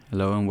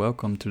Hello and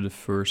welcome to the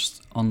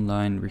first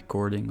online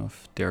recording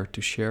of Dare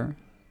to Share.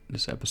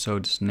 This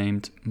episode is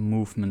named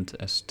Movement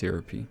as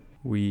Therapy.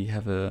 We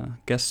have a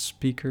guest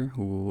speaker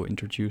who we will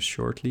introduce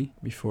shortly.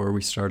 Before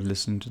we start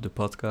listening to the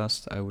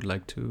podcast, I would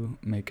like to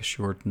make a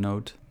short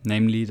note,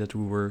 namely that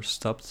we were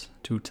stopped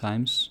 2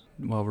 times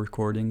while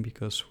recording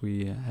because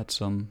we had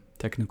some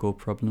technical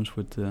problems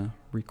with the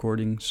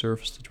recording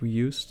service that we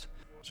used.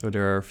 So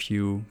there are a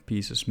few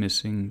pieces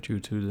missing due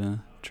to the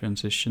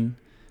transition,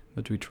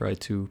 but we try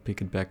to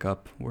pick it back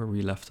up where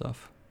we left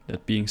off.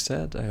 That being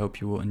said, I hope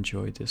you will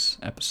enjoy this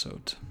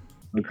episode.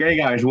 Okay,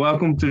 guys,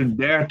 welcome to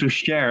Dare to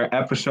Share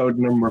episode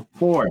number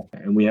 4.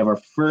 And we have our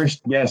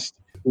first guest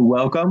to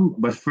welcome.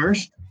 But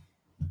first,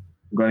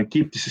 I'm going to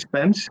keep the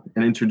suspense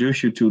and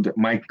introduce you to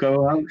my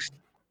co-host.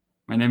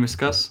 My name is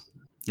Cas.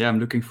 Yeah, I'm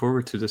looking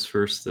forward to this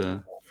first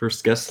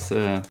guest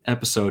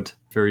episode.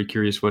 Very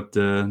curious what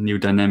the new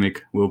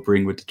dynamic will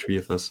bring with the 3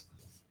 of us.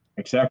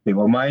 Exactly.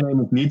 Well, my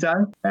name is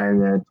Nita,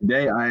 and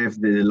today I have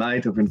the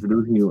delight of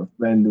introducing you a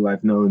friend who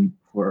I've known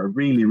for a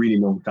really, really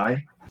long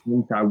time.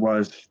 Since I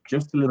was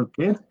just a little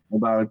kid,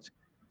 about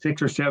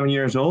 6 or 7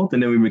 years old,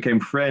 and then we became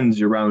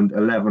friends around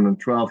 11 and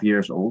 12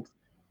 years old.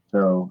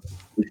 So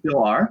we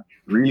still are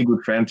really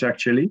good friends,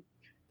 actually.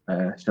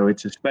 So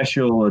it's a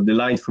special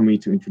delight for me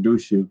to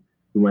introduce you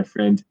to my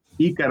friend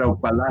Icaro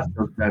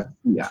Palacios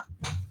Garcia.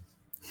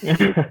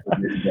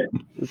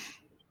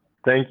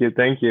 Thank you.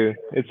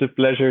 It's a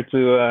pleasure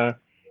to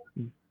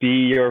be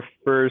your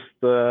first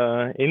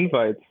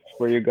invite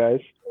for you guys,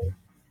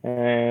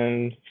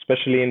 and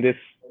especially in this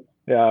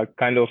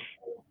kind of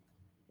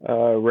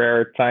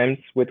rare times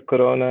with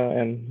Corona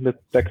and the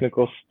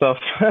technical stuff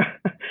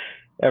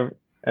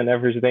and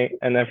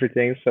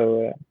everything.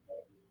 So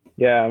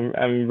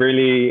I'm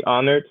really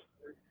honored,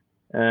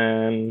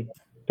 and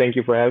thank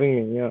you for having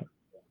me. Yeah.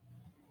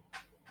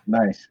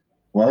 Nice.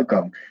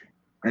 Welcome.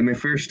 Let me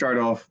first start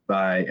off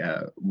by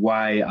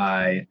why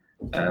I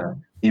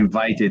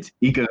invited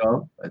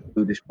Icaro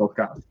to this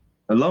podcast.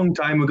 A long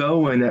time ago,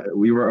 when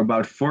we were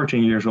about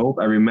 14 years old,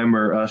 I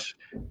remember us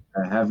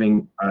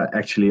having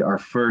actually our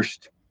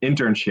first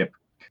internship.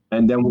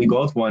 And then we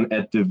got one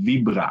at the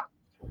Vibra.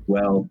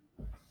 Well,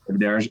 if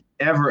there's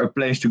ever a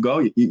place to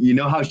go, you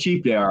know how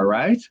cheap they are,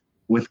 right?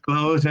 With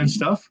clothes and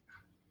stuff.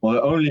 Well,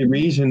 the only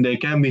reason they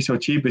can be so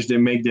cheap is they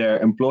make their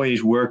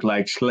employees work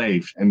like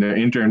slaves and their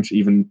interns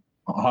even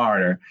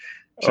harder.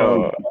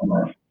 So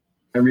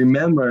I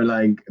remember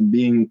like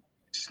being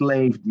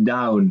slaved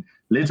down,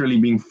 literally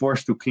being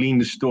forced to clean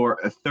the store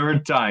a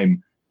third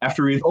time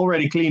after we'd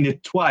already cleaned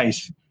it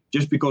twice,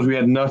 just because we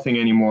had nothing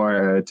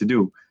anymore to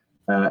do.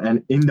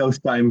 And in those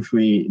times,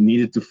 we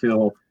needed to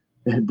fill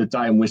the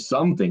time with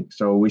something.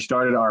 So we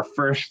started our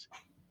first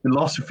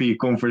philosophy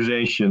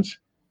conversations,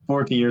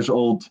 14 years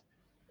old,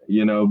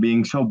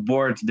 being so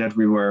bored that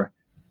we were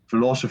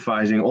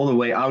philosophizing all the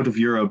way out of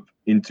Europe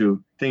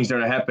into things that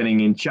are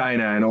happening in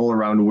China and all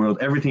around the world,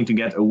 everything to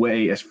get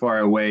away, as far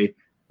away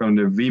from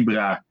the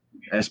Vibra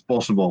as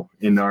possible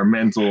in our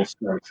mental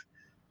state.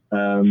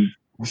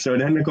 So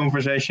then the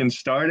conversation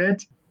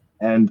started,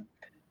 and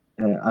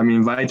I'm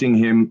inviting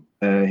him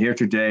here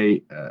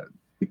today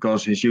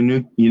because his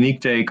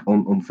unique take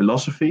on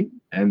philosophy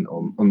and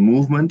on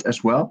movement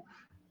as well.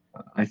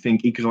 I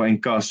think Icaro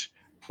and Cas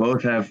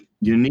both have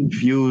unique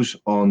views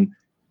on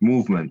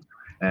movement.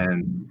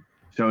 And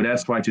so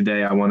that's why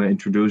today I want to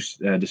introduce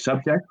the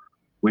subject,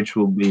 which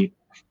will be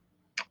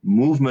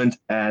movement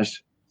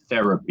as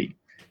therapy.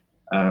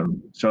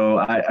 So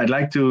I'd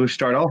like to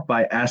start off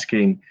by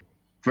asking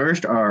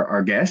first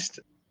our guest,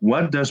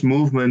 what does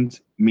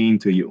movement mean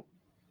to you?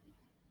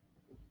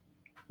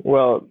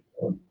 Well,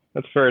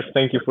 at first,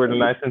 thank you for the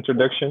nice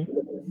introduction.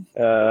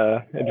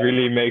 It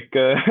really make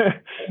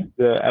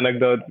the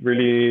anecdote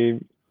really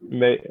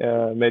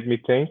made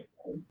me think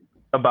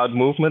about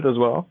movement as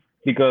well,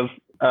 because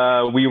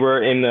we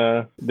were in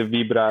the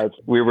Vibra.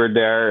 We were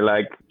there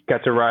like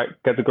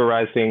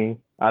categorizing,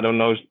 I don't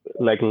know,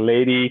 like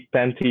lady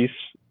panties.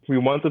 We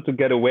wanted to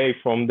get away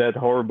from that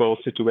horrible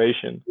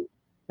situation.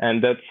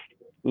 And that's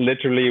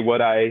literally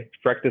what I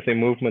practice in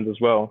movement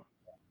as well.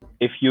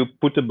 If you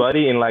put the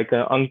body in like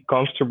an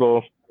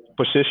uncomfortable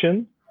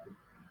position,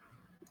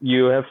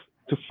 you have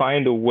to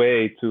find a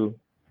way to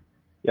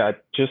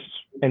just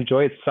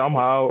enjoy it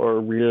somehow, or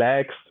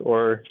relax,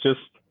 or just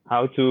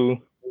how to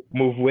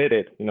move with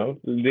it,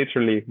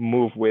 literally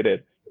move with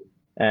it.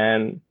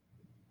 And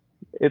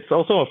it's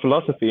also a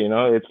philosophy,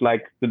 it's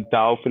like the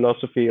Tao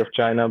philosophy of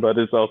China, but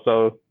it's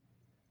also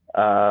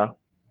I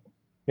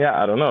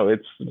don't know,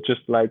 it's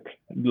just like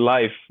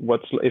life.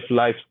 If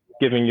life's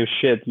giving you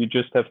shit, you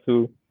just have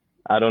to,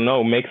 I don't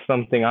know, make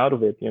something out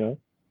of it.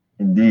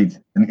 Indeed.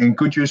 And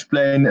could you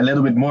explain a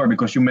little bit more,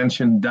 because you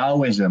mentioned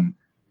Taoism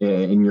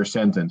in your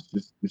sentence,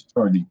 this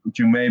story. Could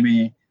you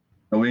maybe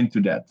go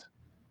into that,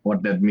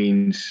 what that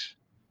means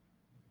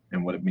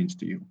and what it means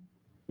to you?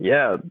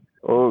 Yeah.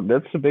 Oh,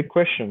 that's a big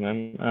question.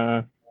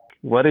 And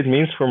what it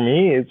means for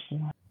me is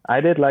I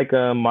did like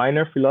a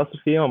minor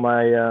philosophy on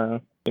my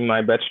in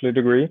my bachelor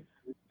degree,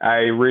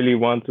 I really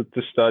wanted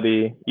to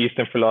study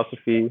Eastern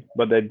philosophy,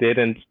 but I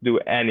didn't do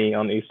any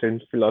on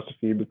Eastern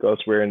philosophy because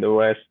we're in the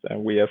West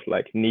and we have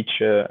like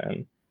Nietzsche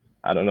and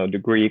I don't know, the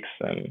Greeks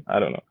and I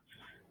don't know.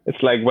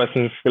 It's like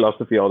Western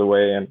philosophy all the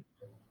way. And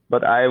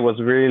but I was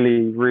I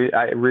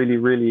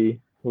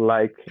really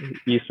like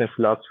Eastern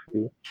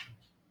philosophy.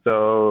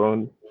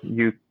 So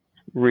you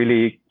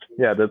really,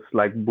 yeah, that's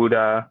like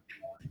Buddha,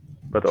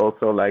 but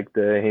also like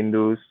the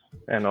Hindus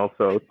and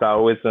also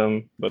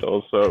Taoism, but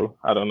also,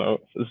 I don't know,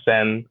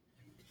 Zen.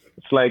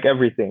 It's like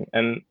everything.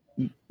 And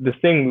the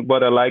thing,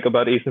 what I like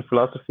about Eastern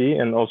philosophy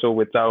and also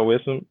with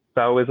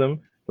Taoism,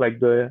 like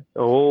the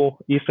whole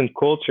Eastern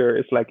culture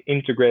is like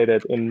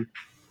integrated in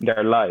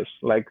their lives,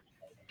 like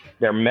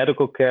their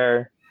medical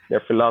care,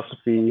 their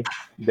philosophy,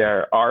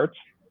 their art,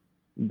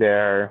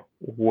 their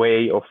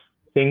way of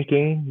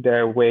thinking,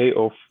 their way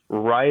of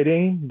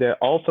writing, their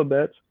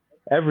alphabet,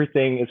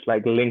 everything is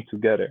like linked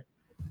together.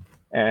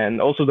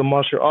 And also the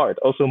martial art,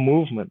 also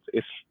movement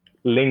is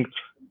linked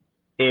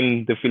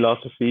in the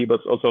philosophy, but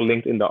it's also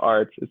linked in the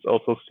art. It's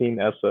also seen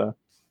as a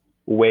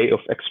way of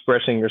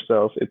expressing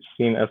yourself. It's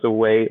seen as a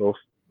way of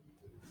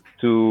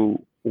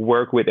to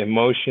work with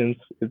emotions.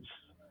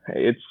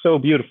 It's so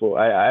beautiful.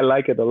 I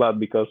like it a lot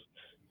because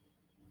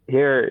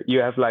here you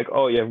have like,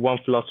 oh, you have one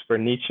philosopher,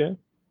 Nietzsche,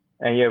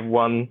 and you have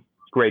one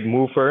great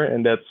mover,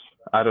 and that's,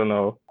 I don't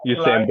know,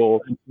 Usain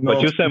Bolt. But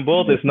Not Usain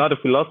Bolt is not a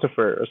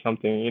philosopher or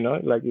something, you know,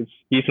 like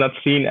he's not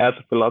seen as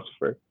a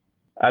philosopher.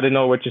 I don't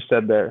know what you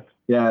said there.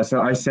 Yeah,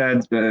 so I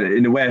said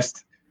in the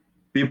West,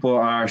 people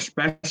are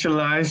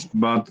specialized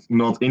but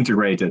not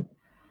integrated,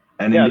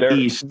 and in Yeah, the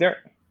East, they're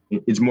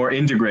it's more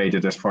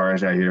integrated as far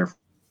as I hear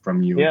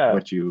from you. yeah,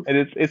 What you and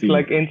it's seen.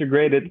 like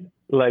integrated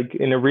like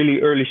in a really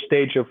early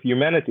stage of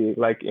humanity,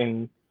 like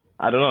in,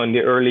 I don't know, in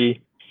the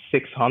early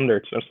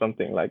 600s or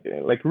something, like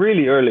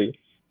really early.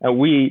 And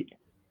we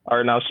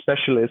are now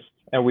specialists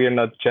and we are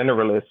not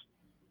generalists.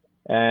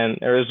 And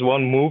there is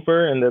one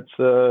mover, and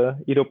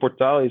that's Ido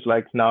Portal. He's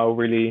like now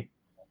really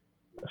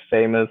a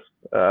famous,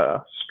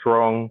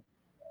 strong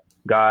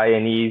guy,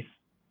 and he's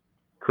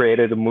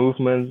created a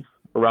movement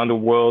around the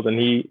world, and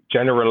he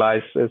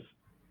generalizes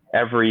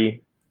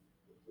every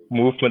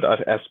movement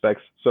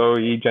aspects. So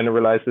he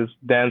generalizes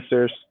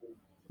dancers,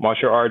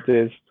 martial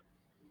artists,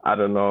 I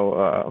don't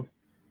know,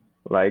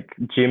 like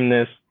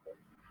gymnasts,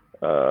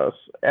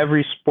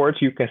 every sport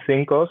you can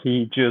think of.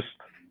 He just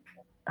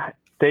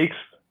takes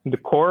the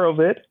core of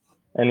it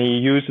and he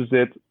uses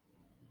it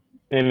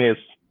in his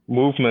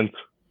movement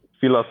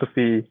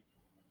philosophy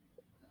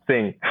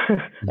thing,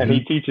 and he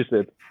teaches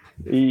it.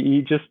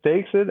 He just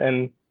takes it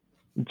and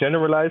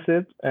generalizes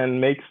it and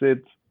makes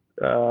it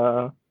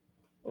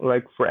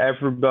like for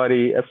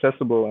everybody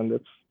accessible, and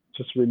that's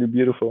just really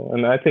beautiful.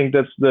 And I think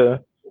that's the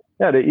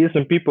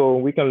Eastern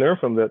people, we can learn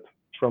from that,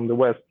 from the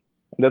West.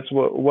 And that's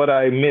what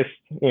I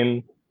missed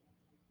in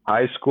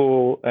high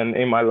school and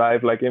in my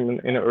life, like in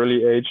an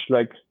early age.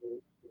 Like,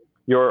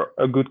 you're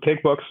a good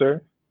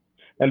kickboxer,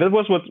 and that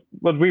was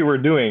what we were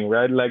doing,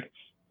 right? Like,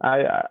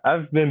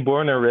 I've been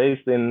born and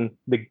raised in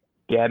the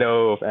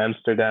ghetto of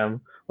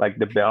Amsterdam, like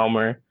the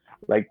Belmer,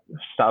 like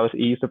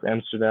southeast of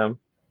Amsterdam.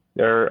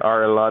 There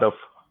are a lot of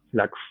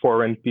like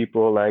foreign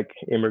people, like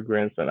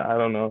immigrants, and I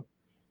don't know.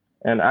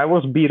 And I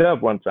was beat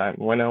up one time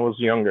when I was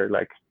younger,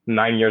 like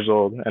 9 years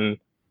old, and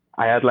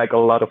I had like a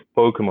lot of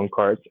Pokemon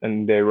cards,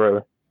 and they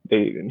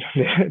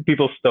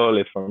people stole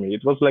it from me.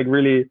 It was like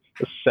really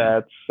a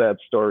sad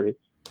story.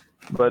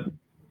 But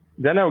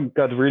then I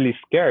got really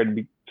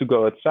scared to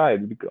go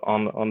outside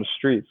on the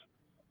streets,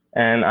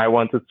 and I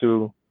wanted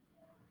to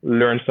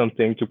learn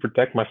something to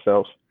protect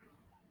myself.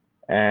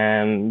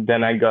 And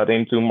then I got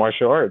into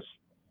martial arts.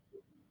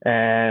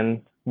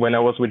 And when I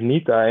was with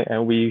Nitai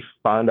and we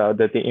found out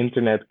that the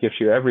internet gives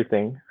you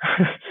everything,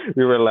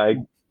 we were like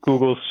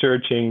Google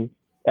searching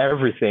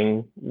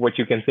everything what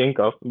you can think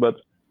of. But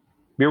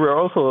we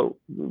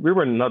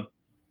were not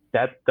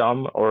that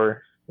dumb,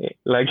 or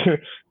like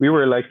we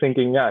were like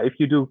thinking, yeah, if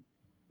you do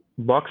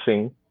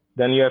boxing,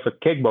 then you have a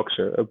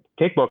kickboxer. A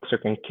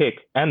kickboxer can kick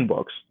and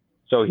box,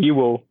 so he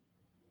will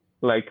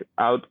like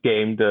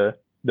outgame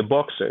the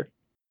boxer.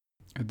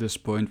 At this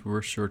point, we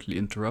were shortly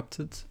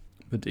interrupted,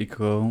 but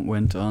Ikro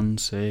went on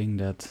saying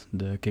that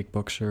the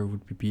kickboxer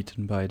would be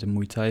beaten by the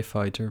Muay Thai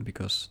fighter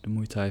because the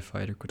Muay Thai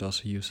fighter could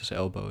also use his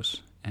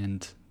elbows,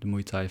 and the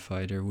Muay Thai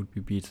fighter would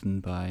be beaten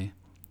by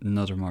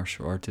another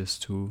martial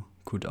artist who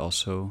could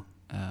also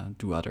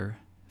do other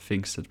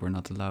things that were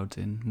not allowed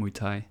in Muay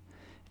Thai,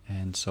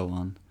 and so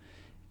on.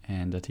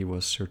 And that he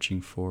was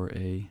searching for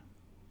a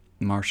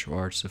martial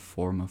arts, a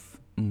form of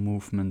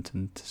movement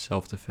and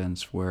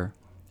self-defense where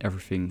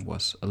everything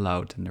was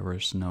allowed and there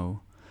was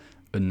no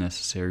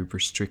unnecessary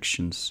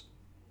restrictions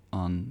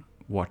on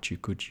what you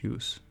could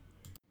use.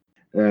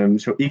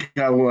 So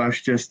Ika was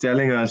just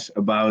telling us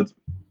about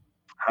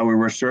how we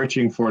were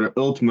searching for the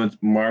ultimate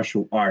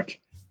martial art.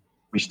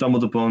 We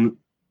stumbled upon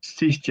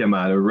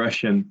Sistema, the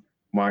Russian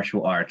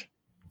martial art.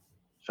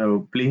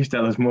 So please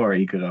tell us more,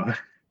 Ikaro.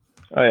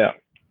 Oh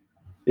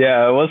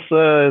yeah, I was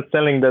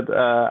telling that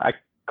I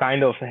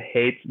kind of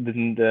hate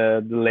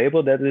the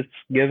label that it's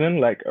given,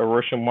 like a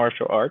Russian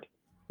martial art,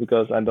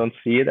 because I don't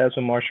see it as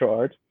a martial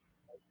art.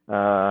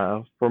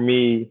 For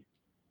me,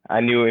 I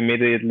knew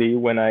immediately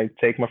when I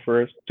took my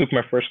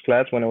first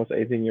class when I was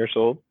 18 years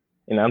old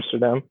in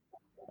Amsterdam.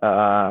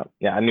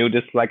 Yeah, I knew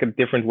this like a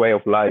different way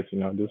of life.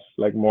 This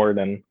like more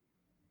than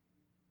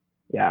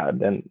yeah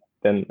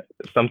than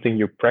something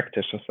you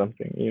practice or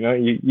something.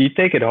 You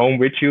take it home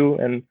with you,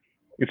 and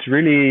it's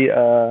really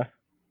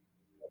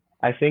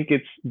I think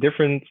it's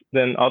different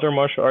than other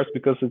martial arts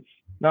because it's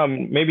no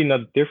maybe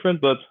not different,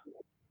 but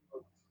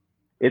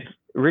it's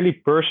really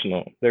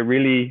personal. They're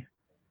really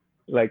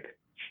like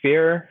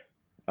fear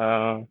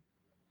uh,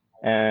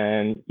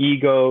 and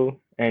ego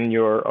and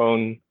your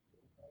own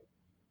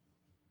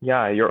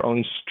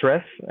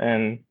stress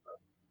and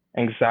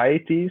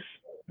anxieties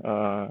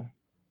uh,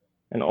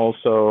 and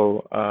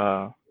also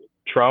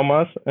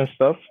traumas and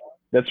stuff.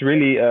 That's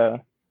really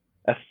a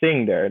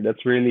thing there.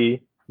 That's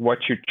really what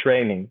you're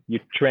training. You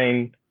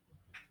train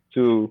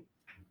to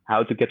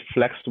how to get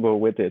flexible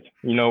with it.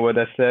 You know what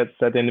I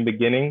said in the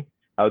beginning,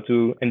 how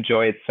to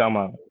enjoy it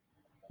somehow.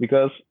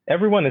 Because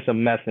everyone is a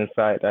mess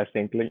inside, I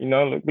think.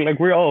 Like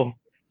we're all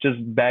just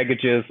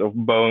baggages of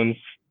bones,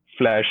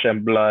 flesh,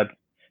 and blood,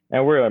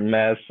 and we're a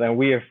mess, and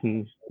we have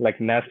like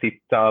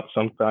nasty thoughts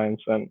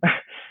sometimes, and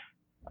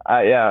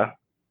yeah,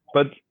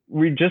 but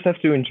we just have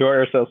to enjoy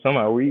ourselves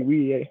somehow.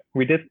 We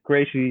did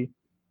crazy.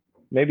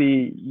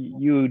 Maybe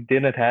you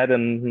didn't had a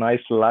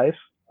nice life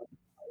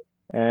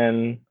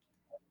and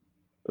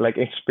like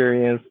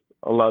experienced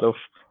a lot of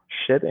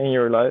shit in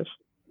your life,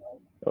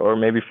 or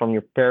maybe from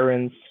your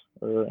parents,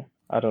 or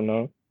I don't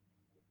know.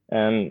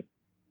 And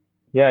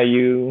yeah,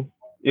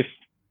 if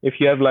if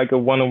you have like a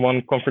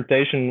one-on-one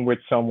confrontation with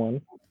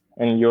someone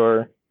and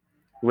you're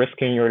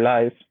risking your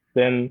life,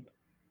 then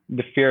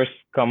the fears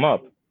come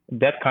up.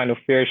 That kind of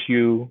fears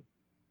you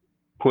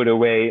put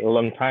away a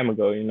long time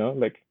ago,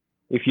 like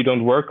if you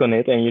don't work on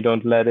it and you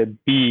don't let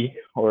it be,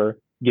 or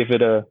give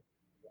it a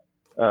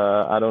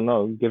I don't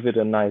know, give it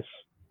a nice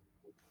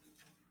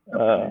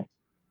uh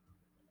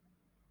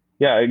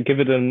yeah, give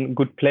it a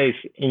good place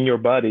in your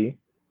body,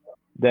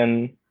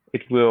 then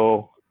it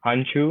will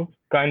haunt you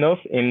kind of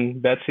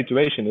in that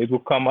situation. It will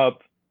come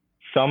up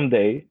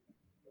someday,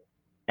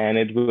 and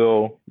it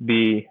will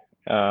be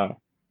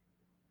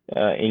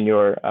in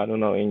your, I don't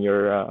know, in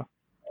your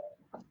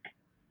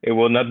it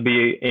will not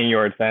be in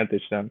your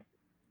advantage then.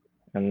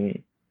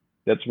 And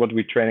that's what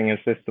we're training in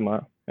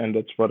Systema, and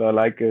that's what I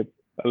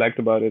liked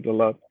about it a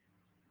lot.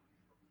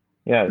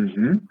 Yeah, it's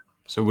Mm-hmm.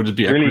 So would it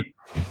be really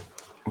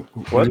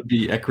would what? it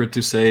be accurate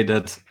to say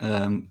that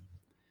in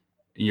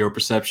your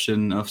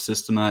perception of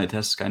Systema, it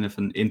has kind of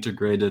an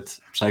integrated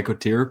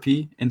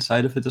psychotherapy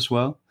inside of it as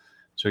well?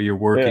 So you're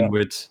working Yeah,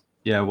 with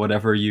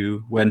whatever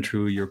you went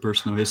through, your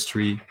personal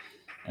history,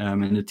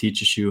 and it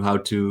teaches you how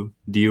to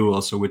deal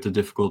also with the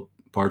difficult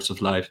parts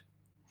of life.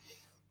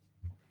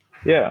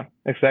 yeah,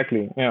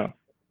 exactly. Yeah,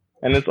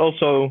 and it's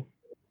also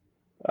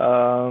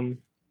um,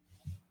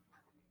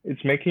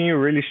 it's making you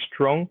really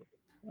strong,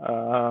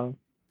 uh,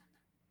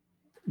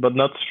 but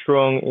not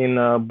strong in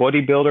a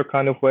bodybuilder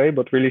kind of way,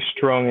 but really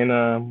strong in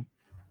a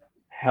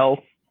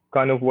health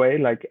kind of way,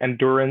 like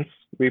endurance.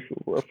 We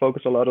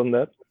focus a lot on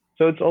that.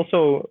 So it's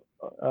also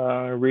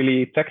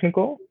really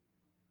technical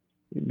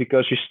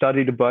because you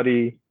study the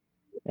body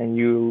and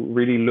you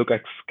really look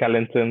at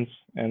skeletons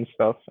and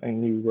stuff,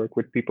 and you work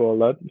with people a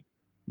lot.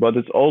 But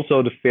it's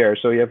also the fear.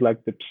 So you have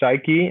like the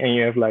psyche and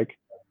you have like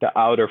the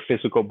outer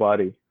physical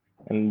body,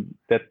 and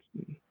that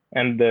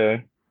and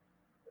the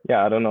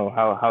I don't know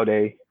how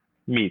they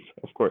meet,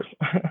 of course.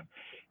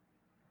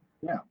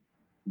 Yeah,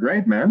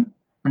 great, man.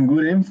 Some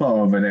good info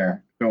over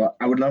there. So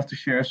I would love to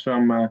share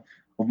some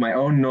of my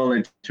own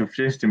knowledge of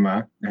Systema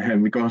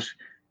because,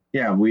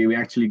 yeah, we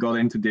actually got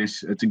into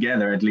this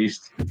together, at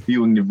least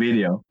viewing the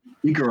video.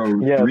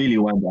 Ikaro Yes. really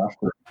went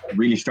after it,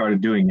 really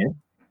started doing it.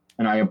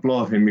 And I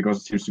applaud him because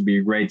it seems to be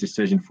a great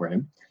decision for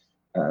him.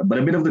 But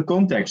a bit of the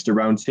context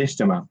around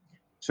Systema.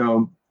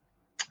 So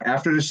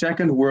after the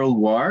Second World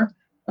War,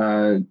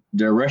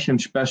 the Russian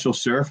Special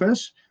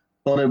Service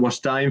thought it was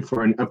time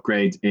for an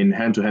upgrade in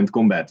hand-to-hand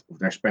combat of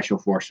their special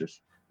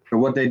forces. So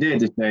what they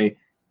did is they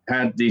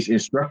had these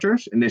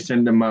instructors and they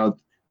sent them out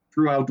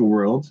throughout the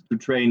world to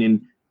train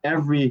in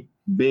every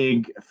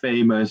big,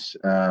 famous,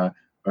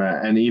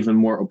 and even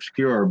more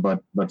obscure,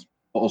 but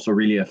also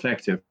really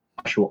effective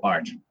martial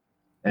art.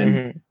 And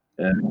Hmm.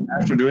 uh,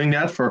 after doing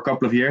that for a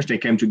couple of years, they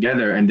came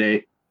together and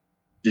they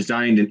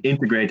designed an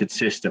integrated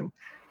system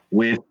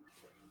with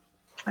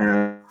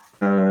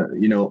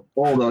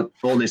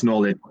all this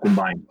knowledge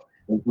combined.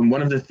 And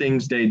one of the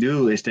things they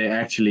do is they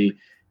actually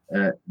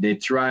they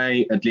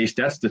try, at least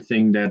that's the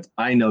thing that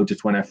I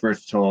noticed when I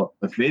first saw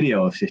a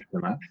video of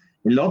Systema.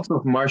 In lots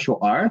of martial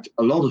art,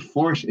 a lot of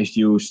force is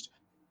used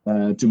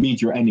to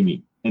beat your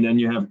enemy. And then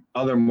you have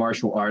other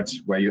martial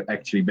arts where you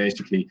actually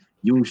basically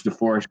use the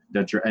force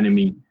that your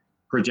enemy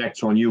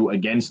projects on you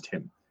against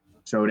him.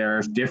 So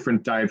there's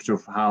different types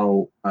of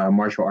how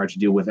martial arts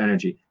deal with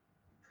energy.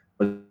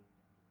 But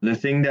the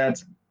thing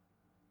that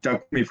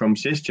Takumi from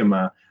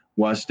Systema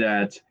was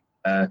that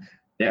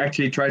they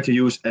actually try to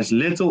use as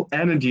little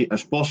energy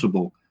as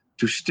possible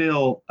to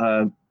still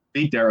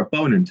beat their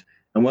opponent.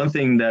 And one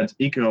thing that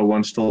Ikaro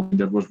once told me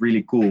that was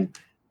really cool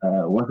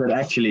was that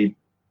actually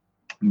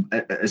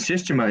a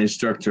Systema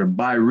instructor,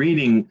 by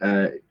reading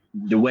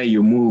the way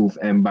you move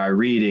and by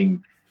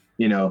reading,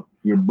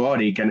 your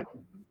body, can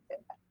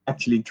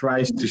actually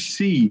tries to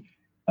see,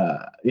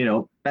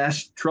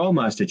 past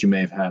traumas that you may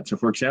have had. So,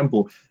 for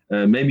example,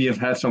 maybe you've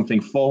had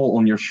something fall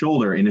on your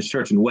shoulder in a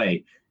certain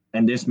way,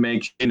 and this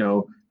makes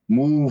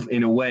move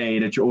in a way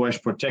that you always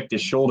protect the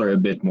shoulder a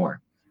bit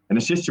more. And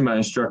a Systema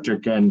instructor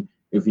can,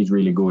 if he's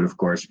really good, of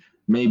course,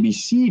 maybe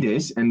see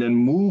this and then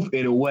move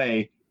in a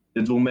way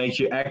that will make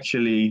you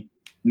actually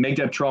make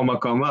that trauma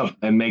come up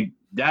and make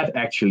that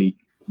actually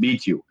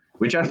beat you,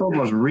 which I thought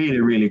was really,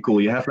 really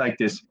cool. You have like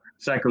this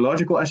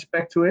psychological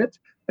aspect to it,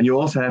 and you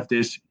also have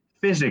this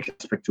physics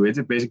aspect to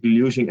it, basically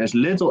using as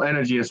little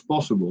energy as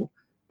possible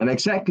and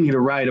exactly the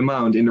right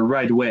amount in the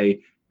right way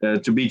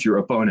to beat your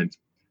opponent.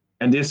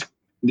 And this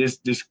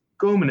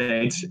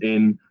culminates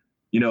in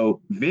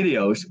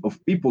videos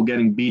of people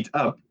getting beat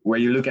up where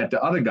you look at the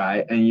other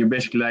guy and you're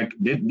basically like,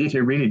 did he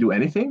really do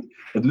anything?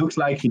 It looks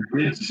like he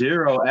did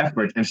zero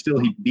effort and still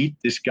he beat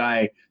this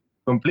guy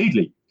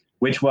completely,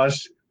 which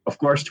was, of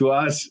course, to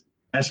us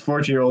as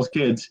 14-year-old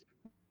kids,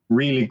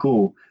 really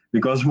cool.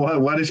 Because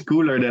what is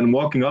cooler than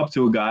walking up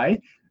to a guy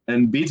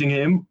and beating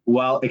him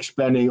while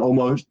expending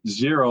almost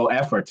zero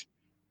effort?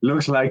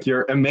 Looks like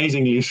you're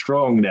amazingly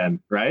strong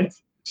then, right?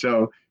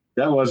 So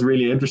that was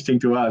really interesting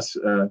to us.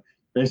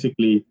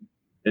 Basically,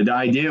 the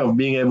idea of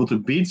being able to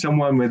beat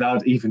someone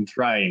without even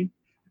trying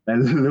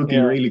and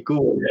looking really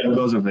cool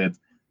because of it.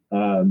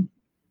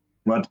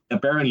 But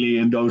apparently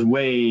it goes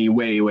way,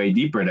 way, way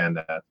deeper than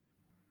that.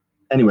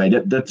 Anyway,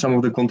 that's some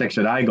of the context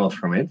that I got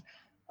from it.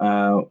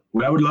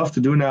 What I would love to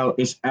do now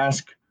is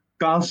ask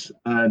Cas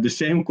the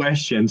same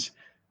questions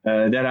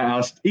that I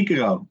asked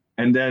Ikaro.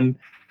 And then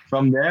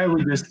from there,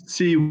 we just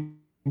see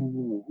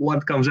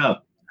what comes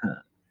up.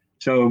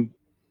 So,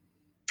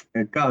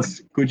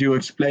 Cas, could you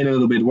explain a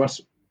little bit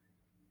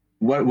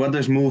what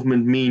does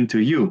movement mean to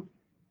you?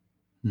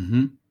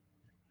 Mm-hmm.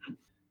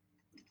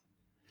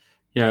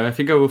 Yeah, I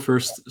think I will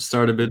first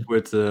start a bit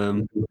with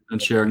and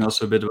sharing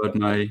also a bit about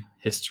my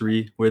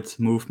history with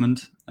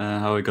movement,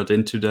 how I got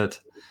into that.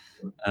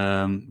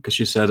 Because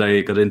you said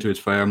I got into it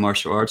via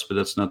martial arts, but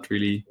that's not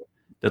really,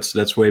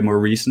 that's way more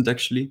recent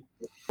actually.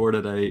 Before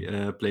that,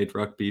 I played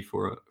rugby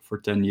for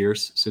 10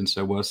 years, since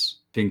I was,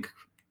 I think,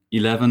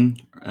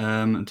 11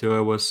 until I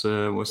was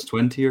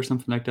 20 or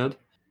something like that.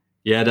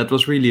 Yeah, that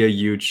was really a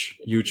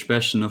huge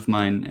passion of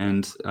mine,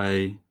 and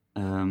I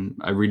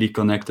really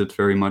connected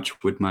very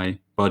much with my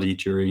body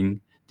during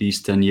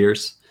these 10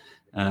 years.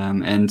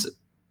 And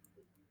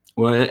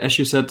well, as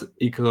you said,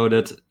 Ikaro,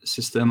 that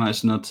Systema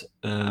is not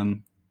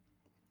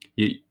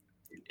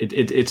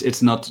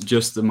it's not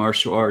just the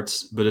martial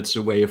arts, but it's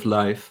a way of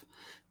life.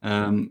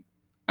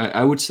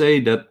 I would say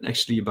that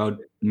actually about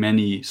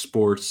many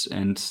sports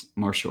and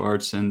martial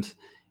arts and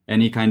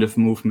any kind of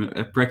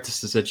movement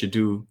practices that you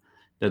do,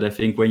 that I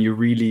think when you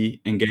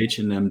really engage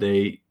in them,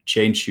 they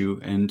change you,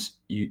 and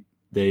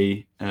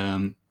they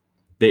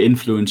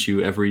influence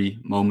you every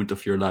moment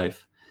of your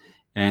life.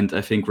 And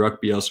I think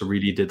rugby also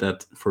really did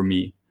that for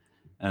me.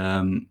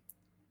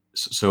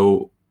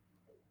 So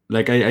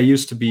like I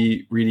used to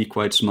be really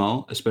quite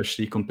small,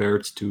 especially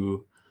compared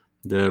to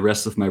the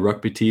rest of my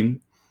rugby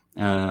team.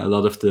 A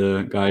lot of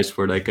the guys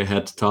were like a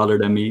head taller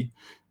than me.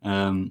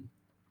 I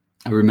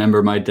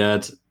remember my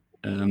dad,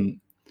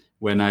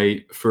 when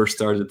I first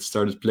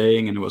started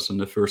playing, and it was on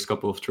the first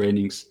couple of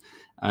trainings,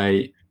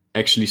 I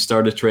actually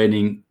started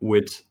training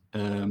with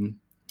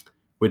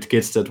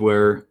kids that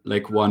were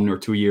like 1 or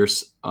 2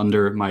 years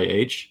under my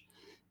age,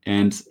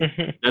 and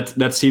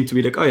that seemed to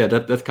be like, oh yeah,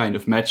 that kind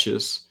of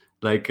matches,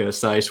 like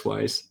size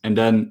wise. And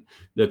then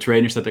the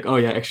trainer said like, oh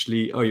yeah,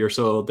 actually, oh, you're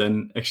so old,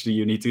 then actually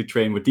you need to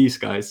train with these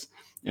guys.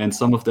 And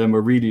some of them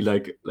were really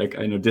like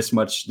I know this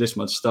much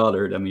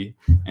taller than me,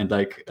 and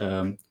like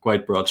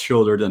quite broad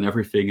shouldered and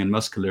everything, and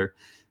muscular.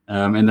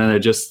 And then I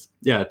just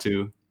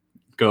to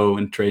go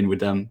and train with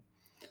them.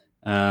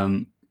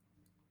 And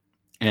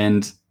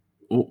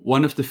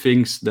one of the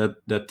things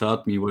that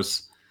taught me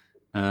was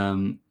a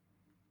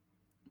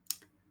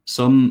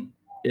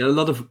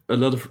lot of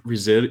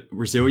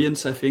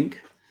resilience, I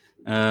think.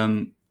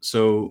 Or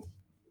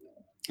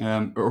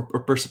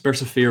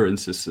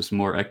perseverance is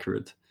more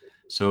accurate.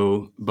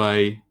 So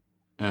by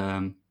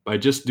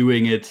just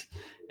doing it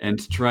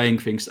and trying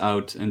things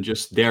out and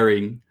just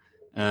daring,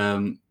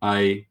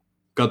 I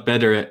got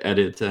better at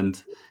it,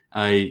 and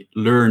I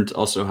learned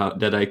also how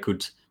that I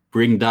could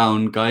bring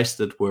down guys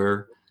that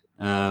were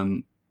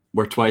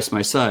twice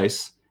my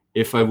size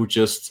if I would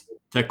just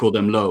tackle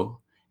them low.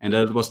 And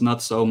that was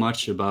not so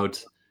much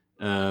about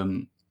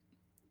how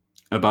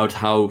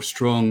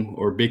strong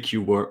or big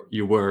you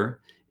were.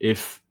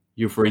 If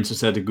you, for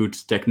instance, had a good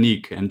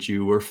technique and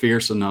you were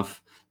fierce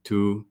enough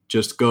to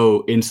just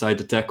go inside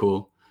the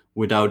tackle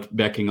without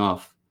backing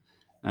off.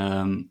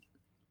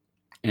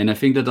 And I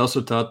think that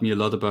also taught me a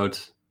lot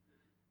about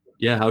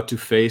how to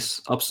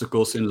face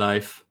obstacles in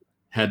life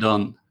head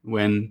on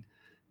when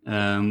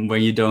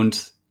you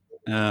don't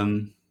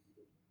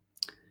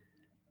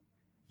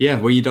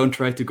when you don't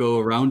try to go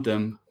around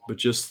them, but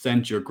just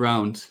stand your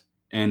ground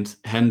and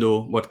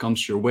handle what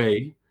comes your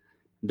way,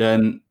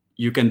 then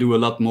you can do a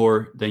lot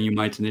more than you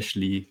might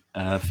initially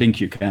think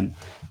you can.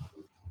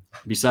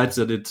 Besides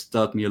that, it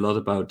taught me a lot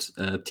about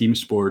team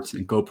sports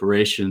and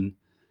cooperation,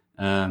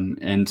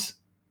 and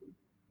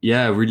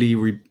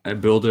really I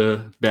built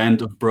a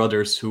band of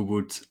brothers who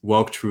would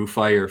walk through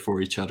fire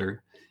for each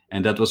other,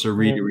 and that was a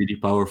really, really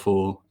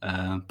powerful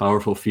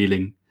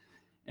feeling.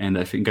 And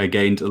I think I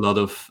gained a lot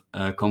of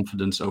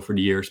confidence over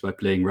the years by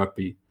playing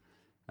rugby.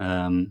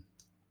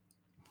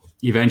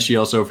 Eventually,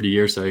 also over the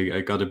years,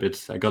 I got a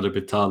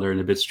bit taller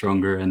and a bit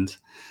stronger, and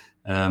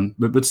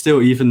but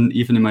still, even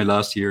in my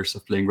last years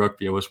of playing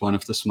rugby, I was one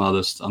of the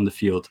smallest on the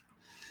field.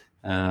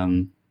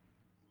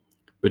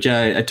 But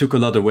I took a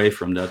lot away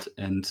from that,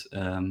 and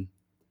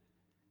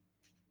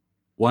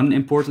one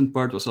important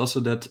part was also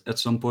that at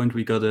some point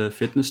we got a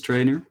fitness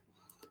trainer,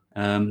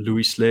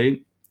 Louis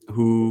Slay,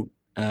 who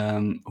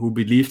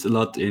believed a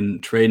lot in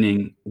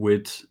training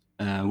with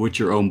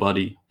your own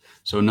body.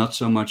 So not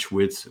so much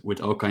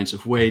with all kinds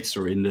of weights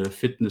or in the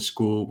fitness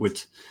school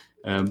with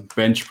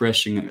bench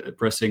pressing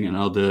and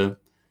all the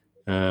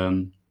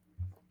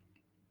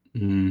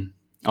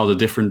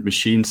different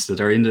machines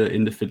that are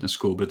in the fitness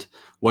school, but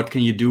what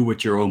can you do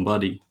with your own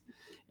body,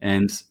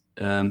 and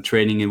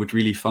training it with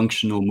really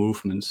functional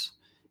movements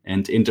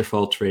and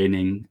interval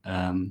training,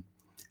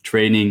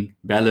 training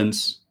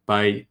balance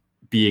by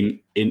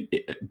being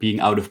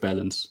out of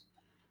balance.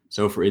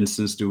 So, for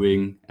instance,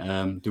 doing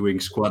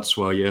squats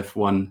while you have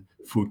one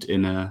foot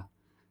in a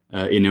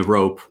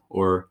rope,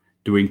 or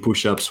doing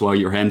push-ups while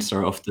your hands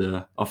are off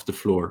the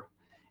floor,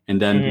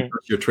 and then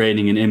because you're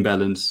training in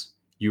imbalance,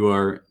 you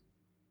are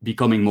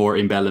becoming more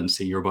imbalanced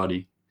in your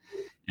body.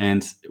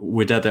 And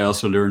with that, I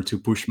also learned to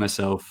push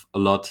myself a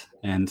lot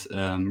and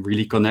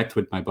really connect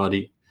with my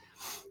body.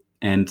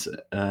 And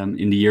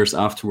in the years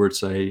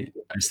afterwards, I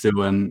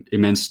still am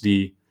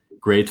immensely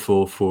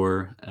grateful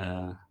for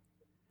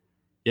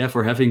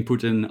having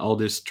put in all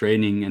this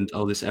training and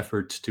all this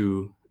effort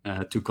to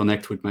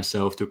connect with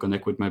myself, to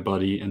connect with my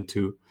body, and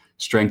to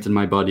strengthen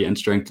my body and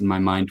strengthen my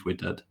mind with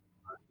that.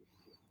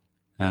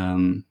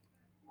 And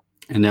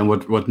then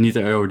what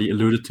Nita already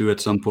alluded to at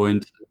some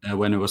point,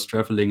 when I was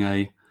traveling,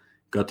 I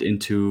got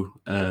into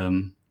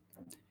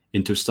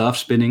staff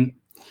spinning.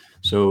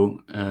 So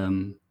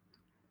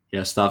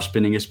staff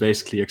spinning is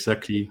basically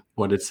exactly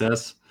what it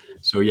says.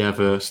 So you have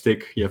a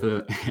stick,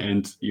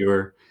 and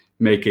you're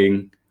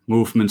making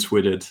movements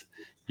with it.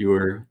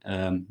 You're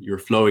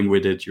flowing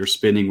with it. You're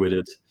spinning with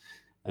it.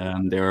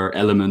 There are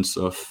elements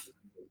of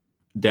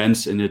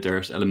dance in it.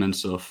 There's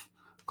elements of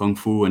kung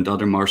fu and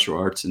other martial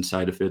arts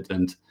inside of it.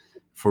 And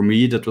for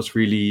me, that was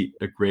really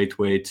a great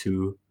way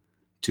to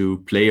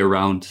play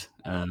around,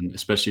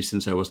 especially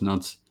since I was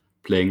not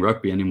playing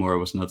rugby anymore. I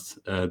was not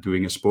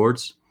doing a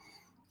sports.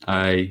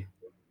 I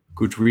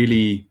could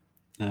really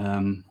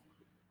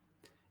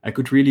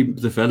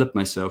develop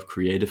myself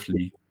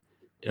creatively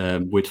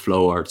with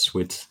flow arts,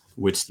 with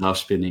staff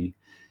spinning,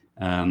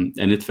 and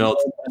it felt.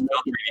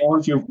 I'll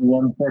pause you for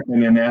 1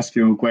 second and ask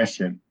you a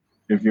question,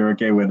 if you're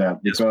okay with that.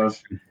 Yes.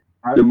 Because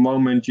at the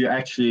moment you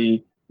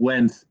actually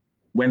went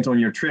on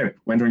your trip,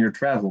 went on your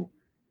travel,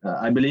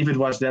 I believe it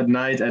was that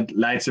night at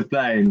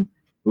Leidseplein,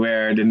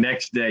 where the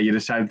next day you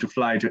decided to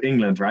fly to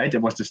England, right?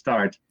 That was the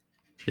start.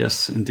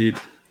 Yes, indeed.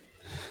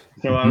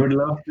 So I would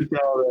love to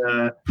tell,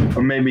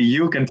 or maybe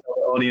you can tell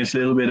the audience a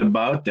little bit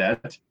about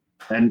that.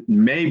 And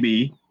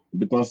maybe,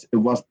 because it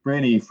was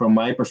pretty, from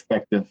my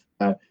perspective,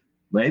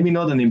 maybe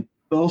not an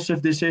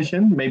impulsive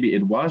decision. Maybe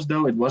it was,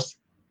 though. It was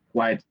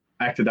quite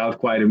acted out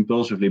quite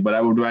impulsively. But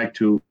I would like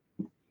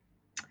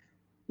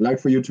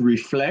for you to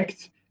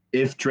reflect,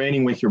 if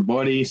training with your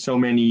body so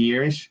many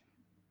years,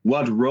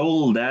 what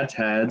role that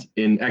had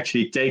in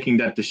actually taking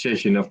that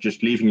decision of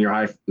just leaving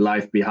your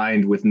life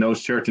behind with no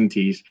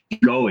certainties,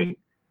 going.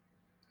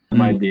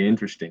 Might be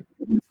interesting.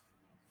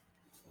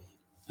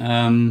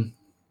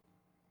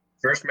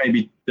 First,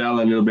 maybe tell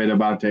a little bit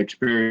about the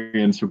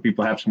experience so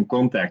people have some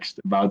context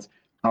about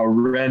how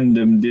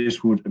random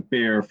this would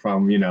appear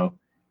from,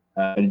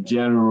 a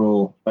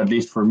general, at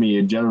least for me,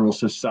 a general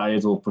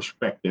societal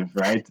perspective,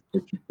 right?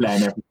 That you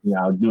plan everything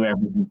out, do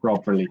everything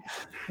properly.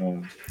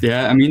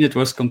 Yeah, I mean, it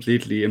was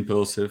completely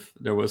impulsive.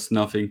 There was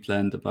nothing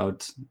planned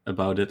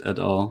about it at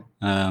all.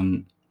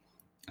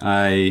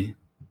 I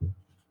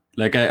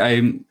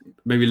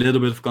maybe a little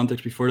bit of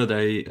context before that.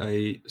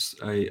 I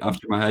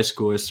after my high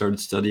school, I started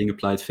studying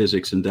applied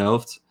physics in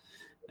Delft.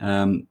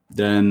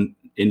 Then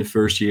in the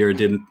first year, I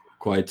didn't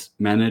quite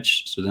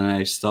manage, so then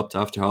I stopped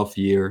after half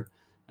a year.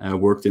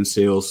 Worked in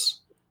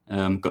sales,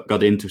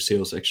 got into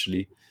sales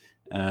actually.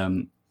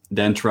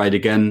 Then tried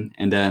again,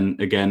 and then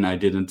again I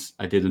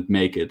didn't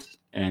make it.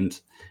 And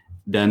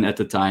then at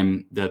the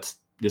time that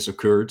this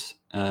occurred,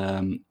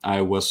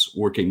 I was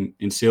working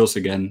in sales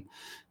again.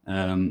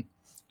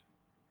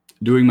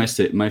 doing my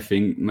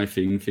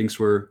thing. Things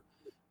were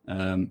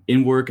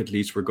in work at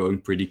least were going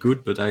pretty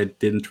good, but I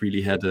didn't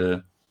really had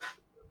an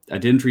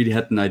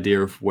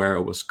idea of where I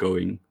was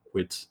going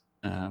with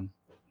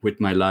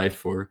my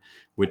life or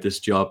with this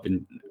job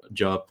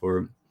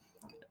or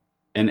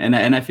and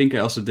I think I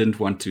also didn't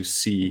want to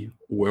see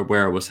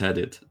where I was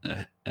headed,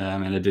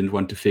 and I didn't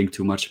want to think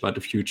too much about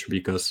the future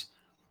because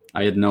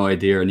I had no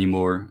idea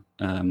anymore.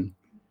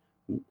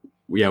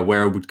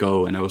 Where I would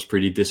go, and I was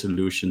pretty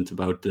disillusioned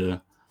about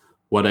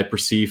what I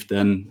perceived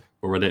then,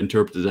 or what I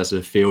interpreted as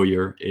a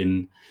failure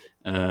in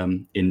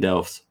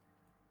Delft.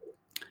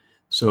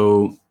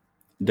 So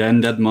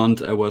then that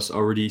month I was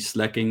already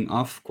slacking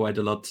off quite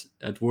a lot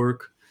at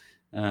work.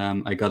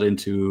 I got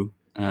into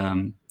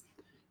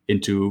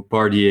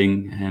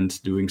partying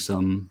and doing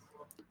some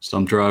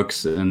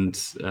drugs, and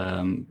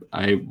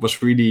I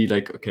was really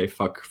like, okay,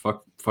 fuck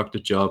the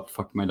job,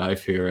 fuck my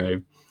life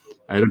here.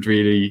 I don't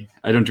really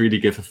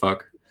give a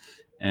fuck.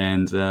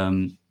 And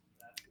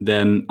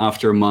then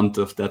after a month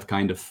of that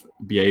kind of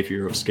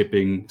behavior of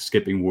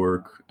skipping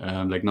work,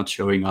 like not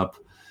showing up,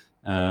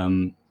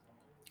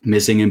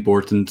 missing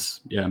important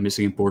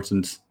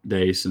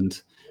days,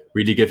 and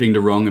really giving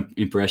the wrong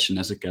impression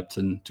as a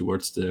captain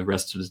towards the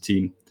rest of the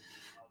team,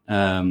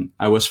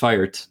 I was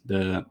fired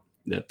that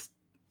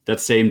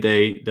same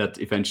day that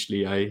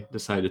eventually I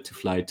decided to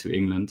fly to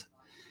England.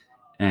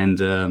 And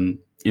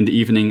in the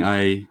evening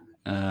I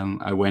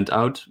went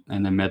out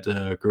and I met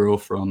a girl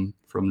from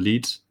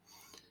Leeds,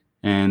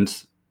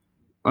 and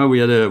we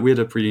had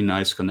a pretty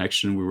nice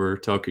connection. We were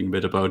talking a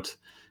bit about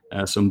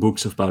some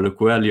books of Paulo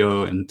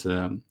Coelho, and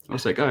I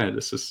was like, oh yeah,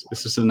 this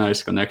is a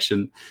nice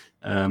connection.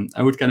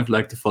 I would kind of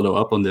like to follow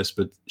up on this,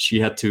 but she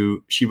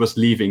was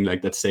leaving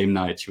like that same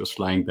night. She was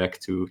flying back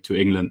to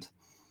England.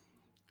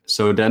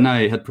 So then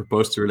I had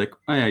proposed to her, like,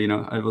 oh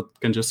yeah,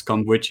 can just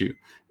come with you,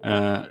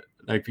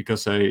 like,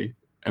 because I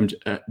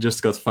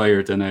just got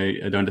fired and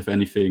I don't have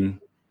anything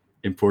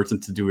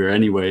important to do here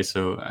anyway.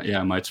 So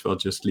I might as well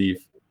just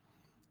leave.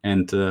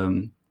 And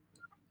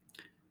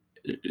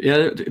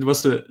it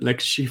was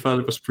she thought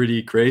it was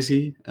pretty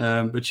crazy,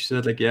 but she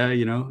said, like, yeah,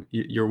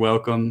 you're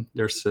welcome.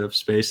 There's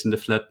space in the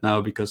flat now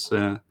because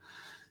I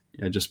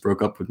just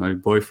broke up with my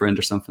boyfriend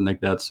or something like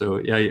that. So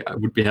yeah, I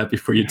would be happy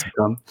for you to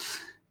come.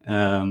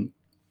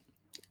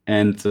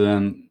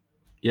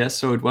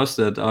 So it was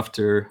that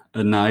after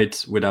a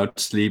night without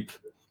sleep,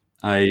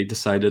 I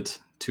decided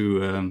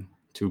to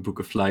book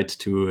a flight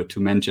to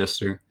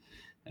Manchester,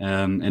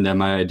 and then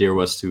my idea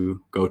was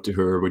to go to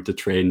her with the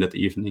train that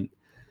evening,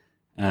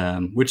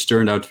 which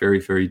turned out very,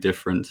 very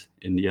different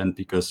in the end,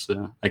 because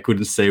I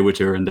couldn't stay with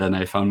her, and then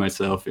I found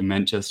myself in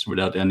Manchester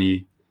without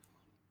any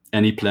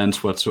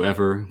plans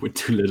whatsoever, with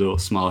 2 little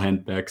small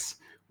handbags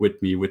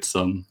with me with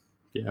some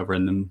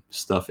random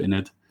stuff in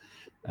it,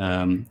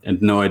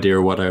 and no idea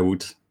what I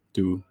would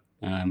do.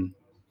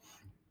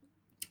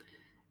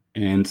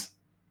 And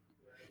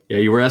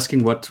you were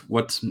asking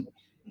what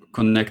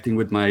connecting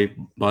with my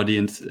body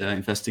and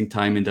investing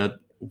time in that,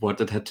 what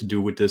that had to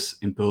do with this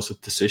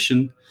impulsive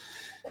decision.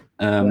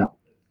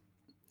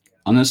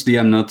 Honestly,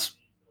 I'm not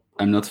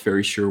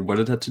very sure what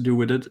it had to do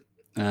with it.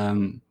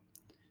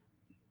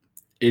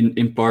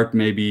 In part,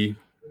 maybe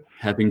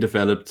having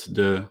developed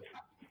the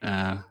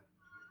kind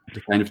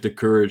of the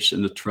courage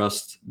and the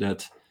trust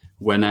that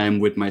when I am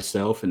with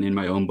myself and in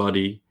my own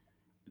body,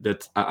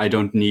 that I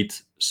don't need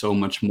so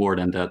much more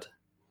than that.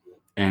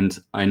 And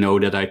I know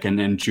that I can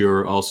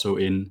endure also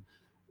in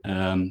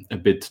a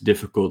bit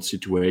difficult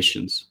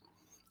situations.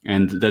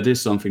 And that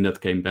is something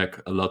that came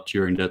back a lot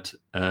during that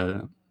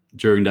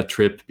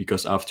trip,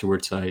 because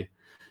afterwards I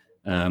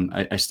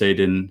stayed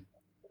in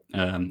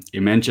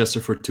Manchester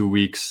for 2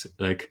 weeks,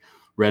 like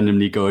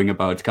randomly going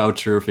about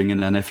couch surfing,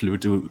 and then I flew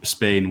to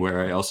Spain,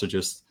 where I also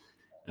just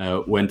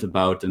went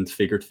about and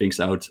figured things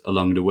out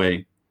along the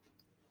way.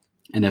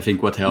 And I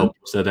think what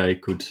helped was that I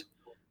could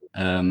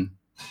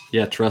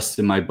trust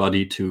in my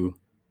body to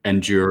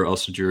endure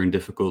also during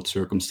difficult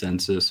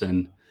circumstances,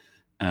 and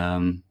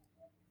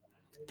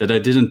that I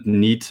didn't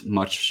need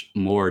much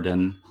more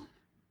than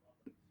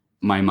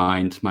my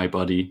mind, my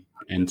body,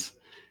 and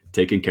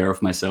taking care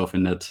of myself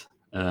in that.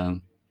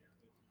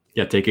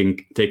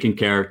 Taking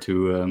care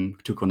to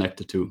connect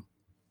the two.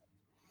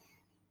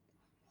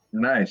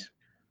 Nice.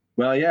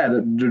 Well, yeah,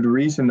 the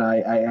reason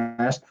I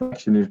asked the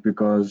question is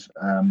because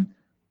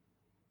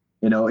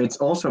it's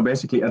also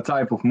basically a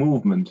type of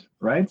movement,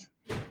 right?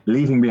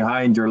 Leaving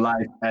behind your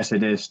life as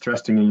it is,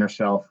 trusting in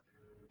yourself,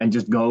 and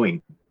just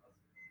going.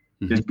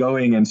 Just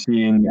going and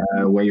seeing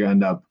where you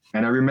end up.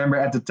 And I remember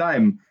at the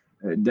time,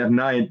 that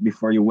night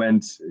before you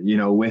went,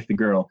 with the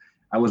girl,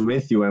 I was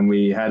with you and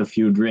we had a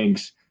few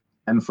drinks.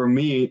 And for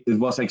me, it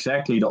was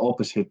exactly the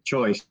opposite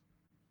choice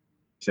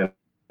that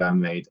I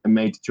made. I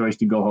made the choice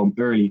to go home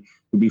early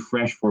to be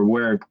fresh for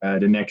work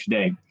the next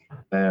day.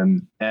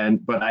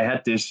 But I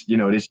had this,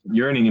 this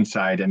yearning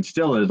inside, and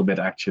still a little bit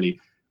actually,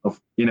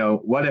 of,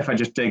 what if I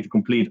just take the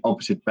complete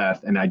opposite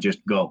path and I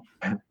just go?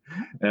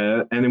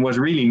 And it was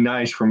really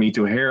nice for me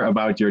to hear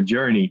about your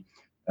journey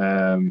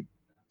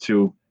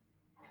to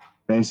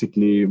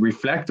basically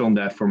reflect on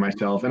that for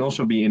myself and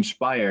also be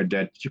inspired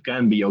that you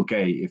can be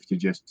okay if you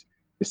just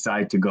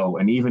decide to go.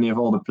 And even if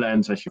all the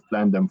plans as you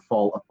planned them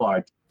fall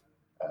apart,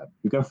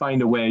 you can find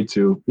a way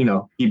to,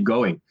 keep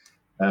going.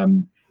 Um,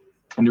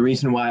 and the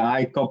reason why I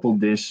coupled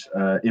this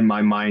in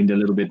my mind a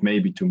little bit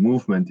maybe to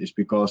movement is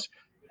because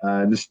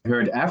this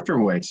heard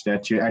afterwards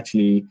that you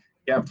actually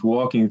kept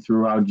walking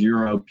throughout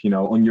Europe,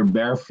 on your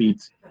bare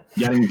feet,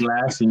 getting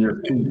glass in your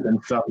feet and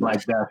stuff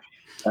like that.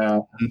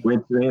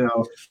 With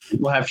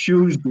people have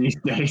shoes these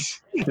days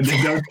and they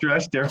don't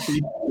trust their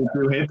feet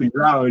to hit the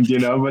ground,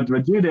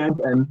 but you did,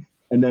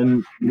 and then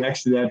next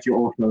to that you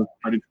also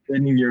started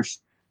training your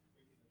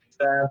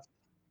staff,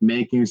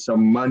 making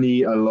some money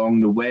along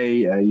the way,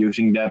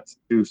 using that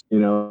to,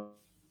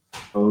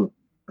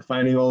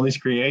 finding all these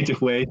creative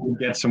ways to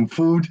get some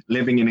food,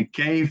 living in a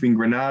cave in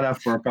Granada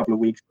for a couple of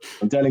weeks.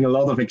 I'm telling a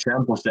lot of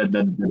examples that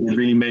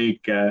really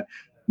make a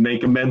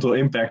mental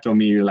impact on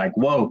me. You're like,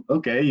 whoa,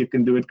 okay, you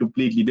can do it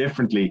completely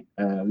differently,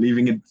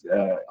 leaving it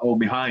all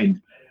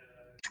behind.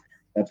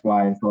 That's why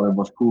I thought it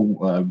was cool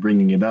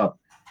bringing it up.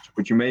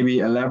 Could you maybe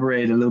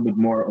elaborate a little bit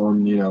more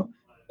on,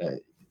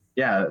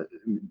 yeah,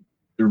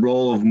 the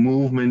role of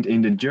movement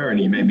in the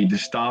journey, maybe the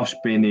staff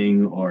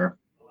spinning, or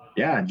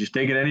yeah, just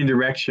take it any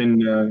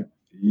direction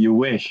you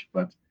wish.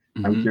 But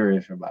I'm Mm-hmm.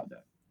 curious about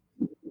that.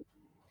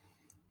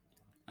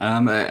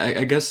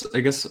 I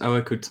guess how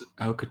I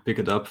could pick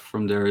it up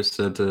from there is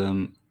that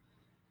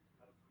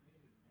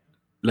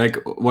like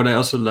what I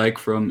also like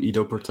from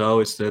Ido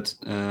Portal is that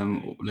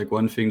like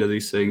one thing that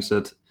he's saying is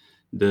that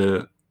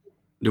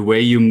the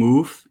way you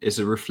move is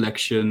a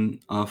reflection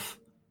of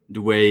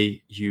the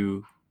way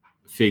you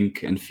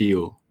think and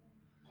feel.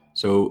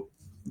 So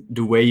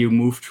the way you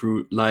move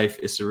through life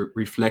is a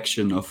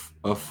reflection of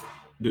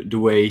the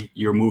way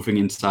you're moving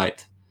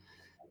inside,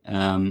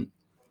 and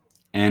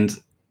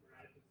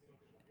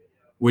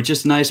which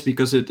is nice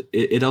because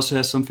it also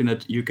has something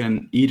that you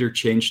can either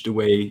change the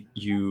way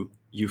you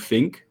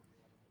think,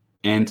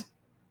 and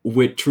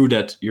through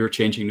that you're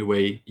changing the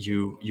way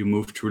you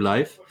move through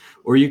life,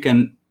 or you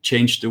can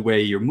change the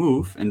way you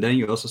move and then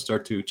you also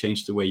start to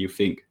change the way you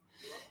think.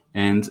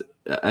 And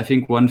I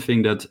think one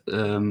thing that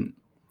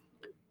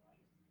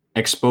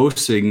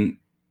exposing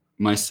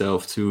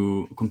myself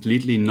to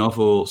completely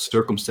novel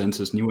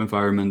circumstances, new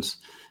environments,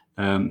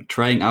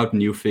 trying out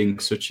new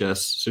things such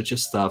as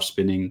staff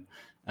spinning,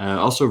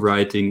 also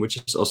writing, which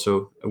is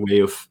also a way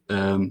of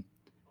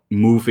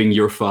moving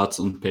your thoughts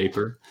on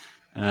paper,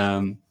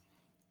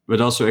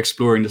 but also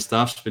exploring the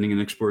staff spinning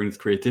and exploring the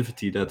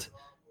creativity, that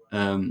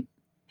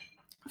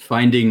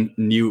finding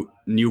new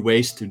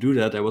ways to do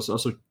that. I was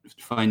also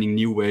finding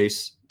new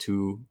ways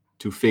to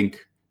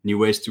think, new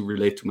ways to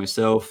relate to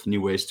myself,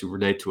 new ways to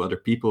relate to other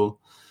people.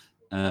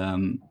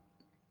 And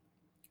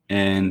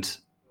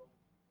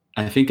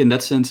I think in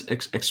that sense,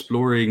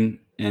 exploring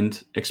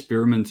and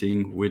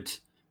experimenting with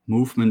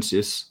movements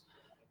is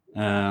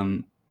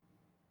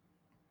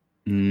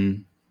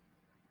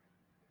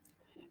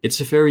it's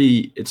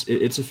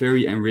a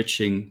very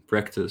enriching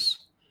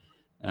practice,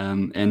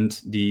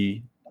 and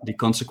the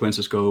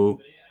consequences go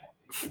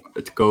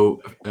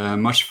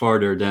much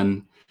farther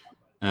than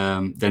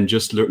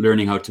just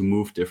learning how to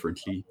move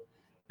differently.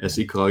 As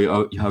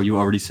Ikra, how you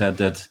already said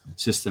that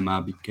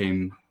Systema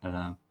became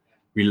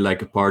really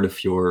like a part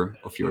of your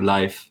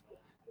life,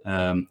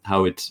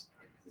 how it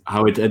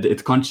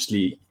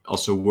consciously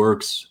also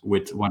works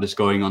with what is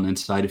going on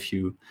inside of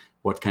you,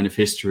 what kind of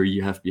history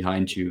you have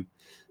behind you.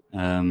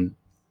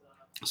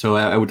 So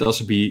I would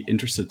also be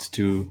interested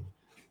to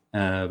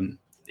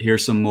hear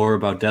some more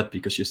about that,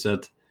 because you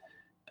said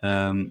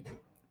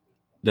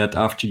that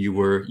after you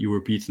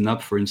were beaten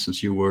up, for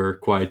instance, you were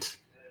quite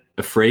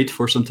afraid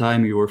for some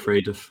time. You were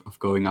afraid of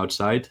going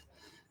outside,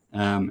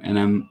 and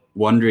I'm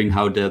wondering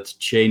how that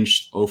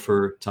changed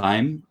over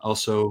time.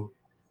 Also,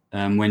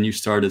 when you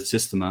started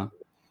Systema,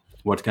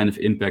 what kind of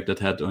impact that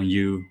had on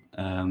you,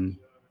 and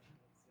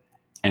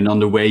on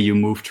the way you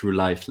move through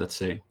life, let's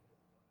say.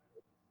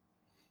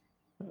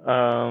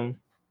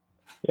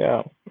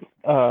 Yeah.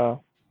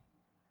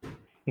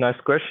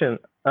 Nice question.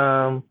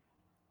 Yeah,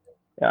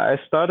 I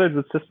started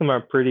with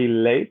Systema pretty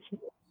late.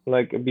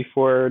 Like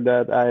before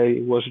that,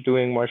 I was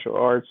doing martial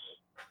arts,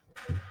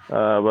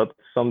 but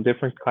some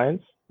different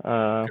kinds.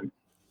 I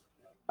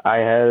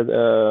had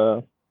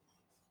a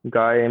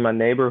guy in my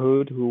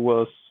neighborhood who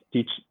was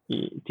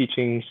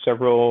teaching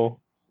several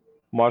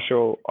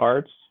martial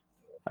arts.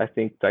 I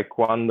think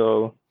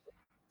Taekwondo,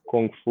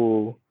 Kung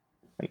Fu,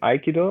 and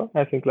Aikido.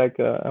 I think like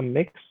a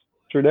mix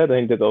through that.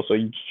 I did also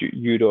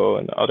judo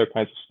and other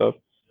kinds of stuff.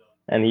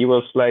 And he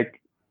was like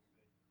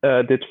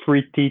did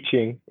free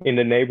teaching in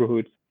the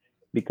neighborhood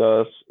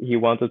because he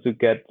wanted to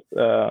get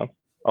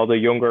all the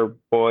younger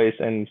boys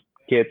and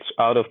kids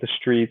out of the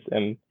streets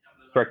and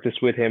practice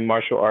with him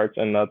martial arts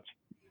and not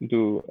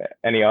do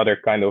any other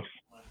kind of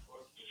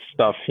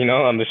stuff,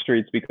 on the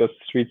streets, because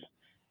the streets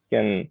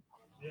can,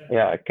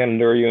 yeah, can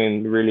lure you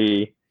in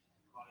really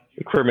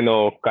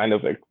criminal kind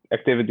of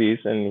activities,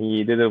 and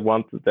he didn't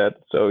want that,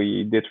 so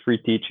he did free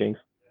teachings.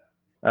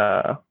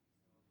 Uh,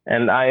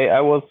 And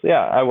I was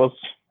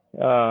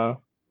uh,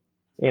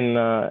 in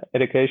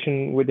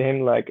education with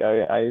him. Like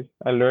I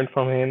learned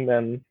from him,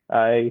 and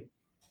I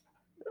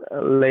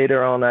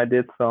later on I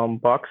did some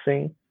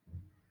boxing,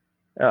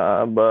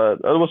 but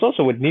it was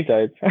also with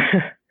Nita.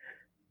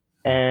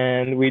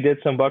 And we did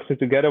some boxing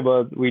together,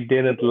 but we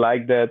didn't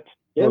like that.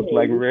 It was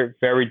like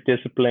very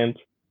disciplined,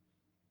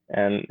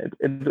 and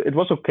it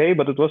was okay,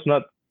 but it was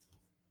not.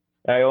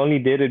 I only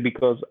did it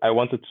because I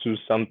wanted to do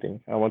something.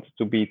 I wanted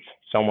to beat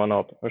someone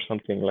up or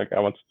something. Like I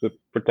wanted to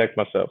protect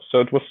myself. So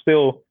it was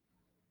still,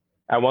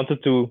 I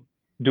wanted to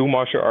do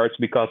martial arts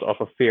because of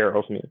a fear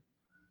of me.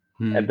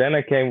 And then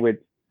I came with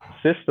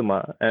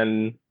Systema,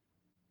 and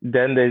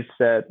then they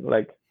said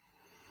like,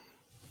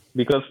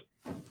 because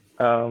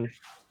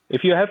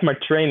if you have my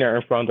trainer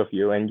in front of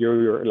you and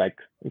you're like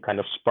kind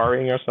of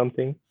sparring or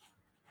something,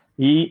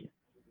 he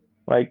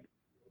like,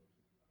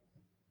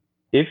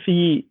 if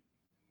he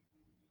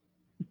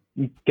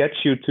gets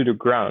you to the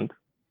ground,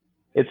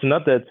 it's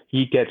not that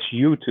he gets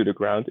you to the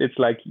ground. It's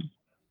like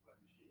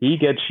he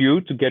gets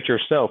you to get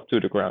yourself to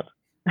the ground.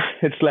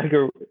 It's like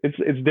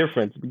it's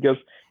different because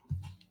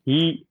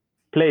he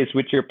plays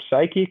with your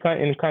psyche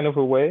in kind of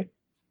a way,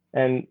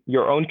 and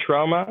your own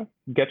trauma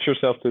gets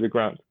yourself to the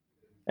ground.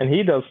 And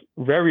he does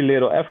very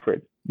little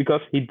effort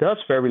because he does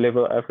very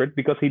little effort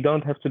because he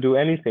don't have to do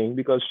anything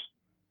because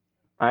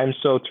I'm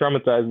so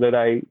traumatized that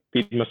I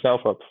beat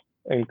myself up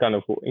in kind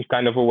of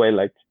a way,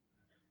 like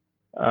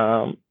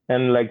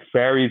and like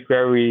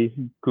very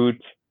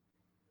good,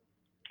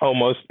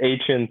 almost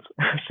ancient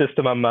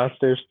Systema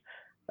masters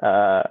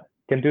uh,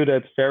 can do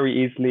that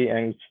very easily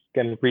and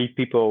can read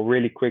people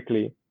really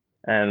quickly.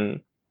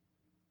 And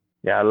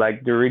yeah,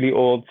 like the really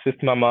old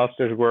Systema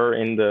masters were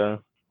in the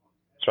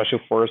special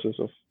forces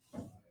of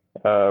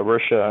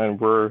Russia and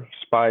were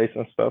spies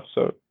and stuff.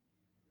 So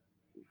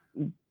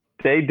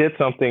they did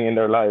something in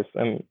their lives,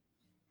 and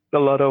a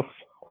lot of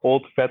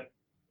old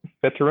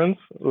veterans,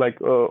 like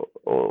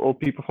old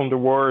people from the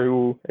war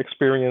who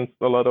experienced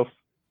a lot of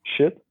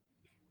shit,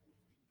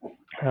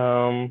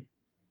 um,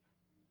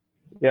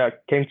 yeah,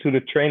 came to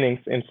the trainings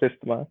in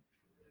Systema,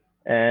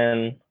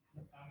 and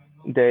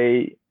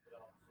they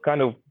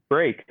kind of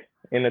break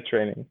in a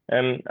training.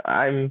 And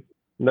I'm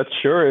not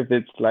sure if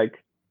it's like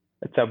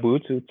a taboo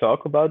to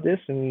talk about this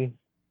and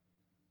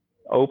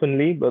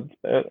openly, but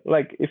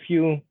like if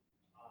you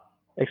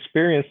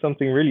experience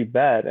something really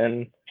bad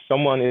and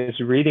someone is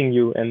reading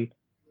you and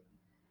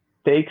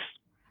takes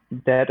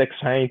that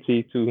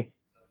anxiety to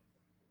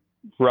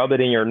rub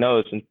it in your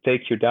nose and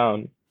take you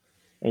down,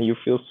 and you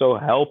feel so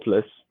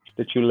helpless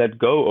that you let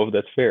go of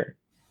that fear.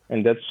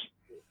 And that's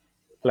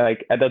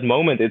like, at that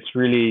moment it's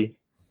really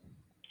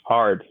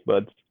hard,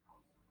 but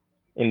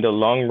in the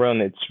long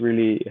run it's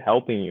really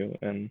helping you,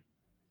 and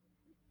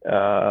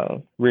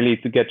really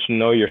to get to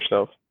know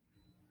yourself.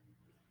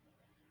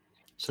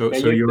 So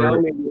Can so you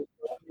tell you're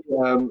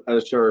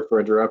me, sorry for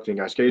interrupting,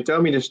 guys. Can you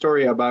tell me the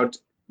story about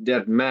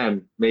that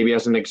man, maybe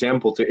as an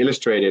example to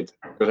illustrate it?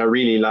 Because I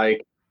really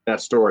like that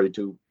story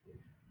to,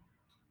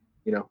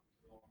 you know,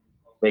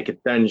 make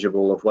it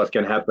tangible of what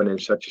can happen in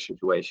such a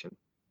situation.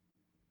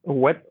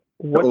 What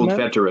The what old man?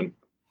 veteran.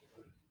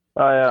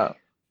 Oh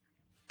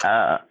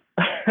yeah.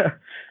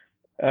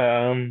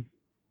 Um,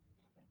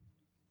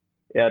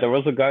 yeah, there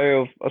was a guy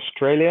of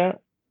Australia.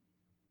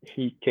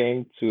 He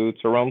came to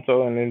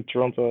Toronto, and in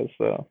Toronto is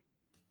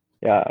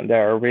yeah,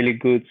 there are really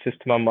good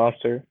Systema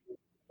master.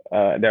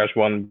 There's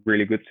one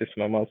really good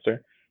Systema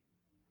master,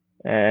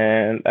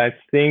 and I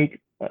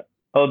think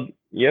oh,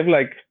 you have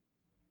like,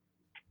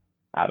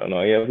 I don't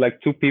know, you have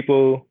like two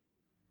people,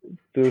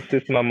 two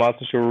Systema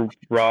masters who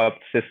brought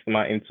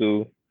Systema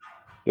into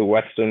the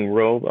Western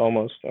world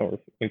almost, or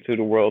into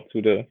the world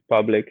to the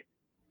public.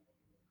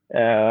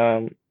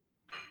 Um,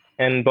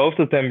 and both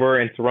of them were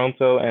in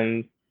Toronto,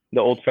 and the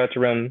old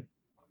veteran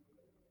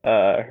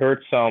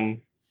heard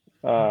some,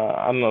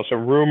 I don't know,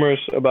 some rumors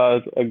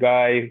about a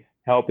guy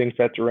helping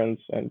veterans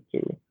and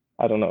to,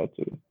 I don't know,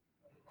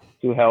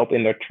 to help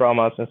in their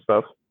traumas and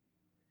stuff.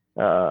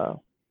 Uh,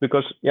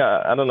 because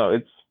yeah, I don't know,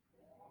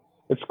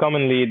 it's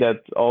commonly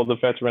that all the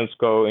veterans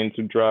go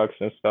into drugs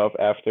and stuff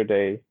after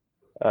they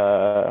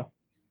uh,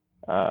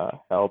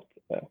 helped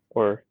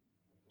or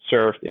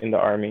served in the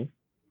army.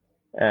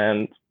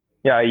 And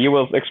yeah, he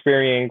was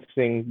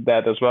experiencing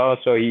that as well.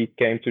 So he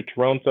came to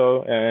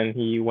Toronto and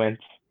he went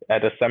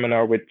at a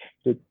seminar with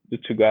the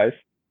two guys.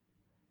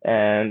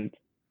 And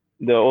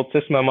the old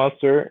Systema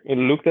master, he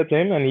looked at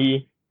him,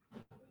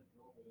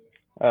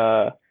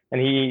 uh, and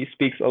he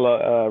speaks a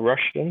lot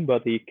Russian,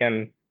 but he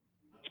can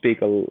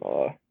speak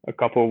a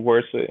couple of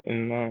words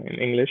in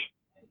English.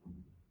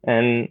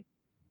 And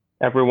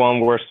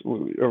everyone was,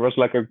 it was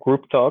like a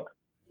group talk,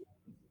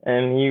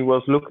 and he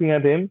was looking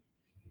at him,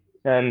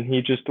 and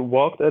he just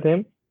walked at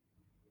him,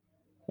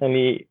 and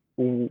he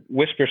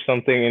whispered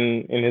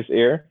something in his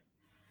ear,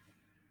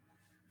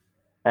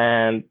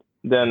 and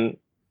then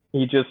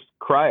he just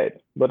cried.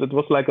 But it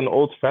was like an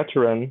old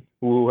veteran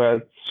who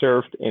had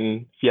served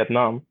in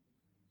Vietnam,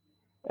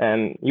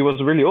 and he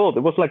was really old.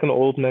 It was like an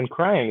old man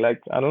crying,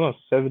 like, I don't know,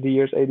 70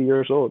 years, 80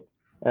 years old.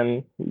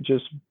 and he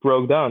just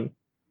broke down.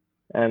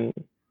 And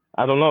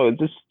I don't know,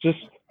 this just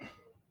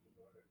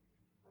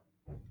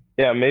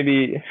yeah,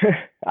 maybe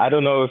I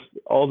don't know if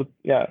all the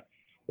yeah,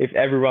 if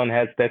everyone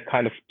has that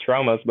kind of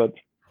traumas, but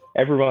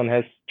everyone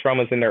has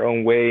traumas in their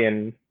own way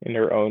and in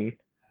their own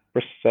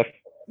percep-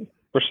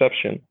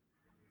 perception.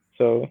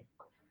 So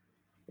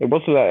it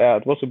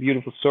was a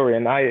beautiful story,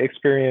 and I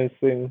experienced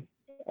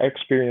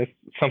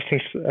something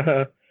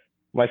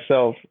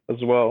myself as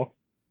well,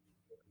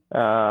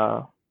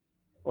 uh,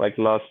 like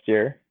last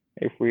year.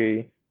 If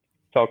we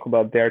talk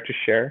about dare to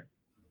share,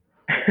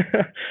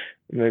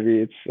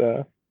 maybe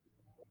it's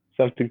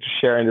something to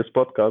share in this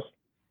podcast.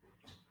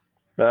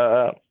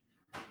 Uh,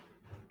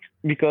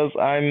 because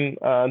I'm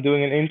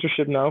doing an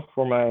internship now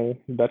for my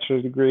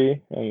bachelor's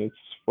degree, and it's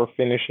for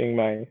finishing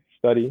my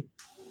study,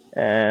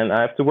 and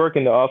I have to work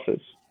in the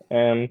office,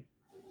 and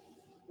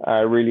I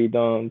really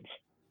don't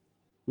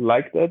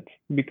like that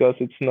because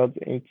it's not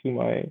into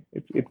my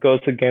it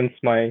goes against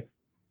my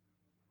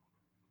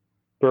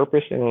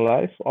purpose in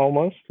life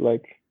almost,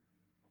 like,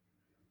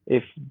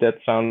 if that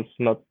sounds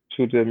not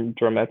too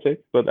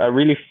dramatic, but I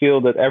really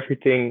feel that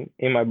everything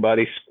in my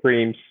body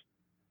screams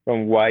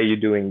from why are you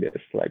doing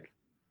this, like,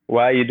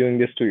 why are you doing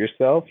this to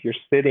yourself?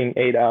 You're sitting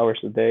 8 hours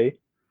a day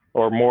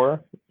or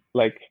more,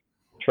 like,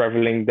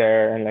 traveling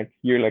there, and like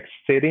you're like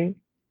sitting,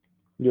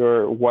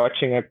 you're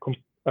watching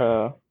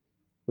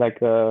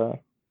like a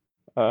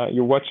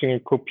you're watching a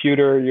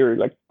computer, you're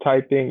like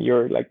typing,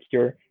 you're like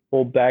your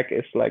whole back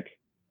is like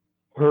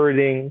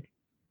hurting,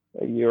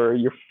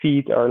 your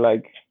feet are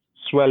like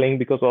swelling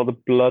because all the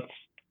blood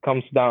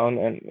comes down,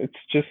 and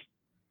it's just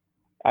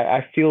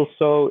I feel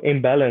so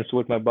imbalanced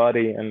with my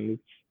body, and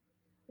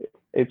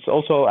it's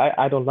also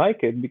I don't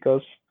like it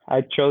because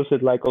I chose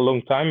it like a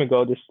long time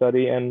ago, this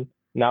study, and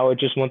now I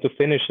just want to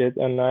finish it,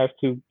 and I have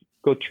to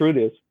go through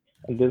this,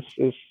 and this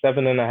is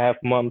 7.5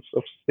 months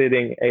of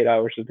sitting 8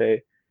 hours a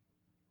day,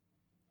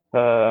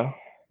 uh,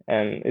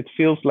 and it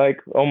feels like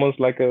almost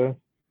like a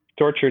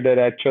torture that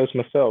I chose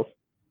myself,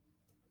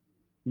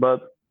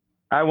 but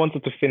I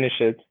wanted to finish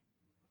it,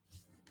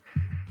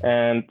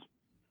 and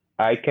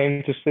I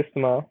came to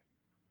Systema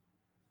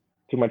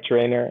to my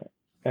trainer,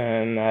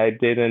 and I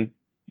didn't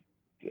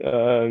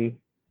um,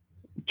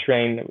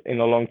 train in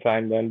a long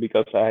time then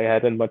because I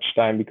hadn't much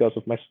time because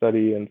of my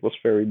study and was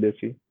very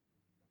busy.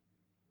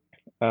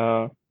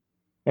 Uh,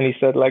 and he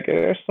said like,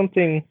 there's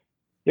something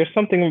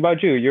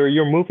about you.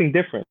 You're moving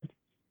different.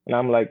 And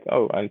I'm like,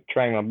 oh, I'm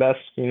trying my best.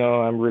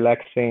 I'm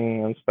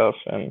relaxing and stuff,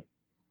 and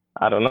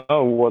I don't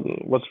know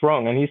what's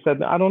wrong. And he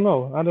said, I don't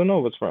know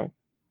what's wrong.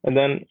 And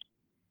then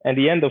at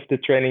the end of the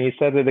training, he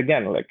said it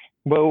again, like,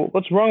 well,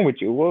 what's wrong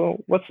with you?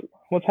 Well,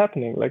 what's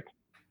happening? Like,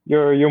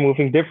 you're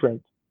moving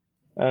different.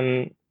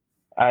 And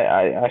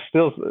I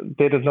still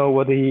didn't know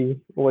what he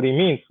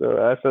means. So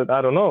I said,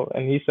 I don't know.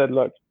 And he said,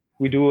 look,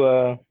 we do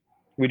a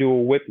we do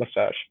a whip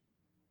massage,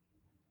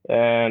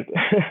 and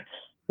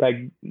like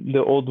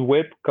the old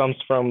whip comes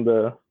from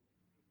the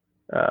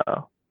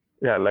uh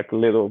yeah, like a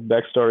little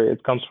backstory.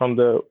 It comes from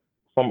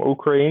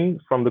Ukraine,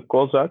 from the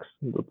Cossacks.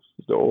 That's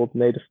the old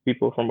native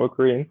people from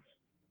Ukraine,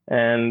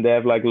 and they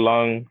have like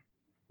long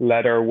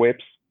leather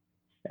whips,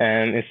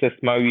 and it's just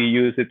how we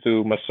use it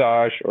to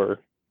massage, or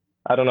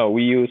I don't know,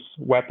 we use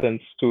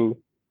weapons to,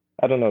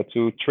 I don't know,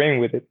 to train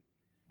with it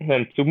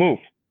and to move.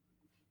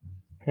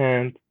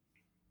 And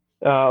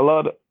a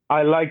lot,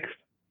 I like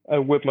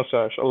a whip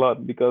massage a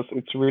lot because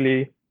it's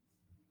really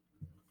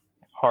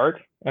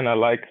hard, and I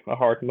like a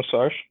hard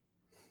massage.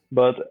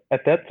 But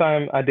at that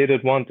time, I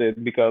didn't want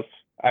it because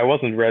I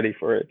wasn't ready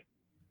for it.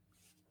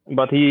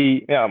 But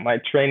yeah, my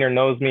trainer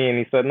knows me, and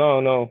he said,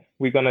 no, no,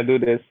 we're gonna do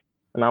this.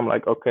 And I'm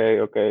like, okay,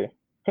 okay.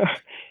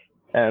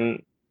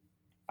 And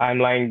I'm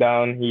lying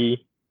down.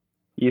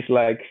 He's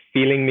like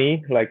feeling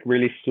me like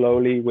really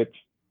slowly with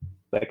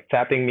like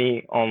tapping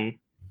me on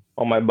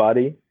my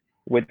body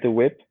with the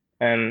whip.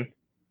 And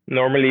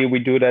normally we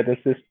do that in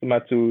Systema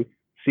to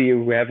see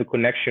if we have a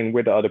connection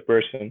with the other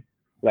person.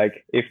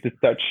 Like if the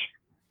touch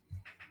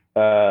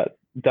uh,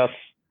 does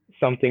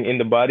something in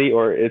the body,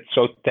 or it's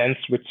so tense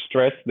with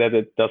stress that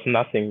it does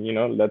nothing.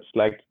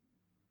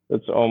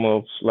 That's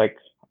almost like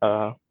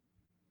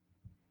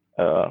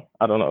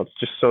I don't know. It's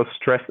just so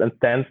stressed and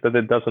tense that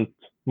it doesn't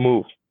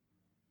move.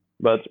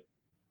 But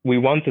we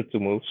wanted to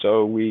move,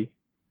 so we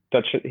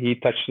touch it. He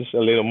touches a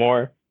little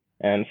more,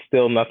 and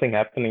still nothing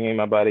happening in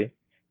my body.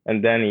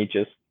 And then he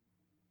just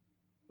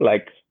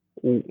like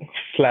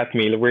slapped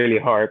me really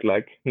hard,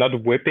 like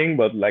not whipping,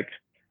 but like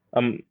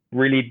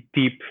really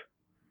deep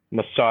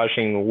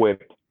massaging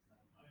whip.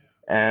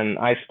 And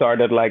I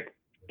started like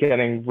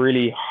getting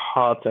really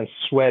hot and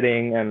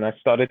sweating, and I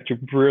started to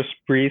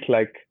breathe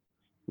like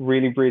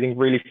really breathing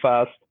really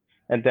fast.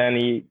 And then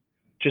he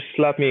just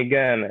slapped me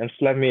again and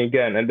slapped me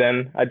again, and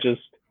then I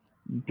just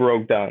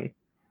broke down,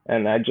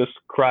 and I just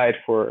cried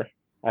for,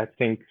 I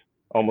think,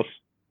 almost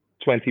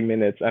 20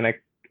 minutes, and I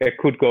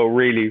could go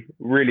really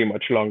really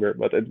much longer,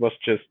 but it was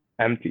just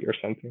empty or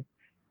something.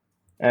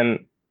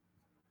 And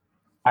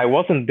I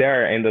wasn't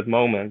there in that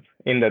moment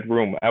in that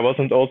room. I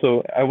wasn't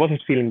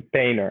feeling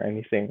pain or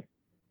anything.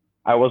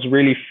 I was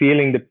really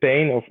feeling the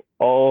pain of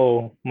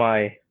all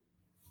my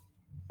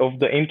of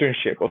the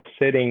internship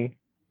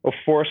of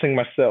forcing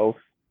myself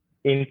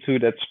into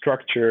that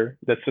structure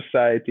that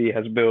society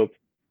has built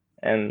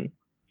and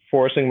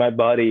forcing my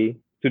body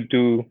to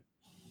do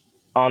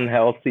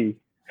unhealthy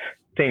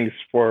things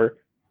for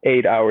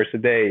 8 hours a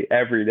day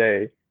every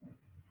day.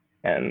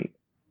 And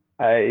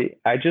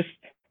I just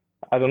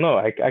I don't know,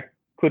 I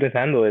couldn't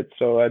handle it,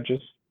 so I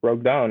just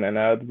broke down. And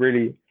I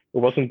really it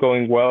wasn't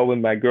going well with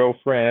my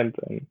girlfriend,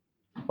 and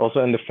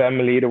also in the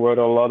family there were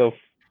a lot of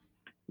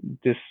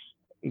dis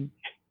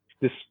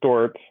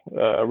distort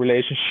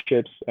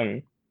relationships,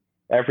 and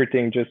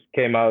everything just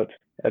came out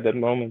at that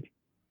moment.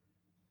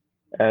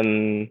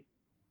 And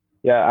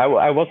yeah,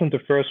 I wasn't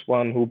the first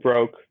one who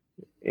broke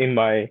in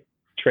my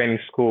training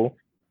school,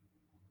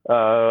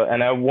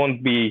 and I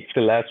won't be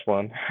the last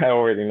one. I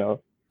already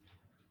know.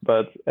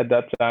 But at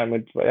that time,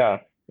 it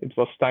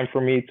was time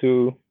for me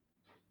to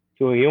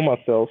heal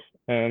myself,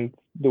 and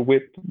the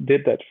whip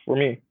did that for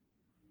me.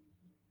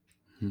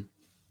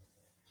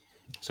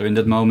 So in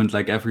that moment,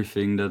 like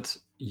everything that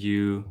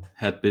you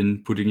had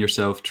been putting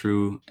yourself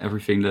through,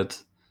 everything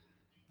that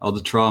all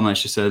the trauma,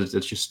 as you said,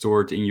 that you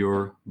stored in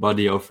your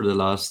body over the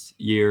last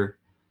year,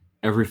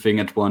 everything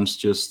at once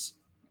just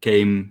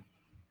came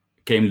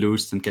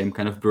loose and came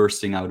kind of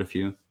bursting out of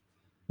you.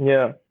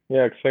 Yeah,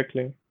 yeah,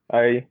 exactly.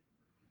 I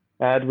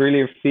had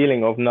really a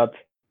feeling of not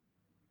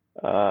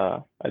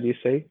how do you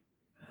say,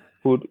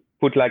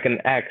 put like an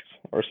act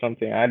or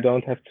something. I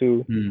don't have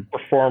to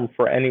perform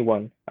for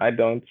anyone. I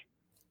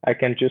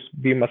can just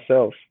be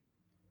myself,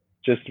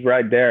 just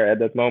right there at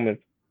that moment.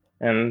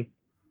 And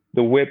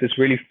the whip is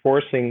really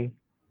forcing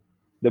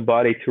the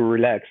body to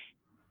relax.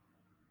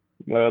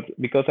 But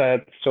because I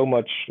had so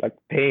much like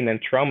pain and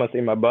traumas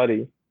in my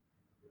body,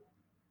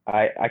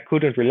 I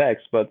couldn't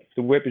relax. But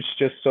the whip is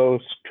just so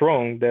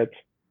strong that,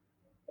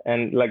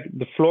 and like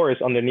the floor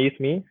is underneath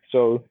me,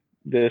 so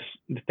the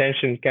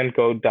tension can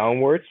go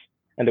downwards,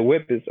 and the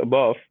whip is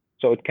above,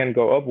 so it can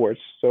go upwards.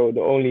 So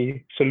the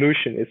only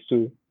solution is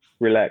to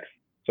relax.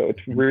 So it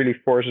really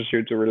forces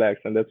you to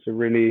relax, and that's a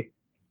really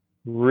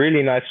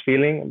really nice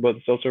feeling, but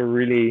it's also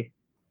really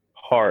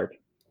hard.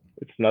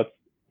 It's not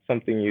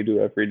something you do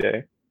every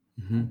day.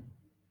 Mm-hmm.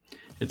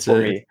 It's for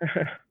me.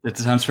 It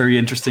sounds very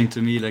interesting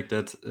to me, like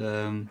that.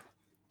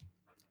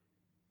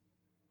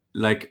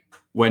 Like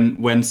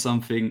when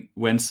something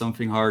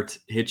hard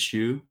hits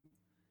you,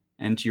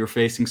 and you're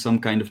facing some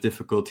kind of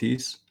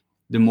difficulties,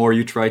 the more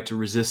you try to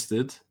resist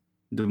it,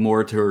 the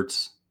more it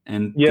hurts,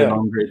 and the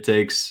longer it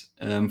takes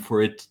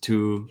for it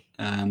to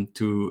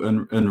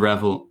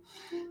unravel.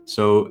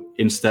 So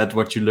instead,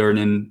 what you learn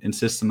in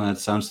Systema, it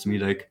sounds to me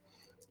like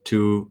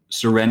to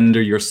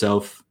surrender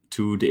yourself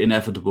to the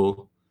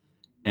inevitable,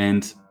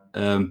 and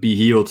be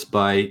healed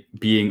by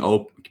being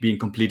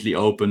completely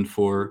open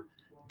for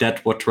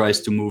that what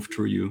tries to move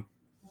through you.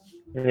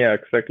 Yeah,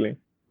 exactly.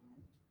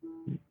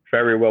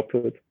 Very well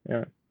put.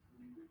 Yeah.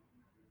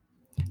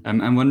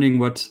 I'm wondering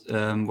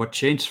what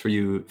changed for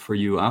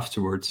you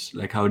afterwards.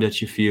 Like, how did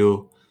you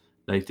feel,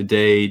 like the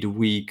day, the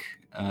week,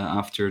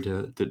 after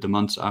the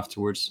months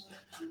afterwards?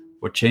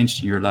 What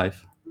changed in your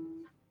life?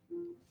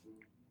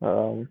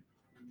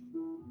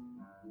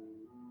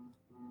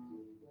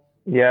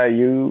 Yeah,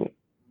 you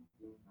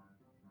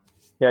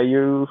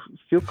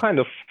feel kind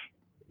of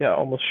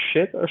almost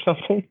shit or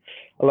something.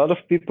 A lot of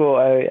people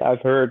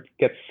I've heard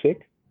get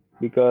sick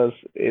because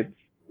it's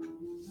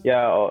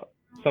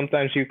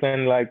sometimes you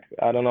can, like,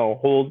 I don't know,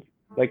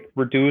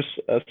 reduce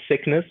a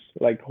sickness,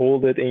 like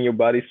hold it in your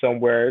body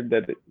somewhere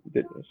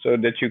so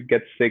that you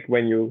get sick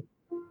when you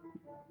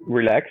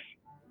relax.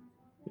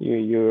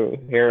 You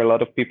hear a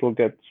lot of people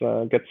get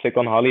sick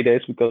on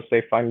holidays because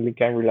they finally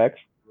can relax.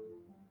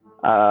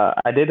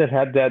 I didn't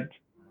have that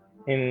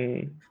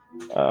in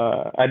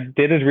I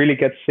didn't really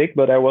get sick,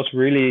 but I was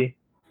really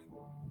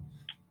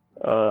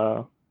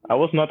I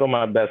was not on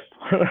my best.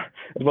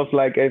 It was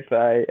like if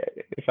I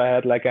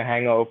had like a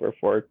hangover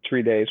for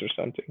 3 days or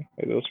something.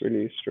 It was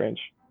really strange.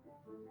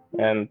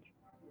 And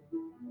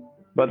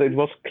but it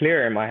was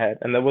clear in my head,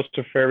 and that was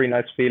a very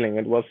nice feeling.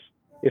 It was,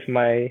 if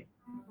my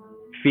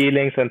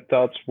feelings and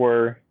thoughts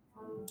were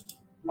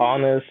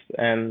honest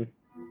and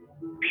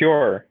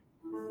pure.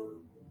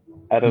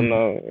 I don't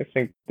know. I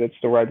think that's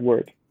the right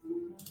word.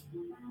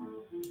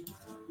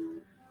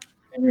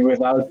 Maybe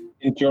without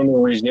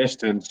internal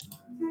resistance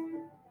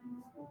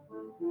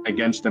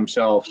against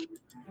themselves.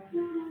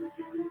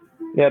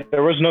 Yeah,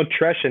 there was no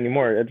trash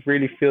anymore. It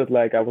really felt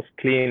like I was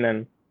clean,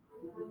 and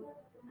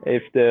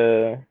if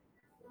that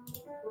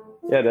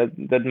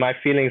my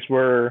feelings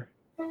were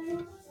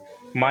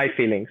my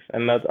feelings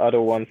and not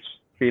other one's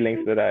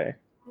feelings that I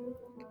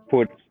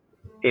put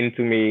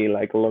into me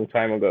like a long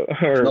time ago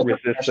or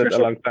resisted a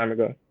long time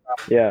ago.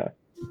 Yeah.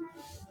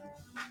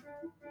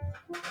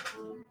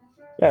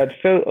 Yeah,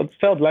 it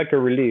felt like a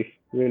relief,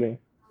 really.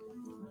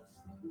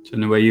 So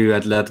in a way, you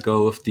had let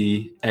go of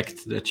the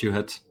act that you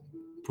had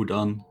put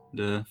on,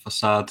 the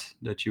facade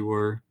that you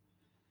were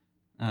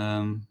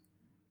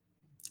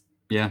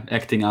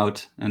acting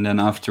out, and then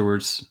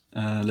afterwards,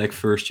 like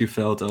first you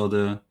felt all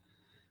the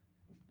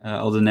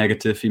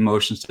negative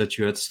emotions that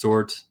you had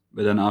stored,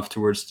 but then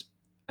afterwards,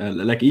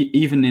 like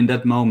even in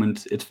that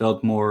moment, it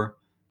felt more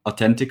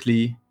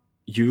authentically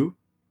you.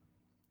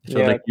 It felt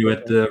Yeah, like you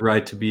had the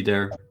right to be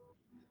there.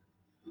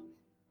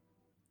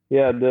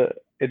 yeah.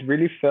 It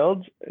really felt,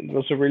 it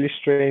was a really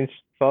strange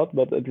thought,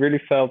 but it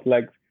really felt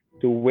like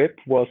the whip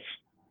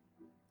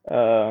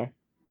uh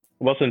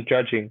wasn't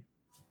judging,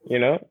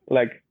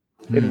 like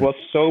it Hmm. was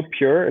so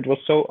pure, it was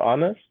so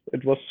honest,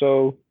 it was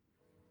so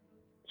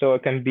I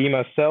can be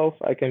myself,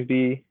 I can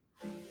be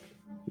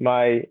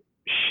my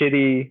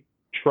shitty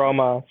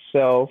trauma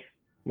self,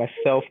 my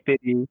self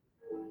pity,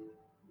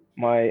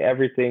 my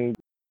everything.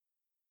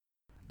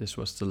 This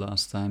was the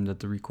last time that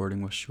the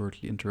recording was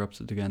shortly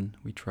interrupted again.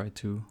 We tried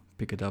to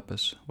pick it up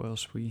as well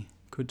as we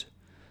could.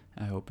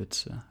 I hope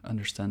it's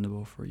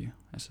understandable for you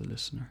as a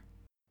listener.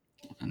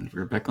 And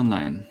we're back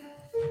online.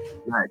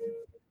 Right.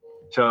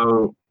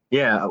 So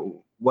yeah,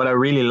 what I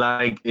really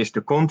like is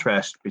the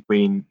contrast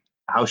between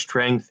how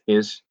strength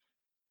is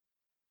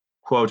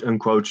quote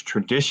unquote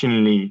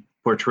traditionally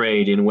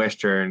portrayed in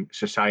Western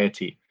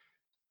society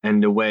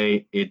and the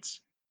way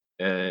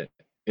uh,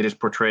 it is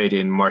portrayed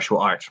in martial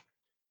arts.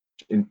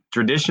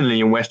 Traditionally,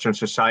 in Western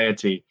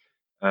society,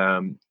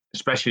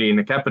 especially in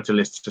a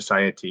capitalist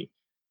society,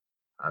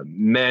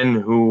 men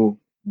who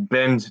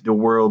bend the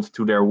world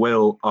to their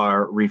will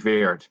are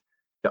revered.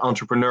 The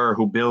entrepreneur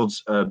who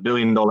builds a $1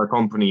 billion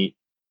company,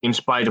 in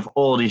spite of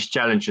all these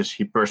challenges,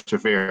 he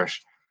perseveres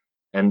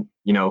and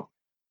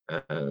uh,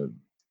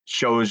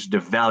 shows the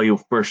value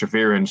of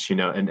perseverance.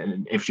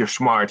 And if you're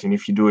smart and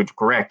if you do it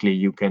correctly,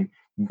 you can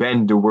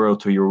bend the world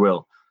to your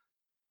will.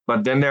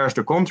 But then there's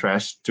the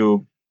contrast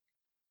to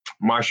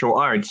martial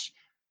arts,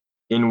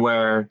 in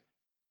where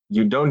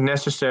you don't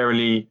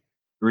necessarily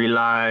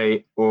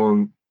rely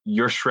on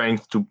your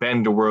strength to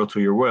bend the world to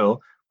your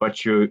will,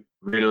 but you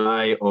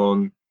rely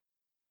on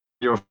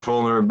your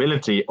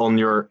vulnerability, on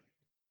your,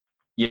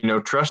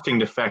 trusting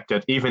the fact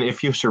that even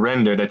if you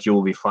surrender, that you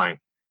will be fine.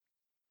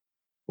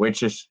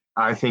 Which is,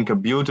 I think, a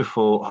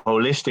beautiful,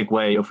 holistic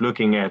way of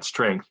looking at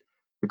strength.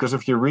 Because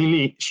if you're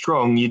really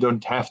strong, you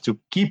don't have to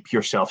keep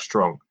yourself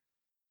strong,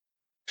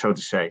 so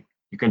to say.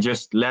 You can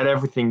just let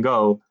everything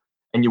go,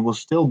 and you will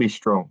still be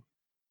strong,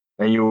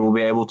 and you will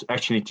be able to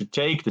actually to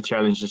take the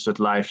challenges that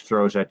life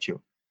throws at you.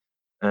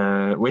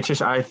 Which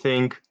is, I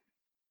think,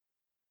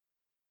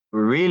 a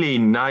really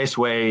nice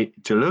way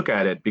to look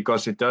at it,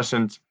 because it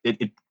doesn't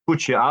it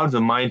puts you out of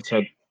the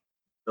mindset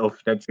of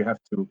that you have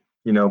to,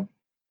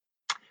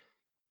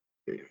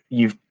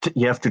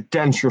 you have to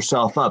tense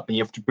yourself up and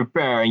you have to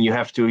prepare and you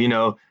have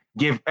to,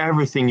 give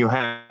everything you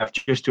have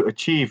just to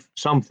achieve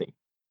something.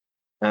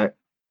 Uh,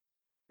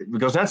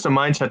 because that's the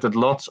mindset that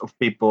lots of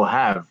people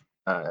have.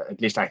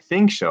 At least I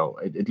think so.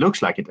 It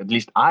looks like it. At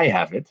least I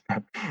have it.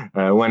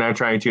 When I'm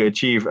trying to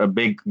achieve a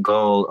big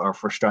goal or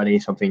for studying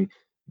something,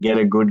 get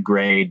a good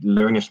grade,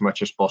 learn as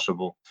much as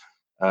possible.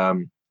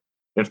 Um,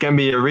 it can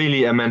be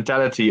really a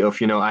mentality of,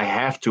 I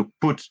have to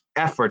put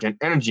effort and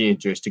energy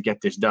into this to get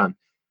this done.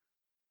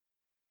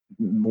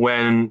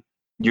 When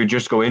you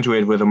just go into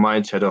it with a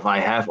mindset of, I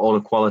have all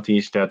the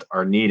qualities that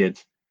are needed,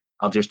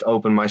 I'll just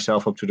open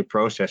myself up to the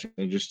process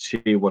and just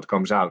see what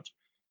comes out,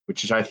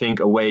 which is, I think,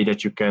 a way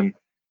that you can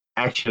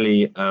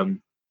actually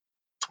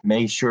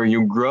make sure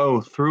you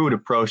grow through the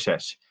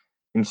process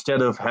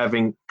instead of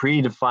having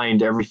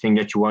predefined everything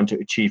that you want to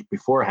achieve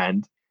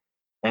beforehand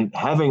and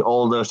having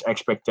all those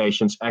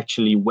expectations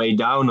actually weigh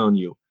down on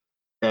you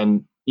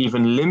and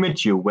even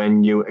limit you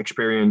when you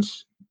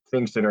experience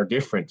things that are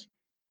different.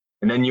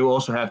 And then you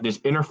also have this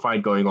inner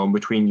fight going on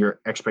between your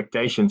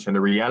expectations and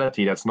the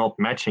reality that's not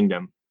matching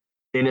them.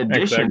 In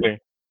addition Exactly.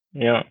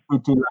 Yeah.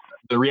 to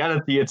the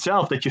reality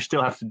itself that you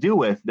still have to deal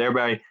with,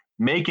 thereby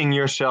making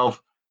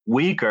yourself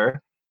weaker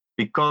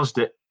because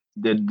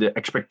the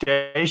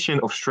expectation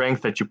of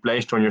strength that you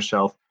placed on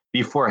yourself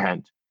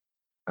beforehand.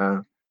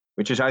 Uh,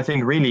 which is, I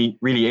think, really,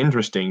 really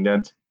interesting,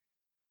 that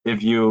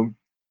if you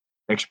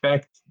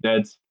expect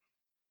that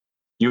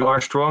you are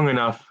strong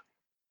enough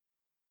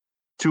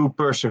to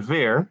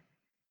persevere,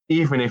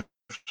 even if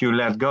you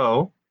let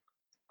go,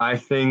 I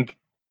think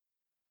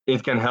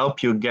it can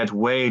help you get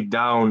weighed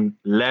down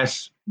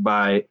less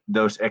by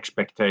those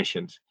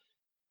expectations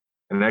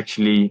and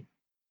actually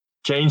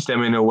change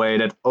them in a way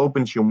that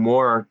opens you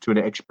more to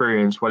the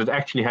experience, what it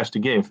actually has to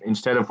give,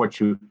 instead of what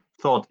you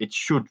thought it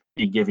should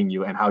be giving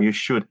you and how you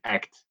should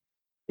act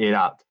it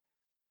out.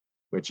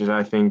 Which is,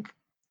 I think,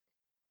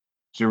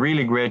 it's a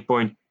really great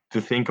point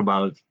to think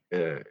about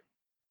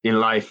in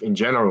life in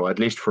general, at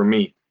least for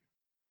me.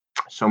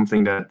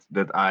 Something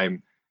that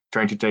I'm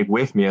trying to take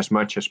with me as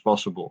much as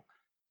possible.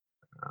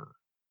 Uh,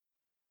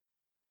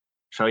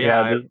 so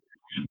Yeah. yeah,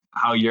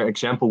 how your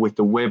example with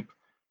the whip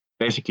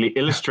basically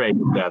illustrates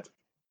that.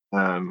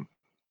 Um,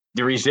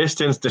 the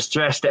resistance, the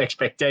stress, the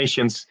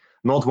expectations,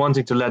 not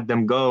wanting to let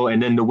them go,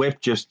 and then the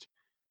whip just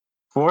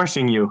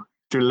forcing you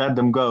to let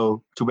them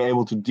go to be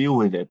able to deal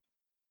with it.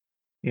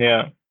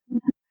 Yeah.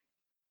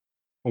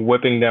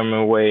 whipping them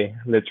away,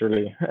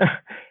 literally.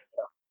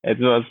 It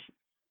was,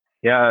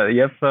 yeah,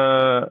 you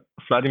have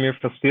Vladimir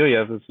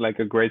Vasilyev is like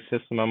a great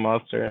system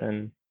master,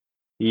 and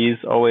he's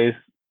always,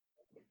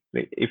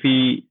 if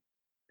he,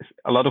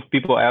 a lot of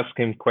people ask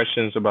him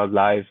questions about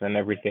life and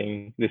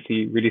everything. They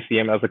really see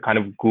him as a kind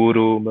of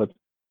guru, but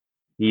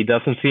he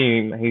doesn't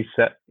see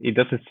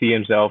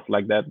himself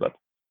like that. But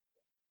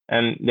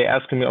and they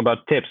ask him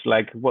about tips,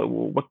 like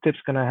what tips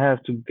can I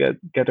have to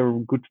get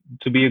a good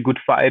to be a good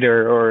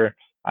fighter, or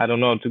I don't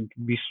know, to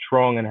be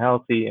strong and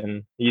healthy.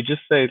 And he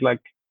just says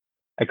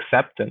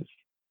acceptance,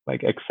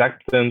 like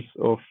acceptance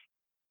of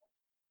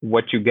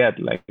what you get,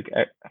 like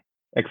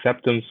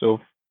acceptance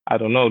of, I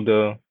don't know,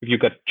 the if you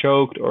got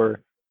choked,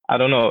 or I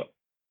don't know,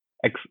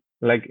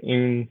 like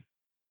in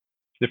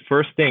the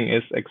first thing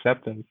is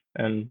acceptance,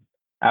 and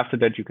after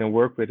that you can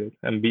work with it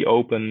and be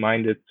open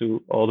minded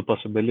to all the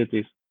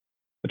possibilities.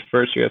 But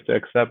first you have to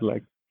accept,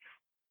 like,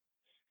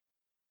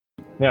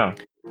 yeah.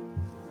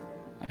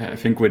 I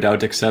think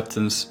without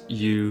acceptance,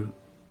 you,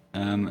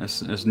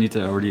 as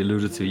Nita already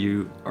alluded to,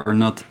 you are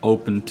not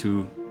open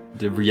to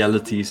the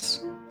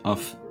realities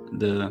of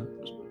the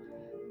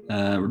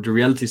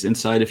realities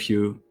inside of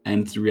you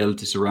and the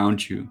realities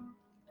around you.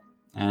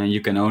 And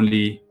you can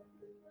only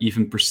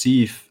even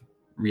perceive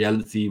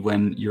reality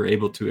when you're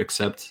able to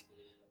accept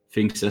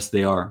things as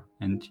they are,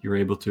 and you're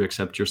able to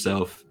accept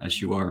yourself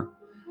as you are.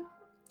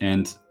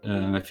 And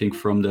I think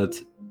from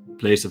that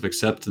place of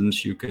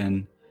acceptance, you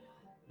can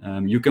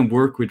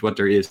work with what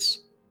there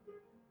is.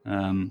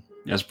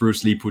 As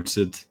Bruce Lee puts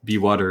it, "Be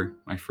water,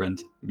 my friend.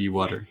 Be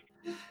water."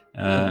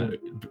 Like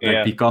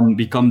Yeah,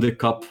 become the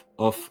cup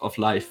of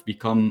life.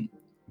 Become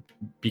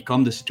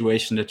the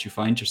situation that you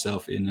find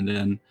yourself in, and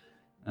then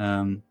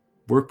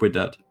work with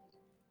that.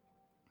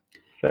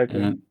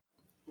 exactly.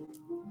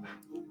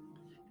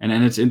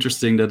 And it's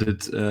interesting that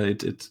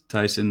it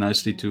ties in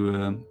nicely to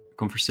a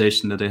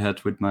conversation that I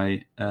had with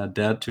my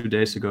dad 2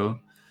 days ago,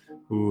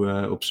 who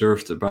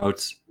observed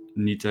about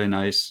Nita and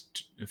I's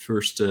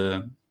first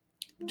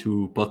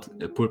two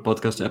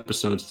podcast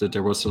episodes, that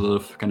there was a lot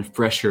of kind of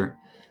pressure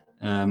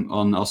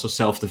on also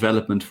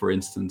self-development, for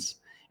instance,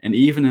 and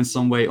even in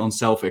some way on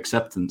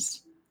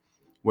self-acceptance.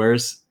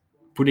 Whereas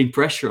putting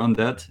pressure on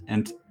that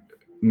and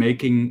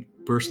making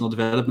personal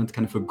development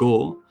kind of a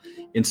goal,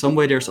 in some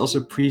way there's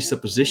also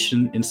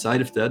presupposition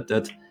inside of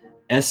that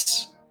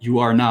as you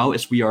are now,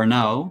 as we are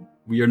now,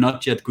 we are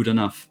not yet good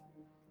enough.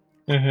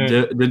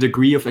 The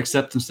degree of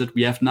acceptance that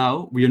we have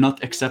now, we are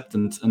not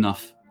acceptant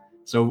enough.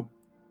 So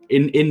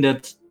in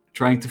that,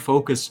 trying to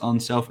focus on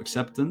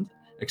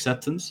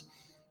acceptance,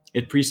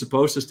 it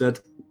presupposes that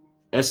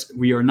as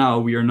we are now,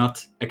 we are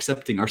not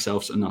accepting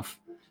ourselves enough.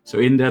 So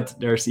in that,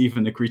 there's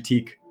even a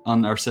critique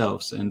on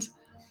ourselves. And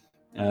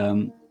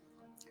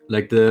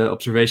like the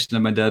observation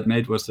that my dad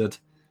made was that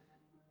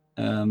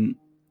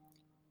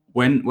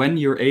when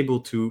you're able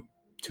to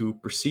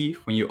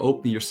perceive, when you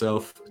open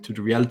yourself to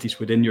the realities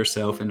within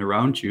yourself and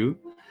around you,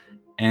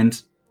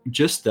 and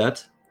just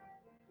that,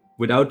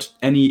 without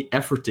any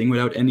efforting,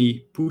 without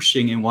any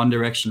pushing in one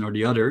direction or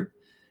the other,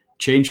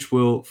 change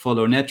will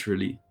follow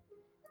naturally.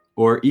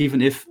 Or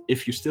even if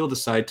you still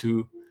decide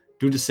to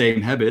do the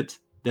same habit,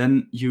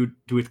 then you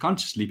do it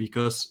consciously,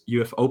 because you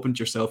have opened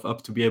yourself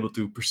up to be able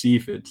to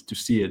perceive it, to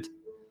see it.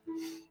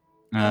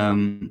 I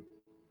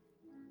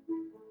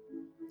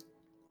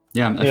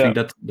think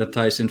that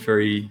ties in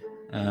very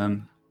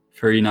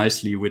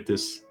nicely with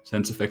this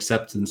sense of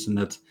acceptance, and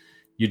that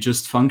you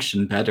just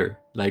function better,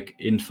 like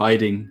in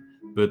fighting,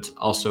 but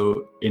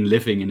also in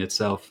living in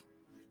itself.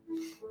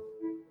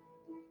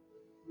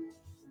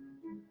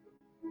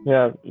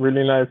 Yeah,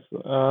 really nice.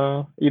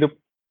 Ido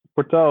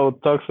Portal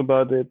talks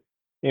about it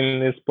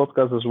in his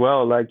podcast as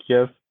well. Like,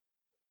 yes,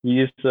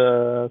 he's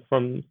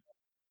from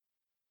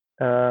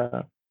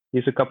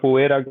he's a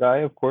capoeira guy,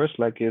 of course,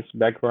 like his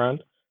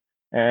background.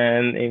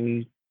 And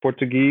in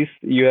Portuguese,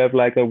 you have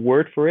like a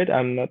word for it.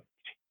 I'm not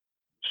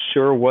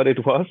sure what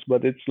it was,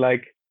 but it's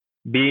like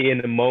be in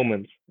the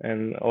moment.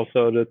 And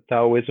also the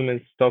Taoism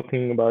is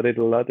talking about it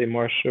a lot in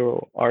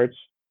martial arts.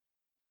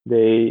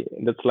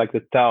 That's like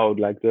the Tao,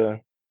 like the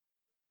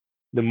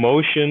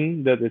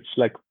motion, that it's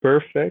like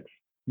perfect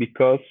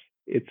because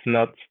it's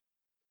not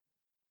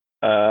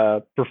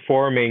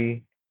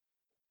performing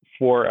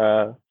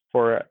for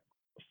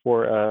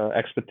for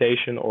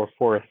expectation or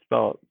for a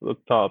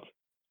thought.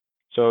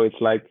 So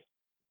it's like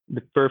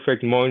the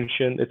perfect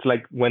motion. It's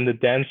like when the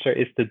dancer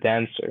is the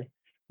dancer,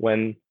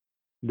 when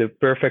the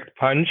perfect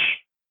punch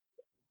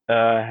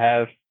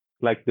have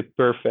like the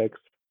perfect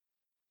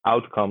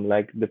outcome,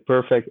 like the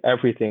perfect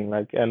everything.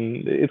 Like,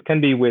 and it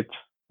can be with,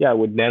 yeah,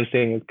 with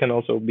dancing. It can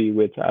also be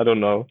with, I don't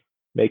know,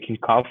 making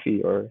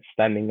coffee or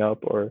standing up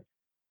or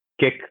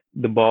kick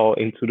the ball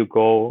into the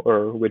goal,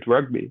 or with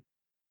rugby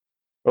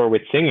or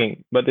with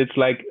singing. But it's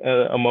like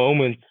a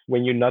moment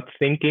when you're not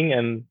thinking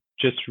and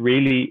just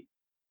really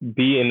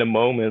be in the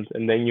moment,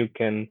 and then you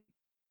can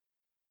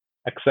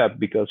accept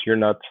because you're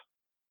not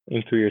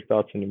into your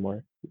thoughts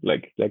anymore.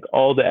 Like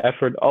all the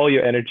effort, all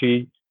your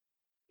energy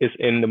is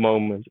in the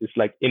moment. It's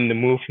like in the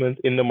movement,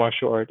 in the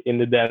martial art, in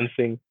the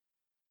dancing,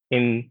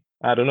 in,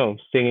 I don't know,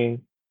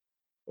 singing,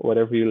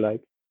 whatever you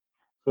like.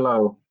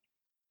 Flow.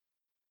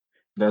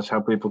 That's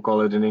how people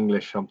call it in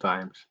English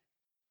sometimes.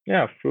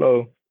 Yeah,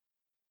 flow.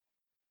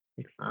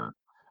 Uh,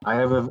 I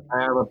have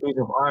a piece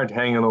of art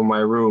hanging on my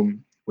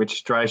room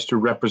which tries to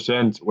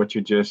represent what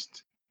you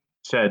just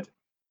said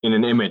in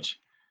an image.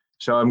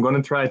 So I'm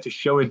gonna try to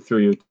show it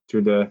through you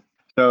to the.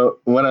 So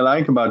what I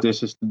like about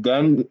this is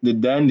the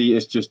dandy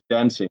is just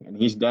dancing, and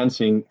he's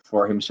dancing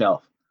for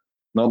himself,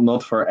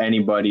 not for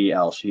anybody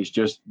else. He's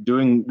just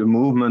doing the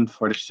movement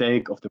for the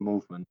sake of the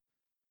movement.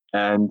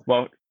 And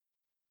Well,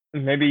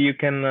 maybe you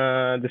can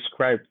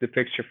describe the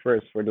picture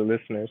first for the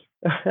listeners.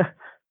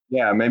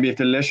 yeah, maybe if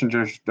the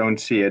listeners don't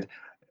see it,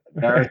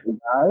 there's a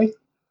guy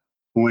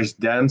who is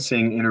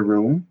dancing in a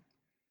room,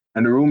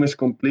 and the room is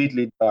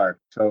completely dark.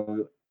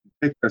 So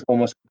the picture is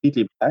almost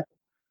completely black.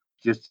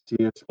 Just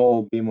see a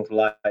small beam of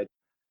light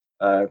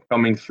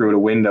coming through the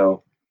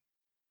window,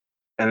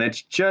 and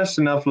it's just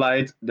enough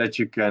light that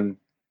you can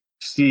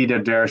see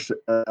that there's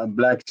a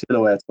black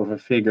silhouette of a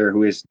figure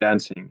who is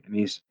dancing, and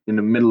he's in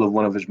the middle of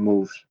one of his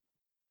moves.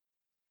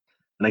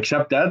 And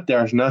except that,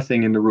 there's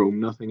nothing in the room,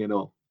 nothing at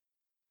all.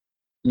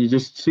 You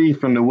just see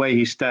from the way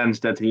he stands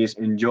that he is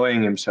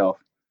enjoying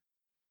himself.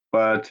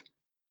 But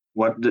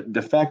what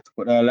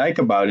I like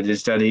about it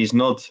is that he's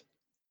not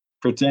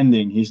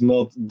pretending. He's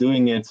not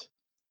doing it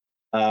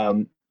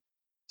um,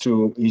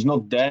 he's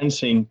not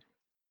dancing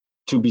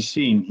to be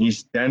seen.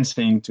 He's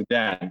dancing to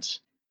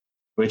dance,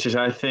 which is,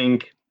 I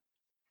think,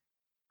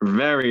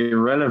 very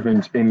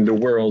relevant in the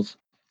world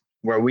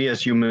where we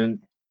as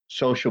human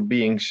social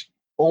beings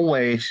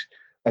always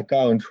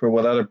account for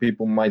what other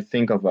people might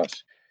think of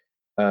us.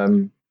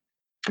 Um,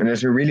 and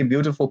there's a really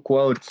beautiful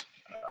quote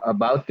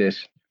about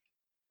this,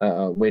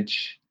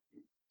 which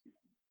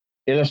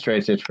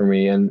illustrates it for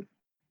me, and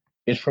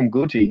it's from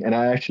Guti, and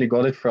I actually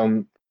got it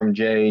from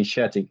Jay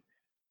Shetty.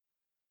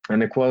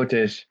 And the quote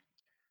is,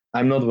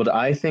 "I'm not what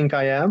I think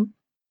I am.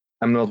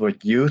 I'm not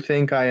what you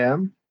think I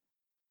am.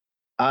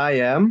 I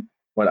am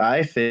what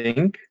I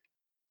think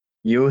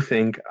you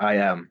think I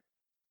am."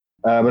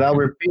 But I'll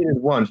repeat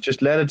it once.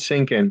 Just let it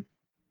sink in.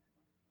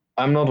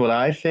 I'm not what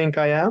I think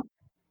I am.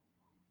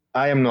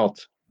 I am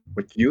not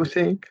what you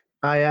think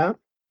I am.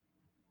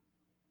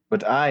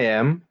 But I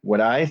am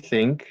what I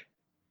think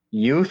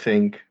you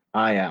think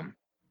I am.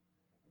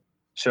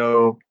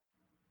 So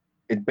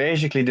it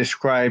basically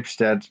describes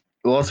that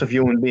lots of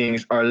human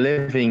beings are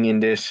living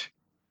in this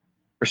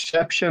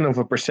perception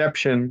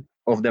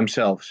of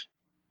themselves,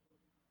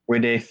 where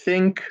they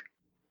think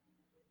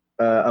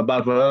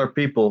about what other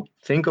people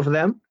think of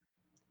them,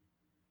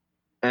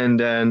 and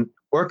then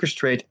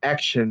orchestrate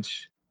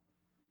actions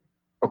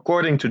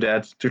according to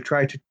that to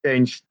try to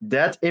change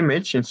that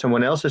image in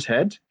someone else's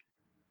head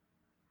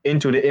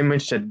into the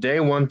image that they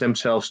want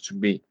themselves to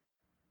be.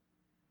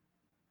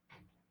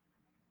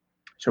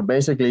 So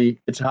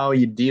basically, it's how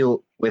you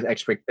deal with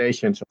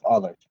expectations of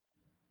others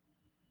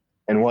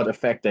and what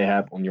effect they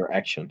have on your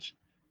actions.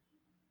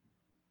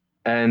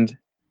 And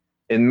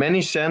in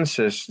many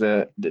senses,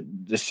 the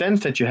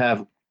sense that you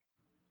have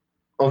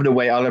of the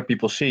way other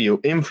people see you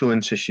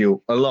influences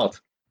you a lot.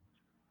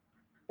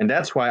 And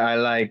that's why I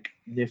like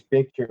this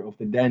picture of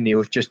the dandy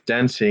who's just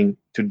dancing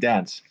to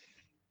dance.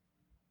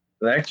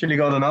 I actually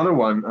got another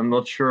one. I'm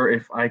not sure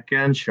if I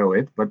can show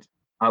it, but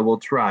I will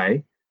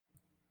try.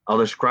 I'll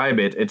describe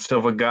it. It's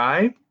of a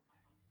guy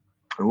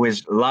who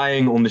is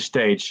lying on the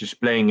stage, just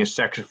playing his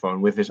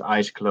saxophone with his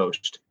eyes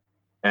closed.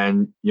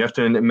 And you have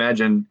to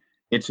imagine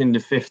it's in the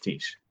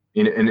 50s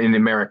in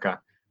America,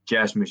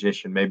 jazz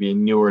musician, maybe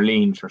in New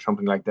Orleans or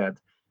something like that.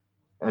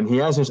 And he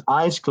has his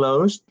eyes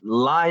closed,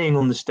 lying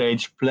on the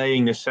stage,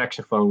 playing the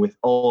saxophone with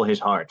all his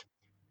heart.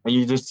 And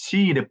you just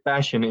see the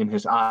passion in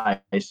his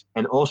eyes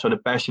and also the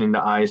passion in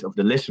the eyes of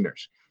the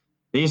listeners.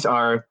 These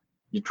are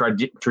the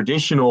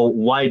traditional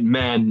white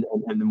men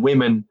and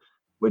women,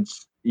 which,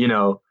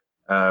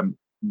 um,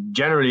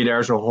 generally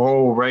there's a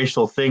whole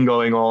racial thing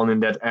going on in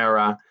that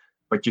era,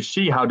 but you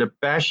see how the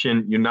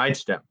passion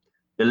unites them.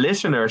 The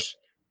listeners,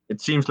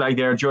 it seems like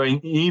they're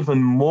enjoying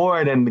even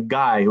more than the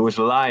guy who is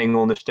lying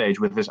on the stage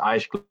with his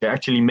eyes closed. They're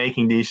actually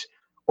making these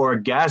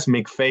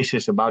orgasmic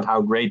faces about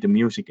how great the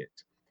music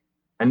is.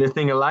 And the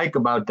thing I like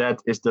about that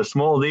is the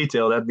small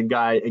detail that the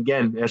guy,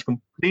 again,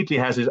 completely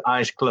has his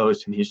eyes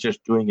closed and he's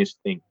just doing his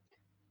thing,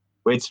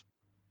 which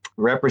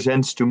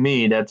represents to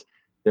me that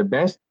the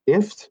best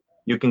gift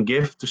you can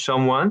give to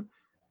someone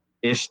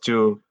is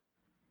to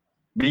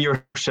be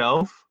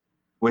yourself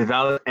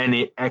without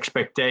any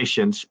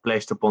expectations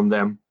placed upon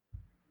them,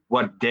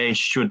 what they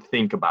should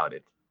think about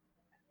it,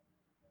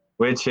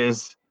 which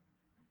is,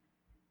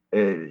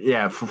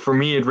 yeah, for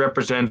me, it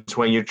represents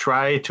when you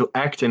try to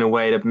act in a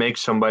way that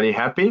makes somebody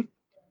happy.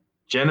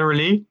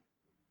 Generally,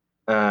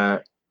 uh,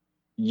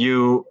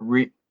 you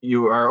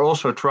are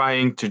also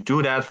trying to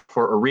do that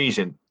for a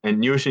reason,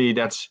 and usually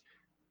that's,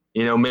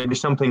 maybe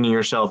something in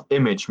your self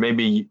image.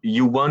 Maybe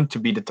you want to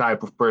be the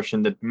type of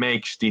person that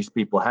makes these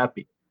people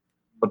happy,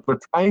 but we're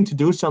trying to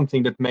do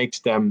something that makes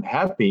them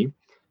happy.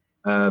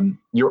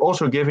 you're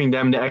also giving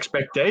them the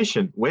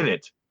expectation with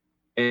it.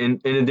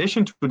 And in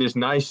addition to this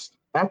nice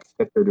act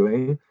that they're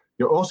doing,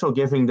 you're also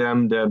giving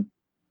them the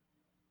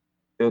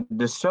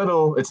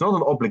subtle, it's not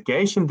an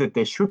obligation that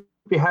they should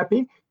be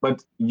happy,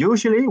 but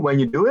usually when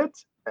you do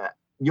it,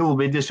 you will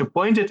be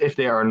disappointed if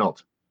they are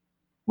not,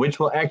 which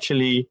will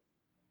actually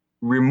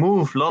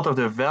remove a lot of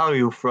the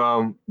value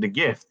from the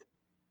gift.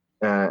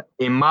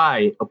 In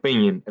my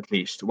opinion, at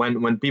least,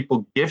 when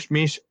people give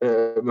me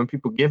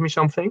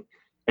something,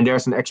 and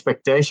there's an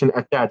expectation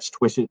attached,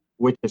 which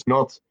is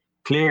not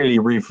clearly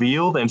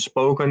revealed and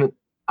spoken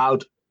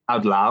out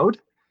loud,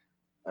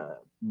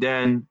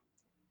 then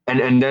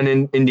and then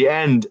in the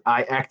end,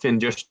 I act in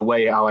just the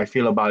way how I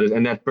feel about it,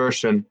 and that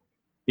person,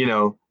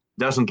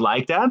 doesn't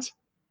like that,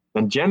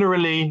 then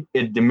generally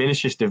it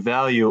diminishes the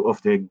value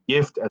of the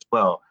gift as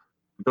well,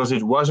 because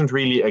it wasn't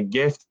really a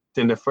gift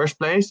in the first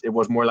place. It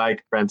was more like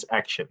a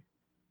transaction.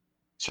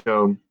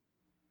 So it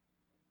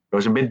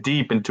goes a bit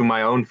deep into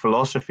my own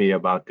philosophy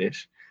about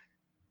this.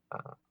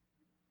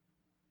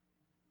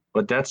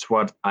 But that's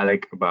what I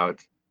like about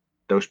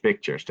those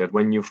pictures, that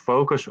when you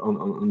focus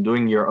on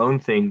doing your own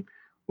thing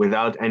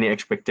without any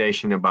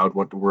expectation about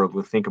what the world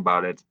will think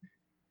about it,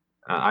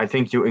 I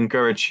think you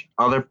encourage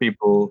other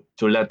people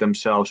to let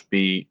themselves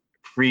be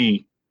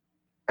free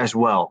as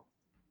well.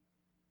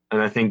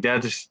 And I think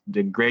that is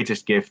the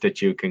greatest gift that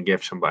you can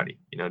give somebody,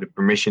 the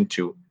permission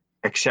to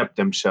accept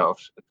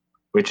themselves,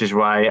 which is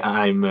why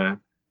I'm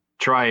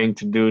trying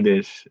to do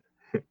this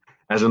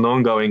as an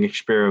ongoing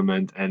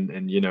experiment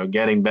and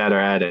getting better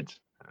at it.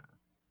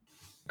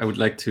 I would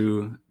like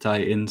to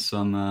tie in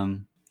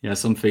some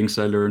things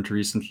I learned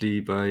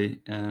recently by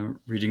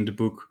reading the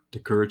book The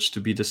Courage to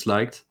be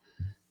Disliked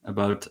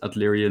about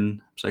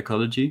Adlerian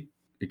psychology,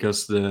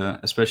 because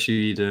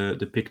especially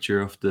the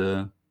picture of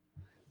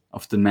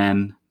the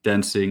man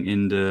dancing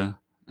in the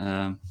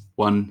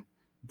one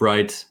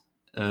bright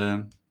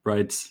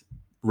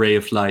ray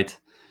of light,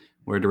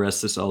 where the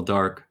rest is all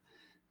dark,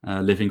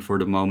 living for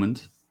the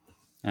moment.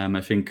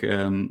 I think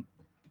in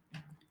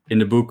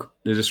the book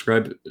they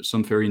describe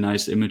some very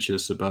nice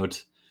images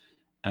about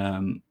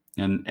and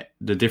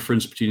the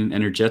difference between an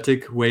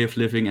energetic way of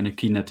living and a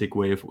kinetic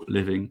way of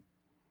living,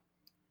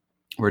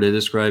 where they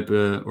describe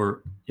there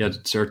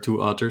are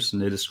two authors,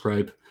 and they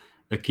describe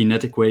a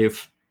kinetic way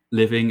of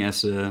living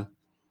as a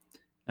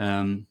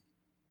kind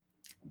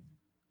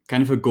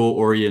of a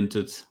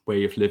goal-oriented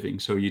way of living.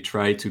 So you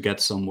try to get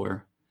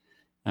somewhere.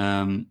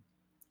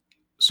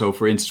 So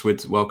for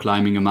instance, while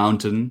climbing a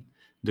mountain,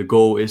 the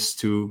goal is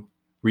to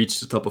reach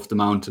the top of the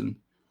mountain.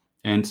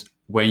 And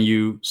when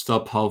you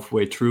stop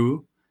halfway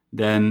through,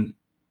 then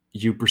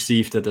you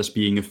perceive that as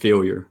being a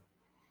failure.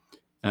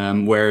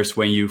 Whereas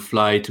when you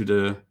fly to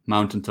the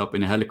mountaintop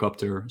in a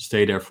helicopter,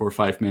 stay there for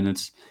 5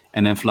 minutes,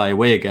 and then fly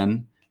away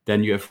again,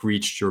 then you have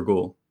reached your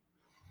goal.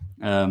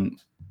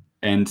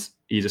 And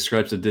he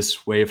describes that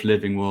this way of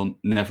living will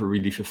never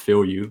really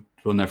fulfill you.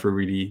 It will never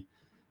really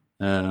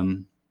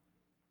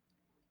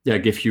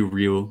give you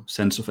real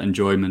sense of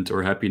enjoyment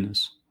or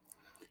happiness.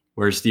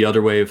 Whereas the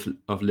other way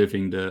of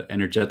living, the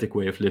energetic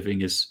way of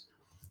living, is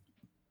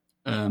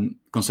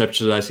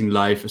conceptualizing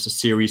life as a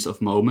series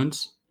of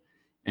moments,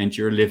 and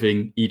you're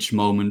living each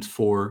moment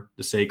for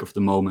the sake of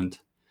the moment.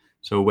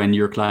 So when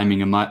you're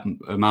climbing a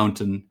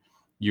mountain,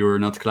 you're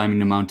not climbing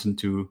the mountain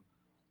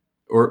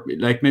or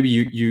like maybe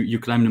you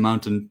climb the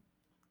mountain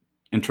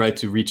and try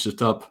to reach the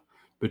top,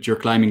 but you're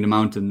climbing the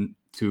mountain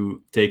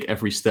to take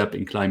every step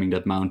in climbing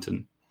that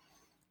mountain.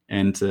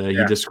 And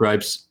he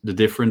describes the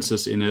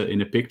differences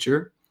in a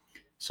picture.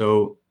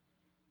 So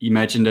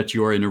imagine that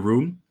you are in a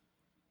room,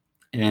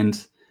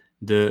 and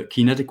the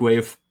kinetic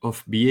way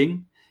of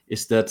being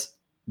is that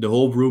the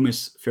whole room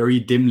is very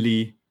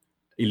dimly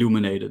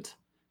illuminated.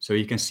 So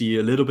you can see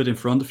a little bit in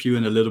front of you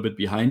and a little bit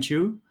behind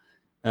you,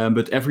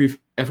 but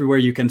everywhere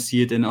you can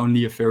see it in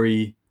only with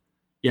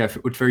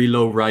very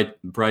low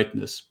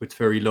brightness, with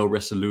very low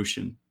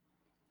resolution,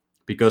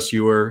 because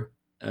your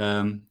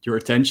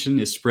attention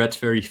is spread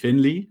very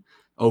thinly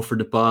over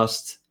the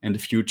past and the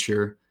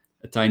future,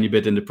 a tiny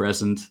bit in the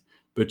present,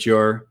 but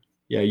your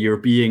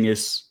being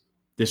is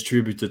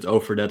distributed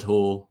over that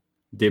whole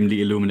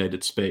dimly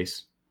illuminated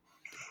space.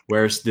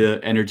 Whereas the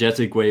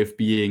energetic way of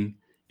being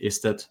is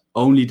that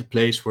only the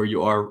place where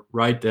you are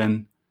right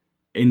then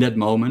in that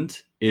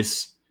moment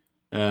is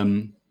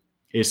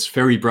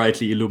very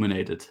brightly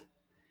illuminated,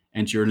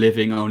 and you're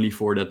living only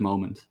for that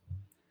moment.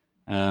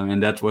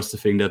 And that was the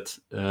thing that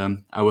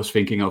I was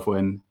thinking of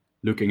when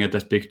looking at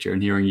that picture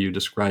and hearing you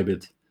describe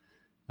it.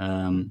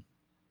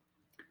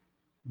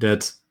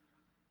 That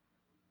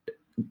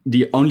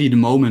only the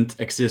moment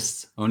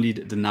exists, only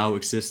the now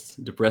exists.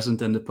 The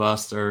present and the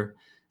past are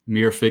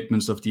mere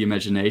figments of the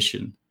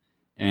imagination,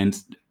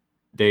 and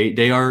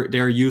they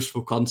are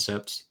useful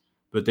concepts,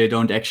 but they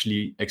don't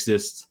actually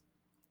exist.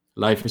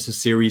 Life is a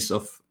series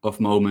of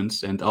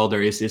moments, and all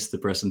there is the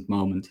present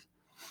moment.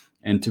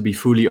 And to be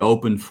fully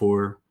open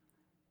for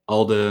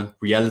all the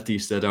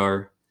realities that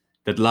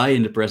lie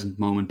in the present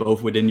moment,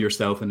 both within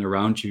yourself and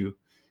around you,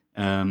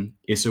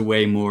 is a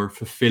way more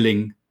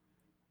fulfilling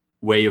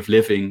way of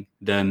living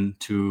than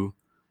to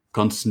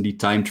constantly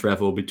time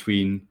travel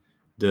between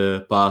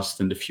the past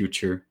and the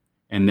future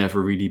and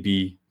never really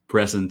be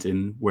present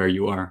in where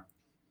you are.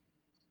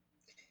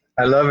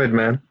 I love it,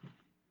 man.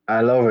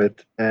 I love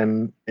it.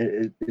 And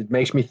it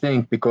makes me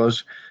think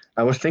because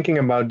I was thinking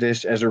about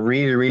this as a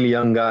really, really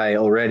young guy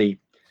already.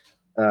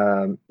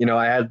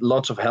 I had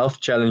lots of health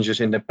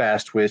challenges in the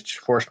past, which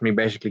forced me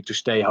basically to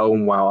stay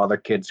home while other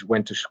kids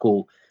went to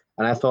school.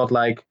 And I thought,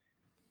 like,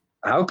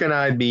 how can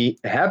I be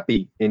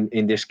happy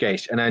in this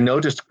case? And I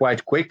noticed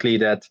quite quickly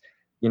that,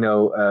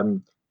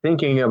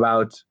 thinking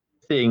about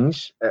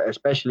things,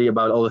 especially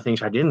about all the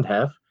things I didn't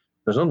have,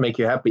 does not make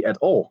you happy at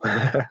all.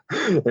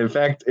 In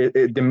fact,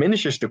 it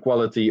diminishes the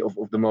quality of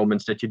the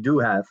moments that you do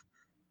have.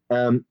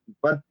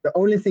 But the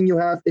only thing you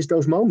have is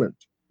those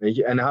moments,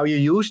 and how you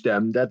use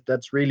them.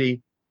 That's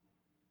really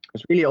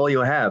all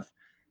you have.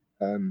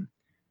 Um,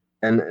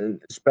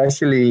 and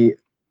especially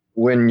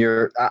when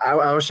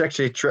I was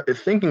actually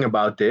thinking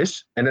about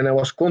this, and then I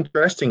was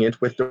contrasting it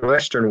with the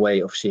Western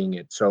way of seeing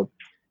it. So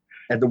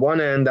at the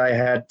one end, I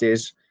had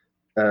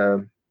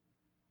um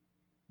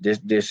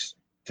this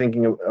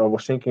thinking. I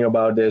was thinking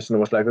about this, and I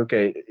was like,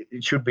 okay,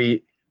 it should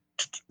be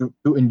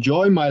to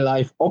enjoy my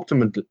life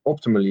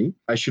optimally.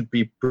 I should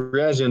be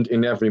present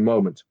in every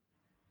moment.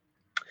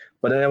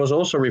 But then I was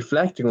also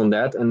reflecting on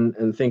that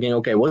and thinking,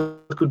 okay,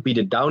 what could be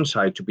the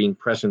downside to being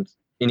present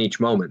in each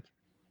moment?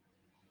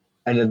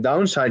 And the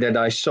downside that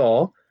I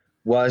saw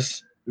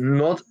was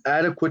not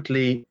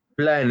adequately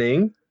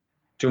planning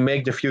to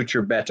make the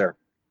future better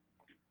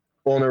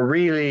on a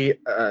really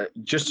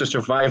just a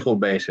survival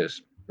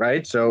basis,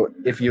 right? So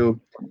if you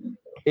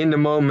in the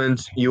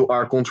moment you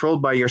are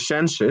controlled by your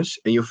senses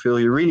and you feel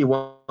you really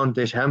want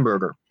this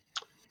hamburger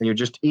and you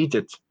just eat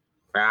it,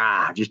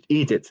 just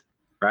eat it,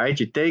 right?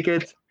 You take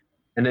it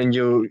and then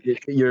you're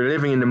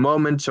living in the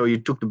moment, so you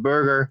took the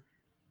burger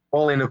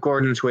all in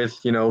accordance with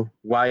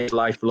wise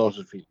life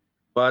philosophy.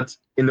 But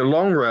in the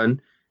long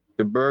run,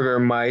 the burger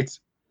might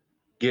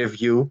give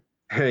you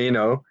you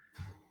know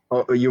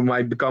you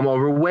might become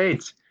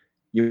overweight.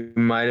 You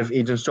might have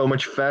eaten so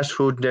much fast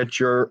food that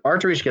your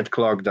arteries get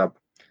clogged up.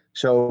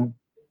 So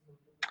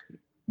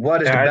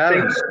what is the Yeah,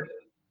 balance?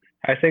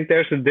 I think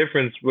there's a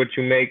difference what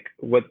you make,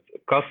 what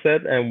Cas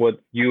said and what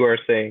you are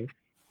saying,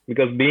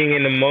 because being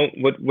in the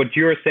moment, what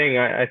you are saying,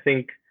 I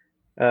think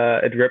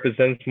it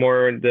represents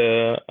more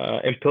the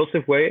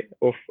impulsive way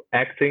of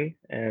acting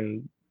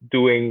and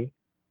doing,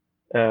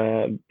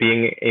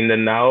 being in the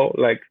now,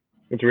 like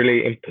it's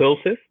really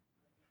impulsive.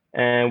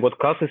 And what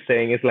Cas is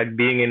saying is like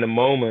being in the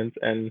moment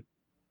and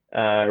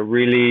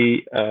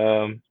really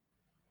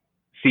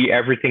see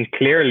everything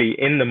clearly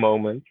in the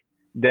moment.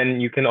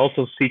 Then you can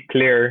also see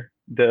clear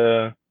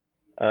the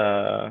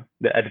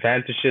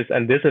advantages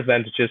and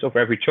disadvantages of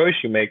every choice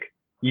you make.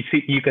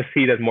 You can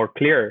see that more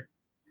clear,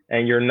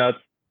 and you're not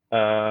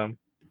uh,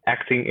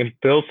 acting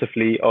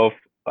impulsively of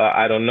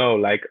I don't know,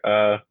 like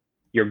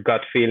your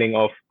gut feeling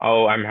of,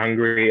 oh, I'm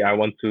hungry, I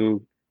want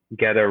to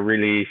get a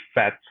really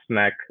fat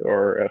snack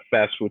or a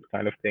fast food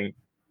kind of thing.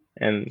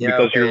 And Yeah,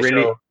 because you're okay,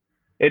 really so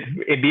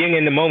it being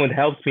in the moment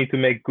helps me to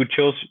make good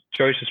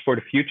choices for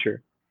the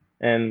future,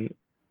 and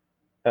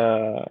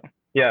uh,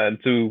 yeah,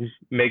 to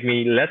make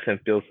me less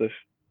impulsive.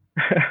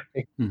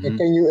 Mm-hmm.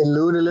 can you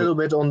allude a little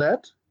bit on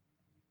that?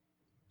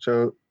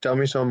 So tell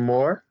me some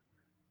more.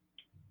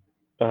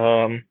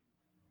 um,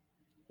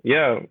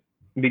 yeah,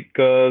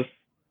 because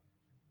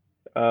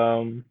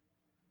um,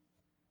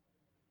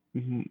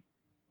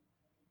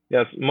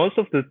 yes, most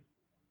of the,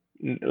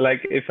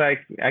 like, if I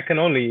can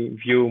only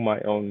view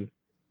my own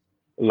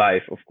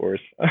life, of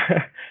course,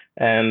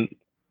 and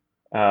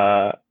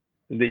uh,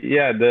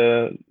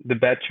 the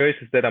bad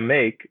choices that I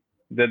make,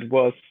 that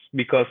was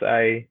because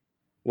I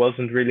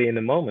wasn't really in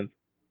the moment.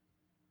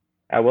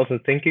 I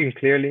wasn't thinking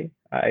clearly.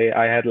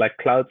 I had like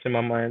clouds in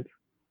my mind.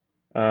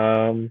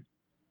 Um,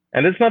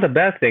 and it's not a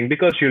bad thing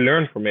because you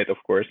learn from it, of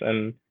course.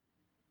 And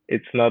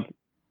it's not,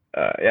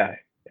 yeah,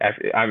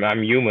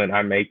 I'm human.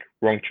 I make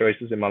wrong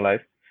choices in my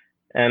life.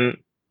 And,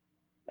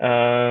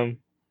 um,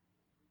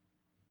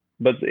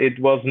 but it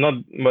was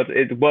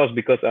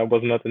because I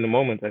was not in the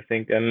moment, I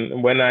think.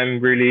 And when I'm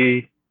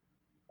really,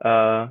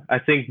 I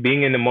think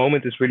being in the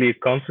moment is really a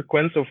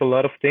consequence of a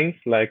lot of things,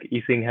 like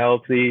eating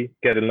healthy,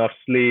 get enough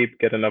sleep,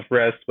 get enough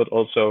rest, but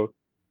also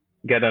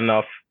get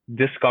enough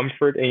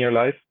discomfort in your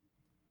life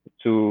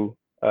to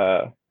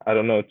I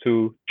don't know,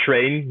 to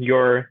train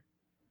your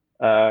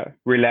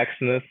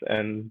relaxedness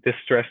and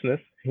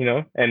distressedness,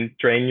 and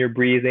train your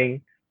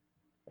breathing.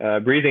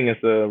 Breathing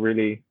is a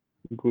really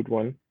good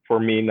one for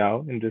me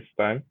now in this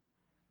time.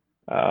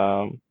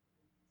 Um,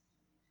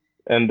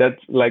 and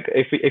that's like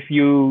if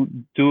you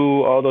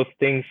do all those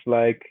things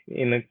like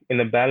in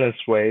a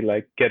balanced way,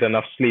 like get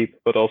enough sleep,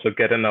 but also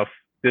get enough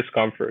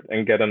discomfort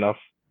and get enough,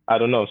 I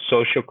don't know,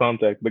 social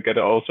contact, but get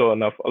also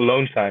enough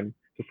alone time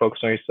to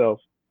focus on yourself.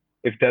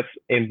 If that's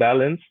in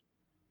balance,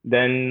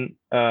 then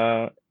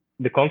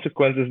the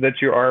consequence is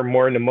that you are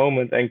more in the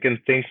moment and can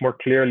think more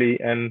clearly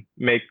and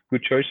make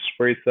good choices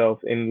for yourself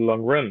in the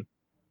long run.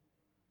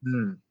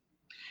 Hmm.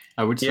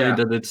 I would say Yeah.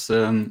 that it's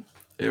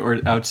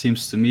or how it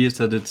seems to me is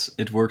that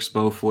it works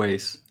both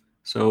ways.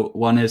 So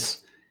one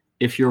is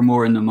if you're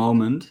more in the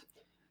moment,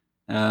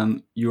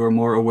 you are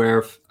more aware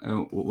of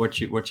what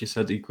you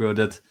said, Ikro,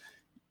 that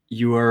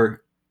you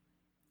are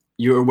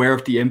you're aware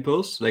of the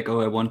impulse, like,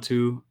 oh, I want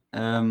to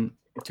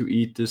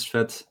eat this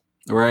fat,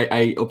 or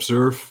I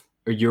observe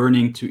a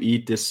yearning to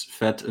eat this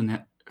fat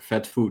and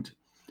fat food,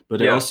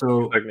 but Yeah,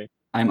 exactly.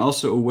 I'm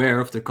also aware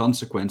of the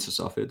consequences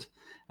of it.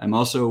 I'm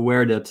also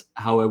aware that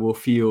how I will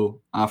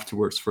feel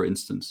afterwards, for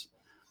instance.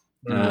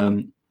 Mm.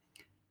 Um,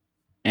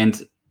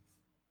 and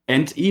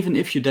and even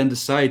if you then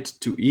decide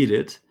to eat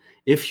it,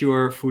 if you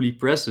are fully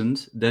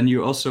present, then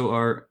you also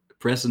are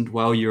present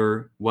while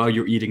you're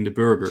eating the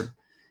burger,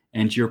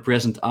 and you're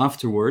present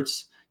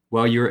afterwards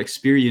while you're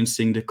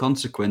experiencing the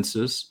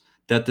consequences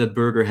that that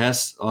burger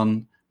has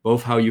on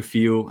both how you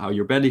feel, how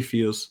your belly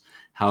feels,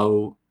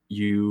 how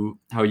you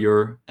how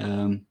your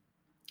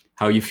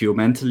how you feel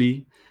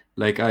mentally.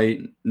 Like I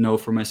know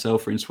for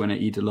myself, for instance, when I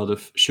eat a lot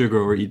of sugar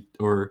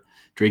or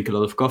drink a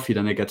lot of coffee,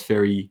 then I get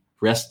very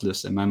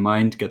restless and my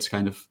mind gets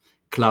kind of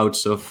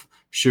clouds of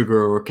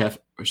sugar or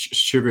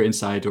sugar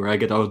inside, or I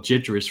get all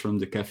jittery from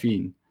the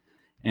caffeine.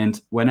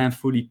 And when I'm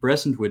fully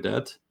present with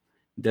that,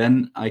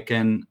 then I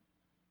can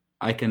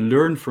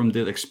learn from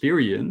that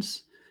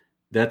experience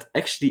that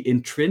actually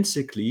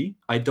intrinsically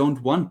I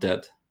don't want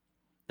that.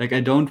 Like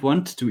I don't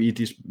want to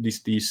eat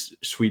these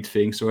sweet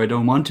things, or I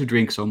don't want to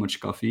drink so much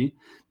coffee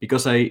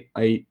because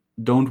I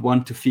don't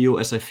want to feel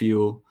as I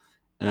feel.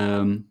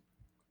 um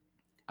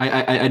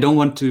I don't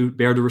want to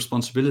bear the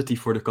responsibility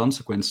for the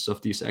consequences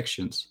of these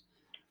actions.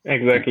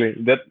 and Exactly.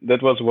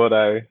 That was what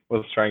I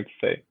was trying to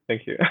say.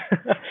 Thank you.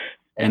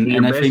 And and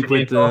you're I think basically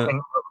with the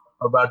talking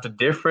about the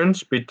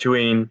difference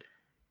between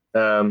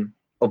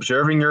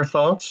observing your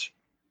thoughts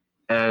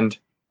and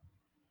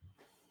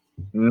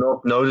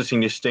not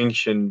noticing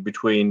distinction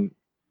between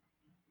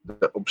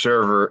the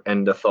observer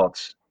and the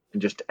thoughts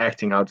and just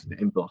acting out the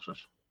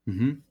impulses,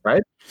 Mhm.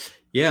 right?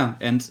 Yeah,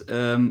 and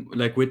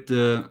like with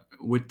the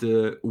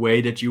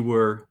way that you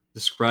were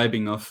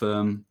describing of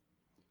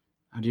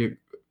how do you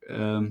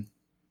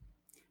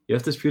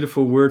have this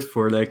beautiful word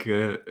for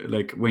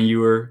like when you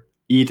were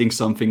eating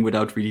something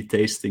without really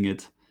tasting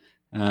it.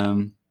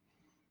 um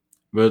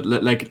but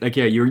like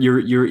yeah,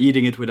 you're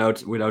eating it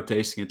without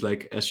tasting it,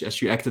 like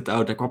as you acted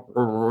out, like,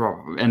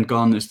 and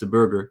gone is the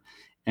burger.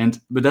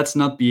 But that's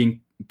not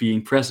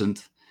being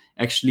present.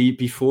 Actually,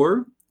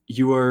 before,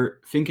 you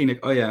are thinking like,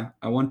 oh yeah,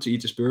 I want to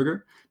eat this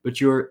burger,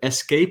 but you're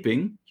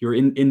escaping. You're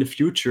in the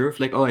future of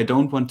like, oh, I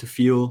don't want to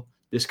feel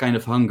this kind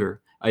of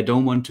hunger. I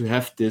don't want to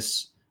have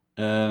this.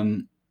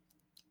 um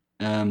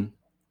um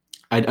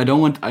I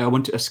don't want. I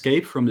want to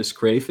escape from this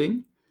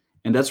craving,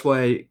 and that's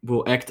why I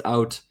will act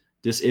out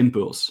this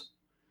impulse.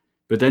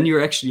 But then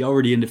you're actually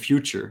already in the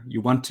future.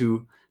 You want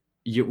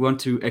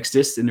to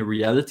exist in a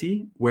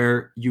reality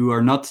where you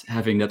are not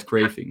having that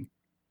craving.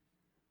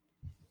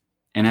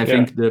 And I Yeah.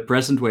 think the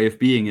present way of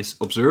being is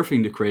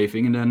observing the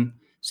craving and then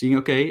seeing,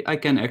 okay, I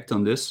can act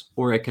on this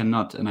or I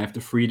cannot, and I have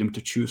the freedom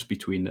to choose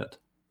between that.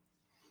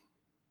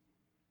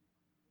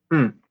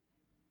 Hmm.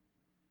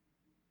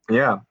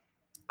 Yeah,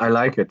 I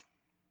like it.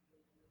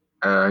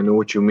 I know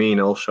what you mean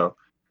also.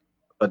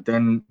 But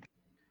then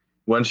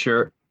once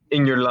you're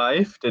in your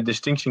life, the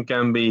distinction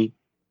can be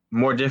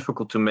more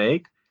difficult to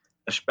make,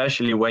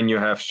 especially when you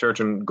have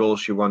certain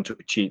goals you want to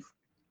achieve.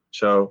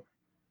 So,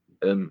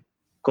 um,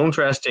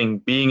 contrasting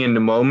being in the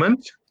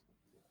moment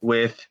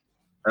with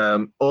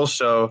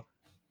also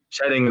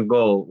setting a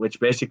goal, which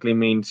basically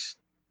means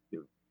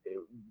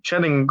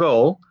setting a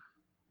goal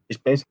is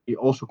basically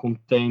also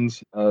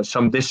contains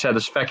some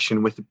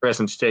dissatisfaction with the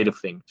present state of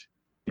things.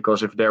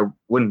 Because if there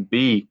wouldn't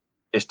be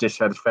this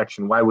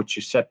dissatisfaction, why would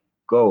you set a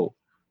goal?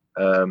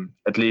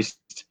 At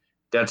least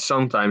that's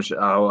sometimes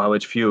how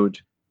it's viewed.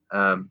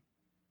 Um,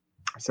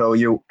 so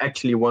you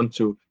actually want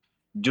to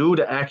do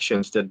the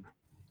actions that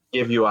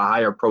give you a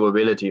higher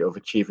probability of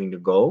achieving the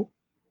goal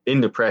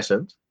in the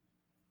present.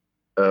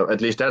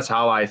 At least that's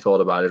how I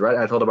thought about it, right?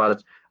 I thought about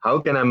it, how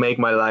can I make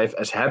my life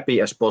as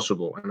happy as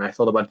possible? And I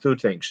thought about two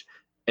things: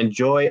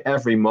 enjoy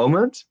every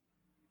moment,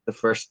 the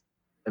first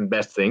and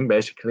best thing,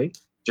 basically.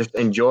 Just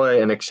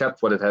enjoy and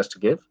accept what it has to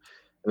give.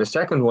 And the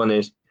second one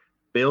is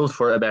build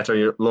for a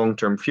better long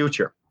term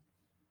future.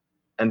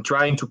 And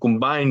trying to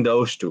combine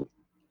those two,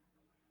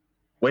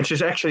 which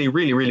is actually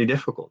really, really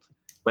difficult.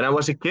 When I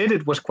was a kid,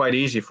 it was quite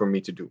easy for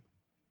me to do,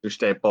 to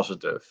stay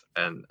positive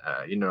and,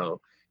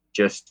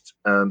 just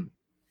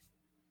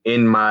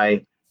in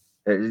my,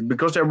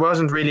 because there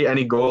wasn't really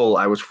any goal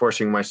I was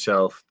forcing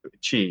myself to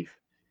achieve.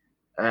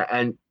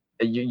 And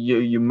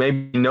you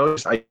maybe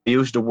noticed I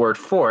used the word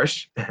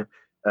force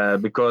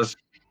because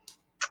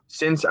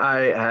since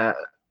I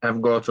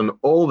have gotten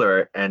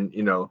older and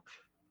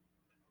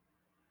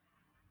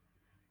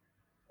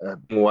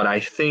what I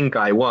think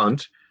I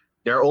want,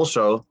 there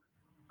also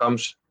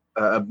comes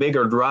a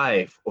bigger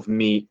drive of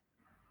me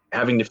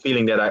having the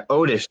feeling that I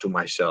owe this to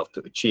myself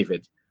to achieve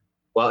it.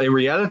 While in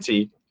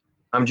reality,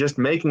 I'm just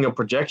making a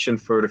projection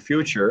for the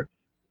future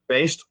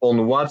based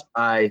on what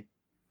I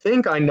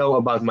think I know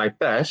about my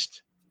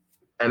past,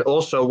 and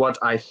also what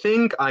I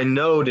think I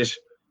know this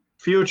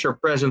future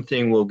present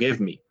thing will give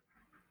me,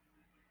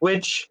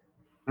 which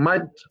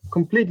might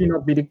completely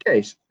not be the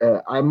case.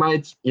 I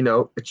might,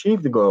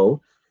 achieve the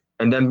goal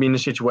and then be in a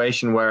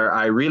situation where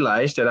I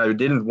realize that I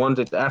didn't want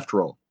it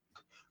after all,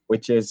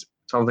 which is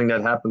something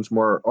that happens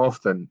more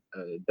often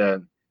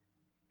than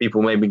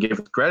people maybe give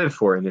it credit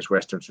for in this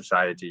Western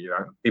society.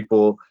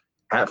 People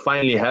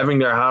finally having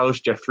their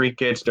house, their 3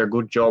 kids, their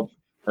good job,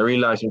 and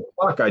realizing,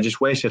 fuck, I just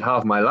wasted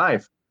half my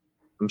life.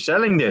 I'm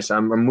selling this.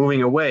 I'm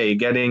moving away,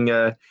 getting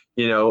a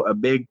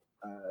big,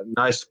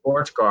 nice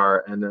sports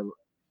car and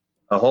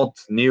a hot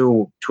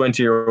new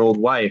 20-year-old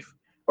wife,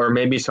 or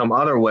maybe some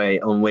other way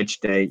on which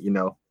they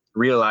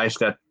realize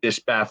that this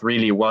path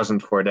really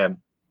wasn't for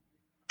them.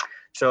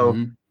 So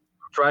Mhm.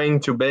 trying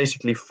to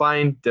basically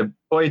find the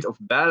point of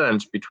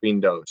balance between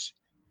those,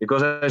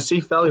 because I see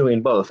value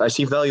in both. I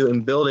see value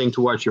in building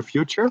towards your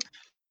future,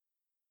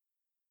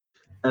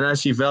 and I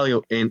see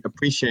value in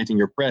appreciating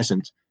your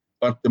present.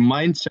 But the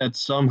mindset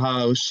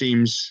somehow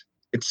seems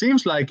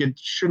like it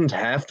shouldn't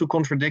have to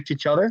contradict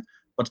each other.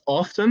 But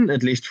often,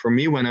 at least for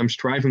me, when I'm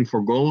striving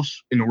for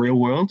goals in the real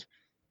world,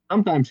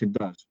 sometimes it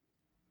does.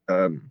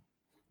 Um,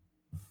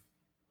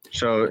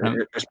 so, Um,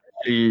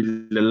 especially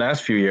the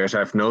last few years,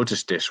 I've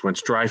noticed this when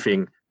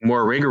striving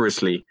more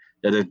rigorously,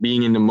 that it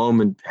being in the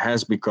moment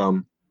has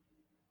become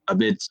a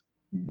bit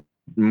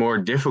more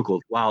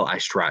difficult while I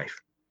strive.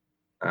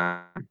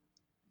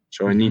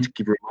 So I need to mhm.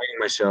 keep reminding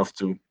myself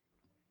to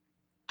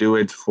do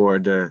it for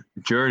the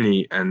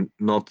journey and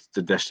not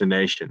the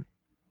destination.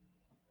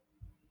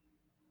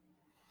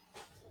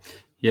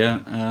 Yeah,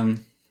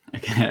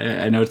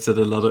 I noticed that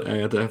I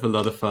had to have a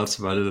lot of thoughts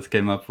about it that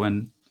came up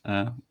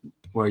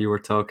while you were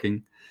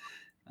talking.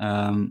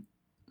 Um,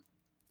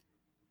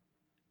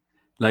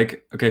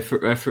 okay,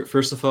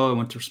 first of all, I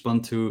want to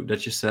respond to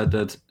that you said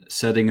that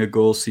setting a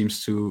goal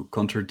seems to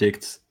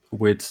contradict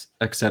with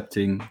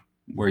accepting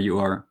where you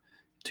are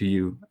to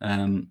you.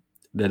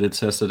 That it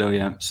says that, oh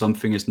yeah,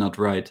 something is not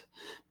right.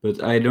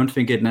 But I don't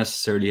think it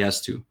necessarily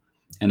has to.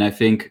 And I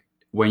think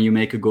when you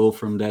make a goal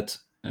from that,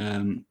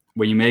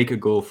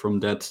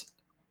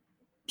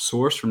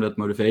 source, from that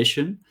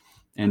motivation,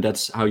 and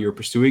that's how you're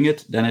pursuing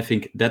it, then I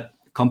think that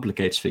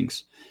complicates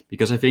things,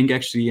 because I think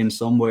actually in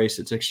some ways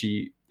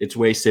it's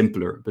way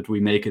simpler, but we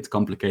make it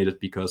complicated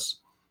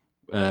because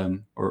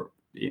or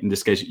in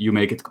this case you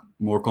make it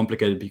more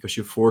complicated because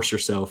you force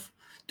yourself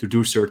to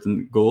do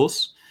certain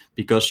goals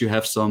because you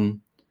have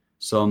some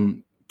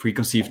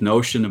preconceived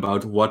notion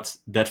about what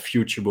that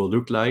future will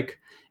look like,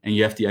 and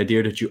you have the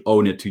idea that you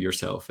own it to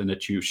yourself and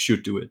that you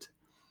should do it.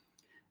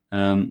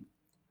 um,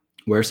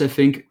 Whereas I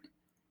think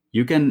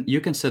you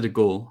can set a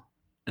goal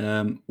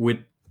with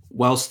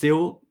while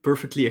still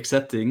perfectly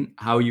accepting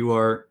how you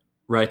are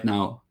right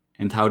now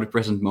and how the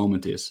present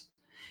moment is.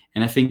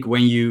 And I think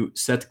when you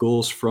set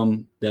goals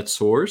from that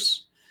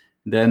source,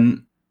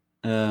 then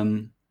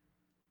um,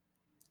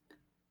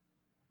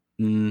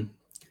 mm,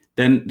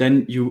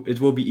 then it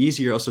will be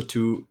easier also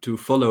to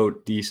follow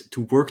these,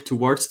 to work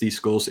towards these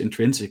goals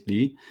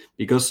intrinsically,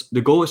 because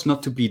the goal is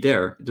not to be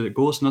there. The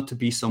goal is not to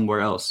be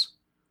somewhere else.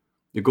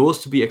 The goal is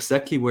to be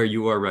exactly where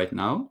you are right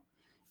now,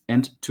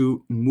 and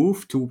to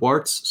move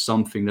towards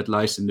something that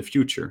lies in the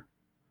future.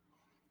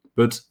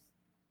 But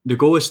the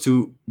goal is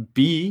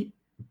be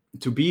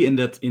to be in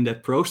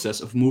that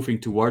process of moving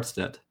towards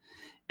that.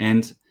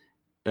 And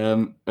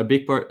a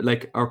big part,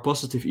 like our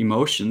positive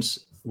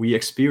emotions, we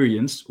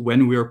experience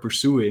when we are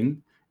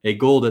pursuing a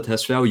goal that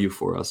has value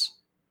for us.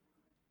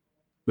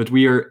 But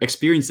we are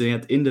experiencing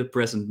it in the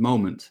present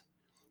moment,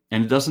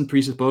 and it doesn't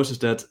presuppose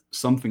that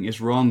something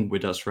is wrong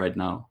with us right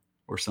now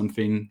or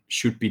something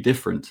should be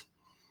different.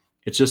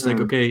 It's just like,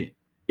 Mm. okay,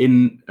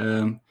 in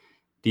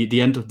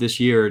the end of this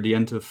year, the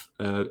end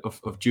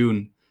of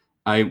June,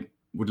 I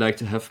would like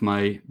to have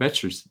my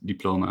bachelor's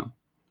diploma.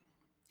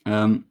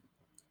 Um,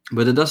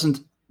 but it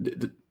doesn't,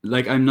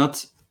 like, I'm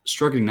not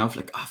struggling now.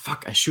 Like, oh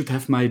fuck, I should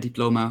have my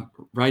diploma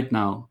right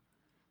now.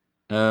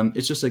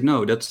 It's just like,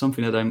 no, that's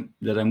something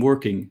that I'm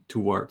working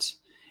towards.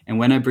 And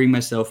when I bring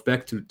myself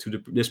back to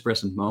this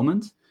present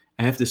moment,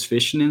 I have this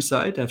vision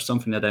inside. I have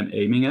something that I'm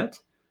aiming at,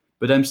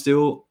 but I'm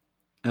still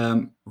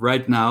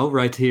right now,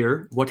 right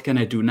here. What can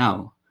I do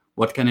now?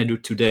 What can I do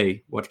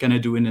today? What can I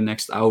do in the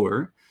next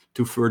hour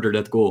to further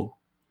that goal?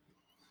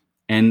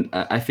 And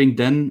I think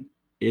then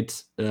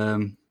it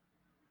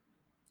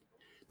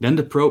then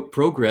the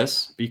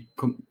progress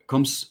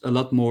comes a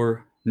lot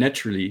more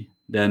naturally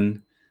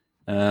than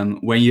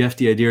when you have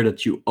the idea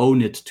that you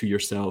own it to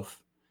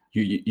yourself.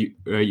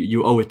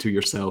 You owe it to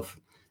yourself,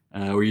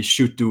 or you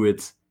should do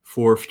it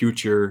for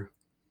future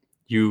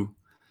you,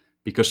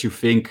 because you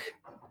think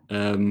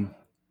um,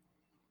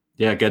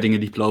 yeah, getting a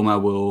diploma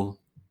will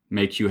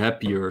make you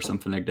happier or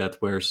something like that.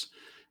 Whereas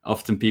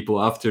often people,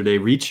 after they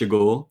reach a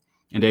goal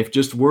and they've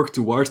just worked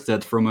towards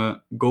that from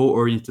a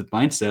goal-oriented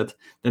mindset,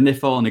 then they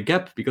fall in a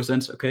gap, because then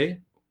it's okay,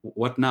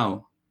 what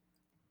now?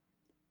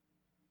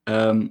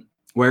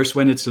 Whereas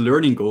when it's a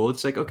learning goal,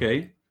 it's like,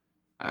 okay,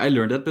 I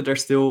learned that, but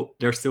there's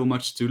still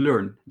much to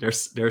learn.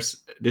 There's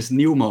this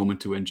new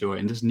moment to enjoy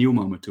and this new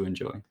moment to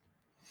enjoy.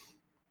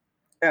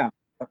 Yeah.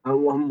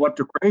 What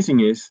the crazy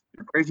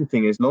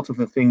thing is, lots of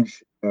the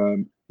things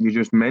you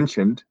just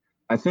mentioned,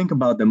 I think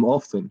about them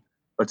often,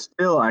 but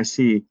still I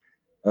see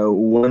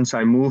once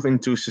I move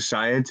into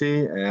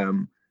society,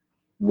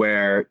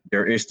 where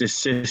there is this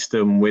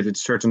system with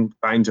its certain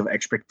kinds of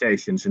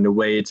expectations and the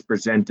way it's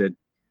presented,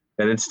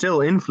 that it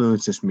still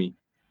influences me.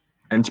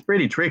 And it's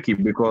pretty tricky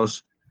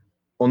because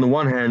on the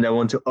one hand, I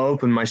want to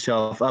open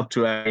myself up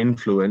to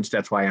influence.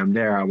 That's why I'm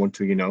there. I want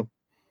to,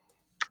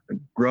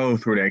 grow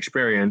through the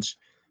experience.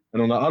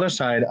 And on the other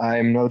side,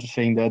 I'm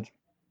noticing that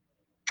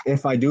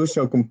if I do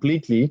so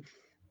completely,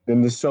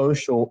 then the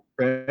social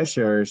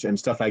pressures and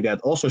stuff like that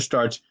also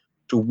starts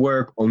to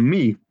work on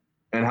me.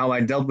 And how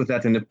I dealt with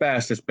that in the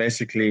past is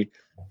basically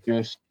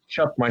just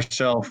shut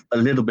myself a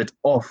little bit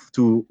off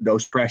to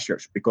those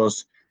pressures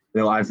because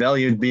I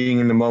valued being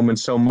in the moment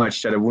so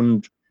much that I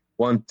wouldn't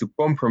want to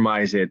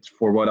compromise it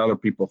for what other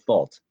people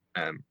thought.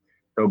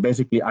 So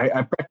basically,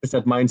 I practiced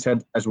that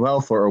mindset as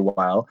well for a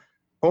while,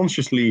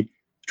 consciously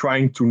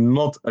trying to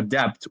not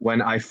adapt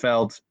when I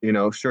felt,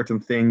 certain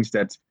things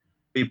that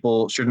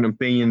people, certain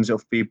opinions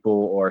of people,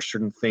 or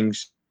certain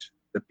things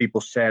that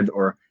people said,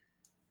 or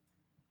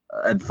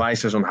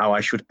advices on how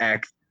I should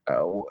act.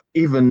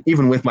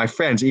 Even with my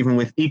friends, even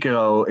with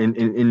Ikero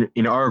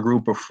in our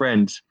group of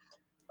friends,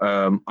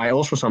 I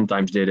also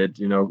sometimes did it.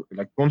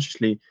 Like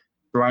consciously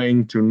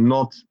trying to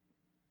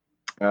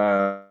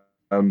uh,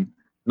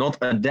 not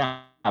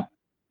adapt,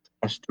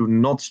 as to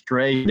not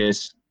stray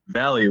this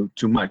value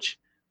too much.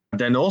 But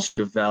then also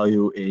the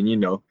value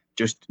in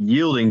just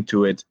yielding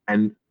to it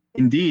and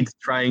indeed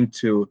trying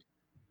to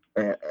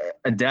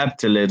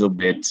adapt a little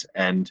bit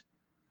and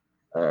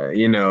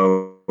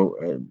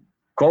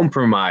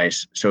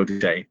compromise, so to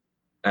say.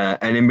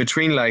 And in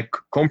between, like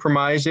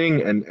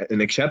compromising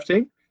and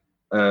accepting,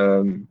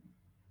 um,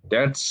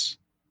 that's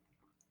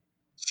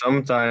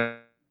sometimes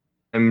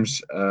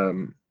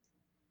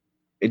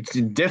it's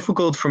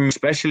difficult for me,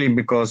 especially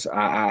because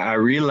I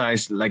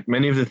realized, like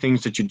many of the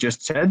things that you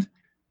just said,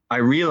 I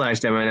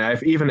realized them and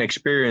I've even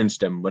experienced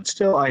them. But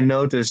still, I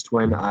noticed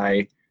when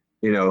I,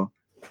 you know,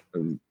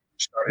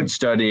 started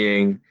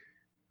studying,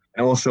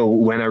 and also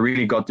when I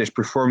really got this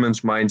performance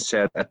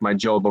mindset at my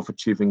job of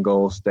achieving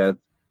goals, that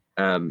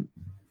um,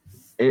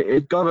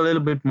 it got a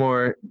little bit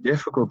more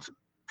difficult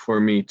for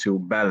me to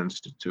balance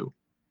the two.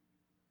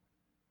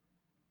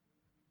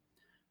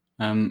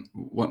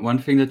 One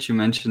thing that you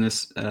mentioned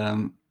is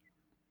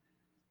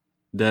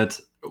that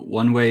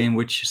one way in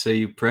which you say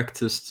you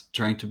practiced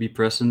trying to be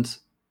present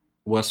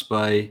was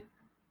by,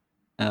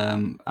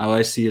 how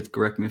I see it,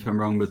 correct me if I'm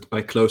wrong, but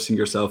by closing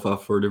yourself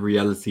off for the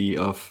reality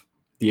of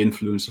the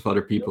influence of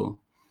other people.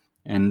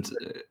 And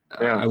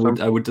Yeah,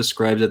 I would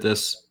describe that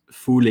as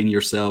fooling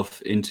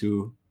yourself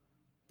into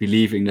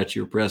believing that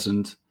you're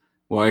present,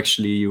 while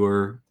actually you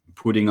are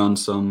putting on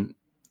some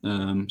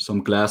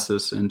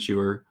glasses and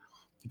you're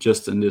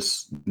just in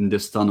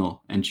this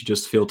tunnel, and you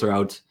just filter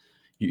out.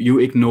 You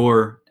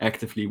ignore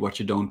actively what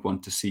you don't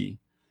want to see.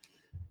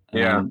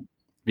 yeah,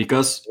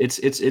 Because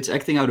it's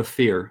acting out of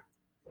fear.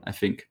 I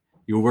think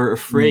you were mm,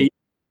 afraid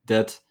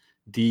that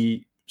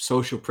the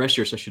social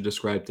pressures, as you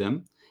described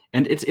them,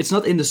 and it's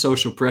not in the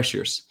social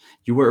pressures.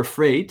 You were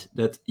afraid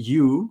that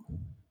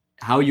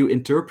how you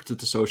interpreted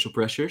the social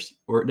pressures,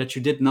 or that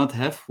you did not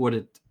have what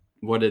it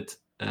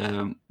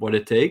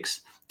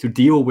takes to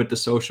deal with the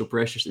social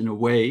pressures in a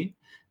way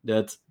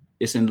that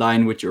is in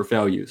line with your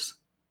values.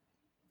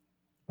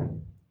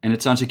 And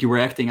it sounds like you were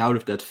acting out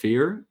of that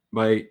fear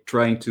by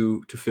trying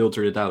to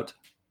filter it out.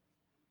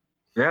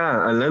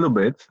 yeah, a little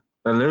bit,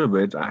 a little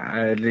bit.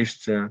 I at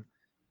least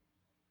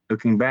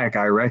looking back,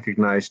 I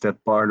recognize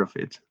that part of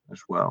it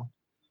as well.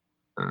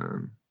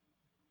 Um,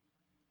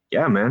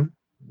 yeah, man,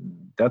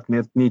 that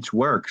needs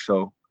work.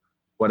 So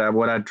what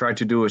I try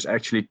to do is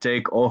actually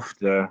take off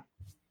the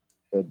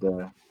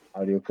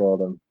how do you call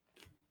them?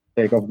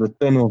 Take off the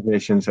tunnel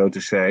vision, so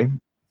to say,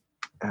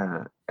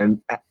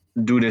 and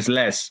do this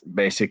less,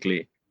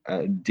 basically.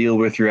 Deal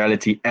with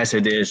reality as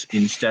it is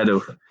instead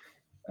of,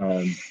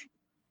 um,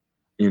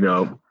 you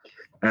know,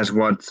 as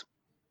what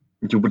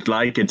you would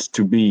like it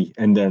to be,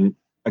 and then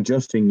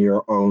adjusting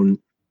your own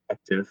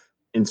active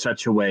in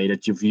such a way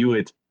that you view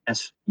it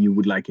as you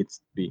would like it to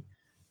be.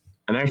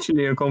 And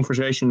actually, a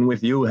conversation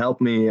with you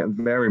helped me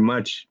very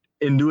much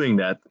in doing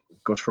that,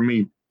 because for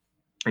me,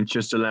 it's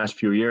just the last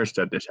few years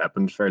that this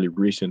happened, fairly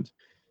recent.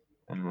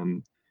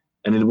 Um,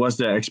 and it was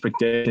the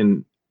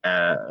expectation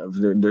of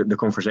the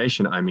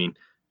conversation, I mean,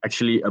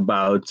 actually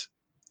about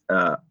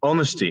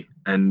honesty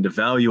and the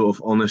value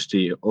of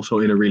honesty also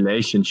in a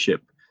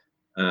relationship,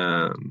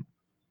 um,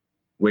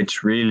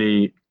 which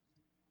really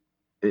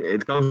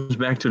it comes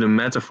back to the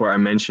metaphor I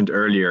mentioned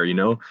earlier,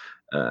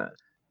 uh,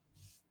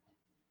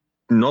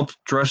 not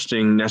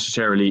trusting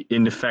necessarily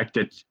in the fact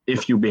that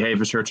if you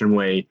behave a certain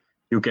way,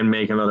 you can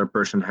make another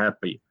person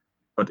happy,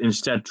 but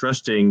instead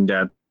trusting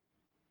that,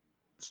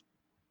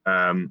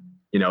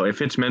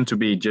 if it's meant to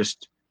be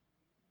just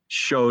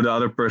show the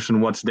other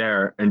person what's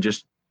there and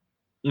just,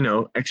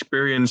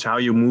 experience how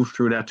you move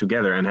through that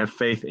together and have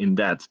faith in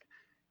that.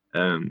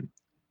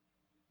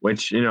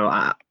 Which,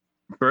 I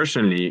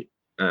personally,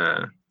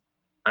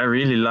 I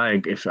really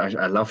like, if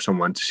I love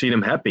someone, to see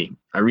them happy.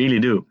 I really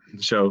do.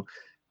 So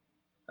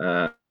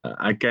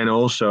I can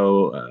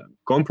also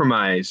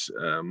compromise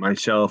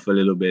myself a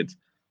little bit,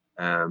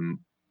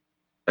 um,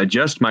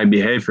 adjust my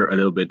behavior a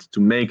little bit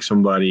to make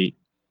somebody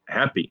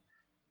happy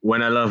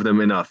when I love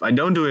them enough. I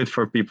don't do it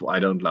for people I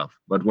don't love,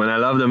 but when I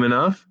love them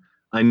enough,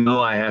 I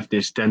know I have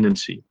this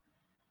tendency.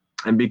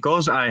 And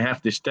because I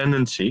have this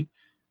tendency,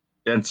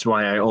 that's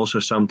why I also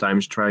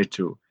sometimes try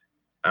to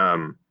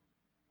um,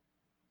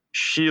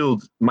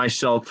 shield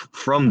myself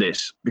from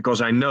this,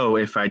 because I know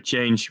if I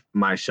change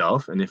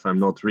myself and if I'm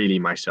not really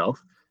myself,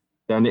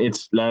 then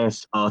it's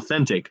less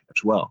authentic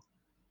as well,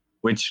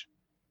 which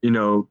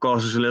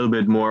causes a little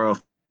bit more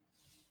of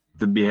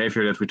the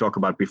behavior that we talked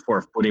about before,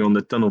 of putting on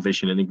the tunnel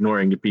vision and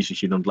ignoring the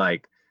pieces you don't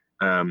like.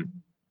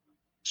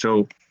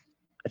 So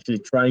actually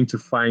trying to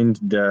find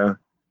the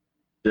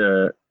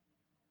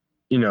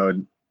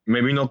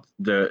maybe not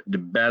the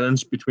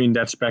balance between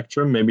that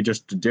spectrum, maybe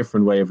just a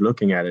different way of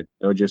looking at it.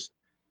 Just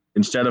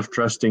instead of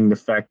trusting the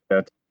fact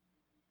that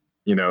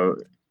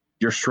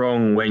you're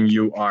strong when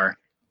you are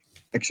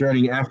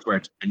exerting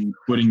effort and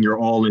putting your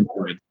all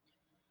into it.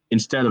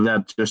 Instead of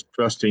that, just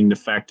trusting the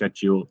fact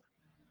that you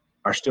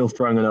are still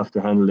strong enough to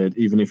handle it,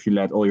 even if you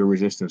let all your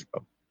resistance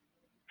go.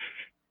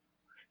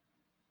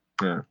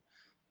 Yeah,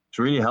 it's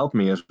really helped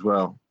me as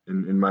well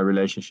in my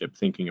relationship,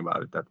 thinking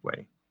about it that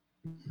way.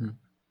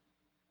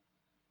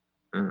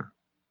 Yeah.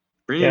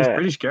 It's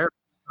pretty scary.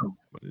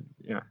 But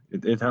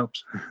it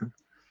helps.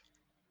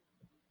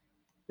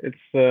 It's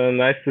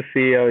nice to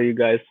see how you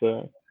guys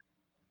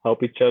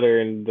help each other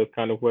in that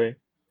kind of way.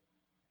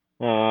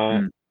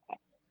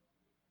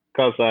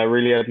 Because I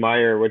really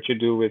admire what you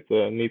do with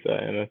Nita,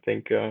 and I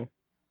think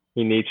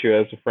he needs you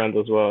as a friend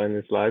as well in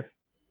his life.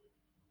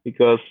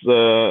 Because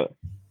the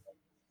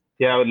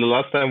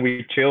last time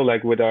we chilled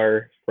like with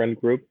our friend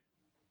group,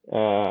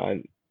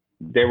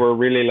 they were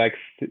really like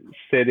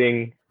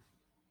sitting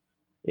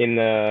in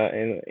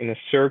a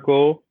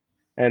circle,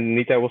 and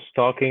Nita was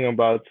talking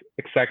about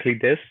exactly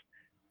this,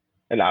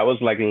 and I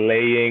was like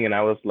laying, and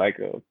I was like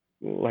a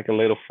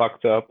little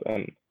fucked up,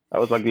 and I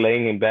was like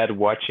laying in bed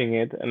watching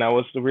it, and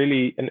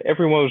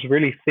everyone was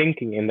really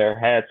thinking in their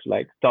heads,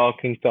 like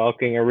talking.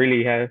 I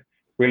really had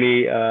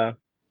really I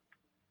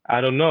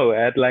don't know,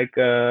 I had like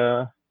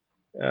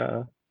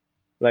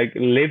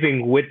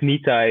living with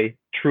Nitai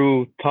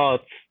through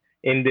thoughts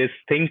in this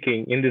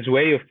thinking, in this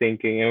way of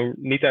thinking, and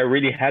Nitai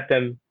really had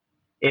them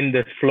in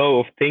the flow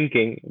of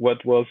thinking,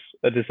 what was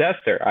a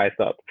disaster, I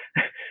thought.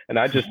 And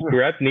I just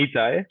grabbed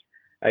Nitai,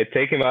 I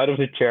take him out of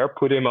the chair,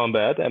 put him on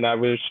bed, and I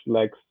was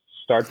like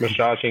start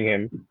massaging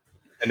him.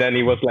 And then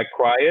he was like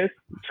quiet,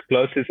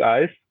 closed his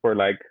eyes for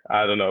like,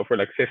 I don't know, for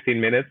like 15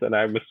 minutes, and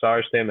I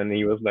massaged him, and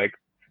he was like,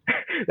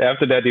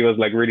 after that he was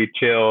like really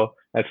chill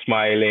and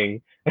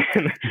smiling.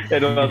 And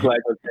it was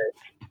like, okay,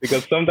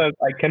 because sometimes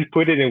I can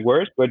put it in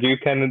words, but you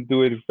can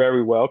do it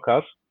very well,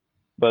 Cas.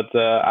 But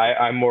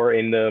I'm more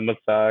in the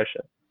massage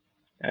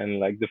and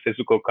like the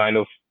physical kind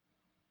of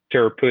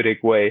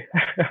therapeutic way.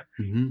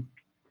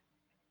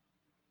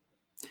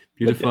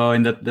 Beautiful.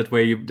 In that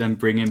way, you then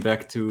bring him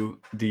back to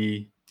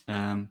the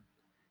kind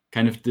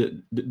of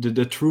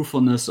the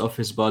truthfulness of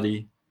his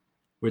body,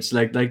 which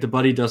like the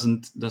body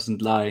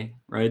doesn't lie,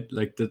 right?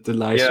 Like the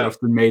lies are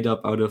often made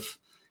up out of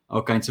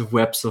all kinds of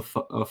webs of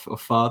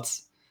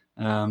thoughts.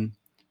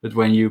 But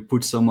when you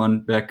put someone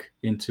back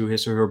into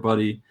his or her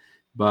body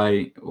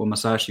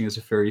massaging is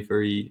a very,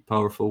 very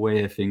powerful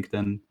way, I think,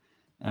 then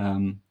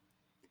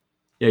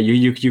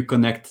you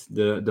connect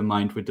the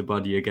mind with the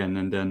body again,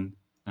 and then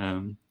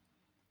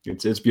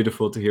it's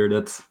beautiful to hear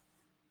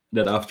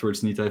that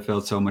afterwards Nitai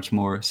felt so much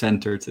more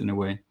centered in a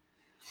way.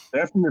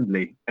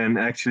 Definitely. And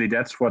actually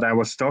that's what I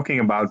was talking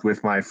about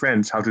with my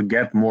friends, how to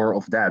get more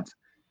of that.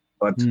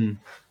 But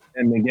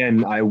and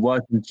again, I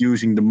wasn't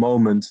using the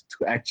moment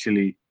to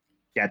actually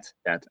get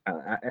that.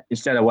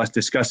 Instead, I was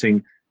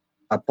discussing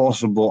a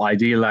possible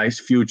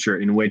idealized future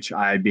in which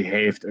I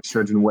behaved a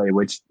certain way,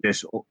 which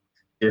this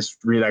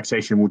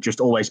relaxation would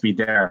just always be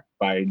there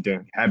by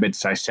the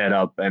habits I set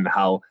up and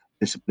how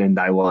disciplined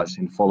I was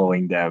in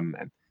following them.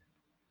 And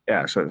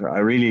so I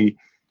really,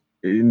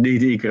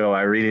 indeed, Icaro,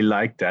 I really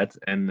liked that,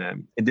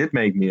 and it did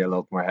make me a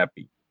lot more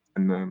happy.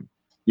 And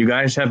you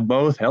guys have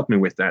both helped me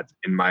with that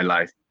in my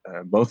life,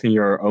 both in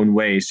your own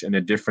ways and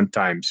at different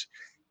times,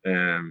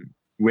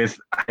 with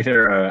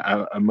either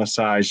a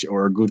massage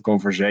or a good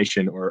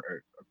conversation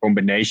or a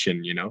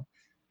combination,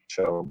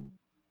 So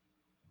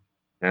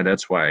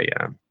that's why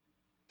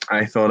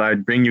I thought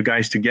I'd bring you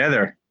guys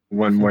together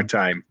one more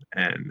time,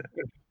 and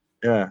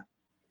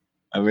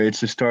I mean, it's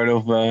the start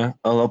of a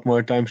lot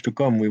more times to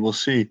come. We will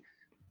see,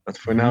 but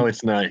for now,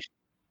 it's nice.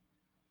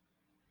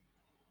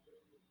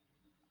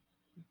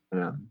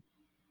 That's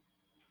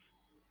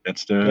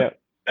what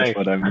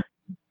I'm.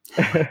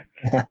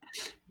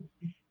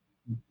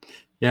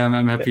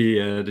 I'm happy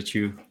that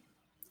you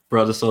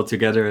brought us all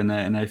together, and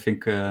I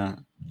think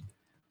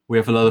we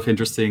have a lot of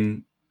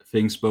interesting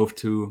things both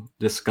to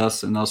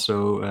discuss and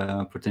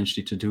also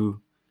potentially to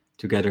do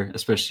together,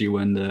 especially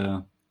when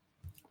the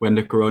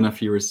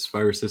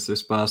coronavirus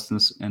is past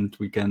and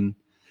we can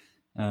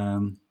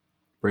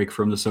break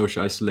from the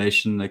social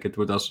isolation. Like it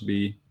would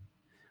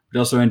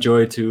also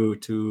enjoy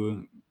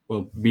to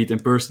well meet in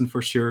person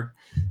for sure,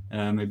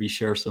 maybe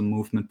share some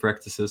movement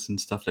practices and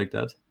stuff like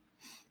that.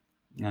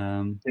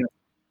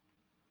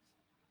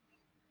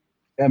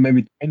 Yeah,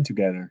 maybe train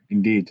together.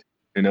 Indeed,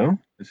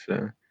 it's,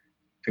 I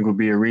think would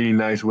be a really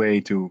nice way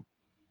to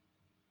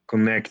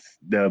connect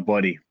the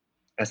body,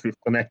 as we've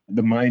connected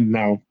the mind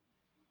now.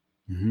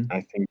 Mm-hmm.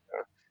 I think,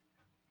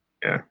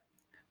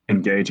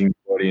 engaging the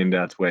body in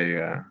that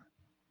way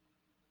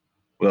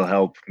will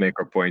help make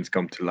our points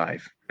come to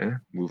life.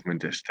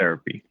 Movement as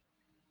therapy.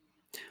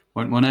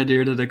 One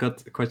idea that I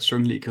got quite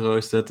strongly, Icaro,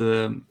 is that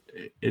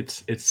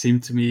it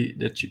seemed to me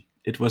that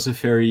it was a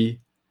very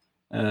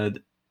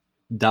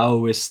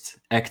Taoist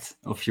act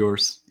of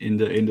yours in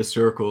the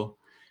circle,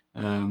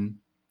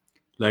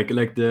 like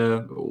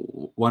the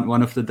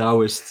one of the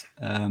Taoist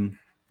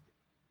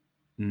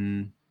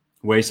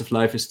ways of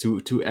life is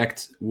to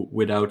act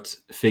without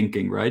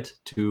thinking, right?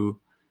 To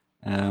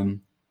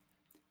kind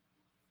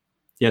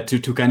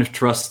of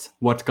trust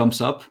what comes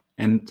up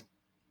and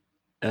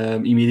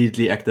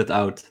immediately act that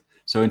out.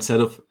 So instead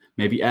of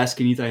maybe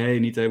asking Nita, hey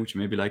Nita, would you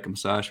maybe like a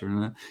massage or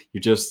not?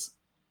 You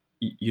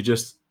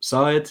just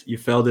saw it, you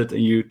felt it,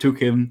 and you took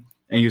him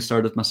and you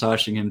started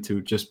massaging him to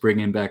just bring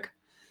him back.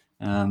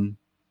 Does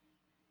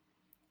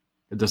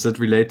that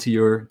relate to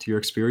your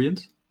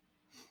experience?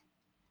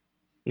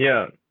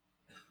 Yeah,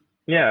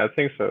 I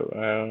think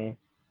so.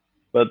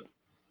 But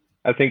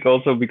I think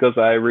also because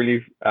I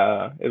really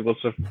it was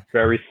a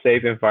very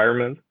safe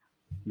environment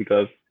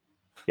because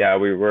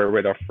we were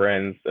with our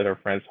friends at our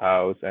friend's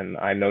house, and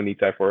I know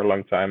Nita for a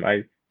long time.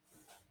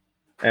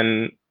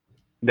 And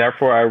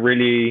therefore I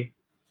really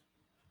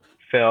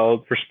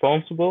felt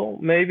responsible,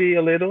 maybe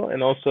a little,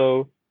 and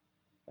also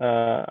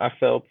I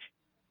felt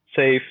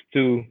safe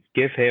to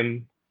give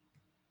him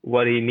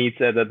what he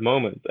needs at that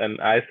moment. And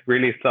I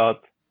really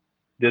thought,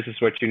 this is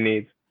what you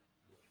need,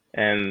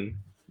 and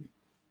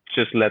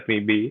just let me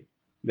be.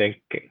 Then,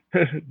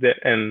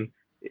 and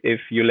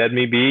if you let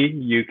me be,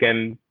 you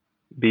can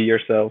be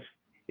yourself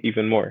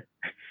even more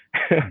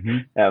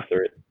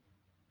after it.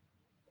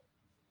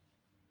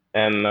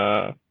 And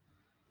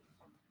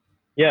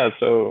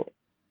so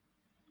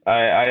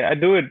I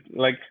do it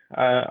like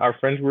our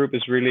friend group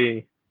is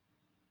really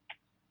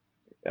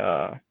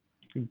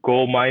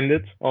goal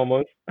minded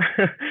almost,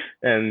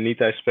 and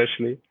Nita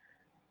especially.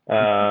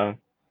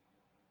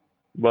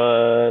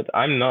 But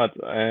I'm not,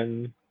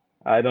 and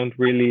I don't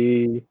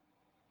really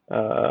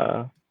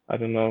I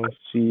don't know,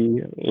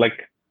 see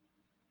like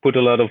put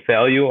a lot of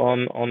value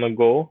on a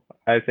goal.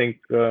 I think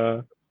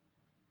being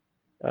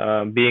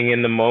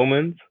in the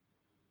moment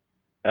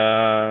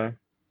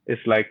is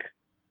like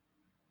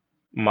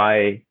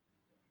my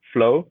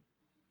flow,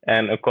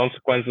 and a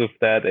consequence of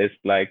that is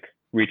like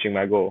reaching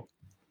my goal.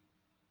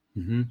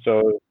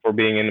 So for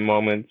being in the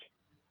moment,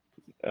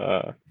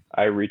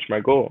 I reach my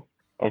goal,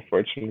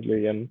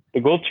 unfortunately, and the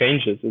goal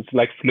changes. It's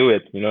like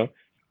fluid, and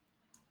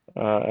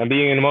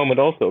being in the moment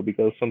also,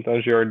 because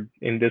sometimes you're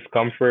in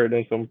discomfort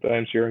and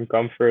sometimes you're in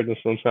comfort and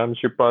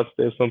sometimes you're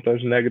positive,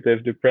 sometimes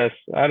negative,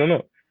 depressed. I don't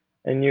know,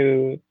 and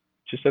you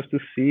just have to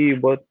see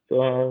what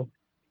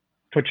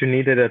you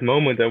need at that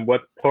moment and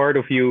what part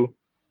of you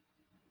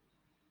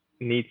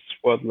needs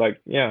what. Like,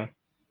 yeah.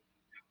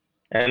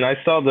 And I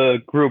saw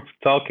the group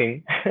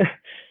talking,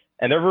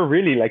 and they were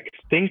really like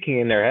thinking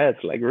in their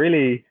heads, like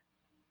really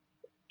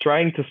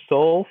trying to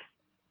solve.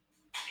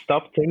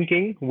 Stop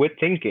thinking with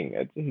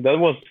thinking. That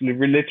was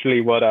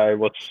literally what I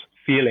was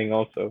feeling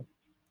also.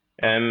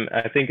 And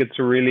I think it's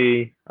a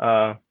really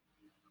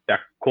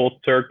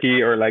cold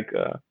turkey, or like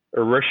a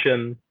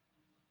Russian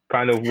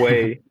kind of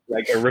way,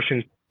 like a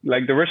Russian,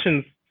 like the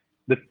Russians,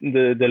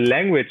 the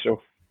language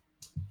of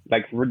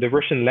like the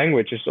Russian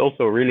language is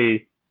also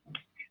really,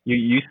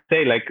 you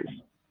say like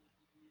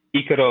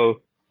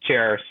Icaro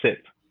chair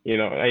sit,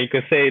 and you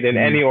can say it in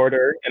any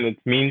order and it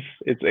means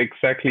it's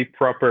exactly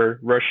proper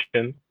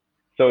Russian.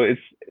 So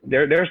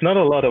there's not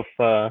a lot of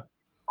I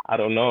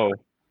don't know,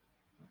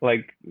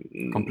 like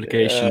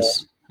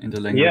complications in the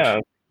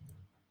language.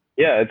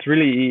 It's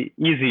really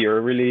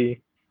easier,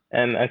 really.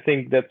 And I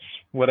think that's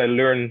what I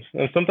learned,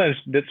 and sometimes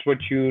that's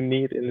what you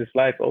need in this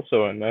life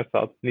also. And I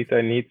thought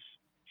Nita needs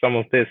some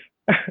of this.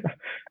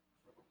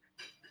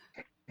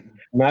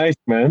 Nice,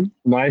 man.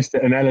 Nice,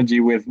 the analogy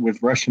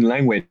with Russian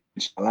language.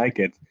 I like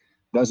it.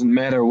 Doesn't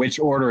matter which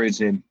order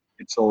it's in.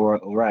 It's all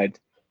right.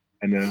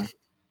 And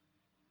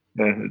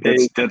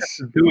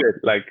that's do it,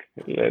 like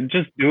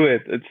just do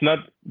it. It's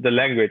not the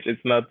language,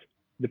 it's not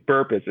the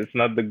purpose, it's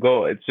not the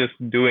goal, it's just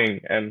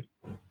doing. And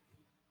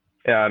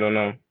I don't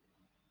know.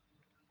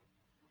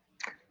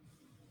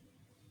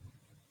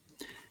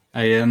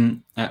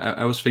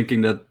 I was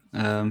thinking that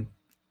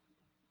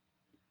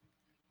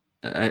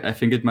I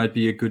think it might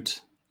be a good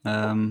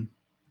point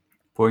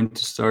point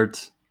to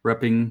start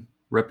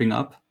wrapping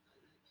up.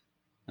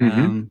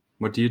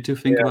 What do you two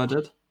think about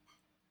that?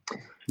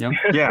 Yeah.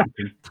 Yeah.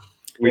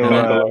 We Well,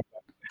 talked a lot.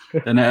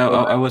 Then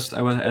I was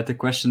had the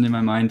question in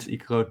my mind,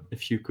 Ikro,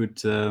 if you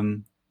could,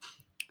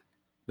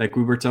 like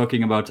we were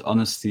talking about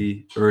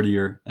honesty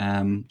earlier,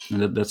 and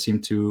that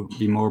seemed to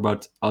be more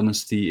about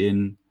honesty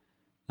in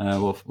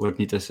what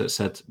Nita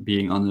said,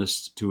 being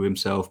honest to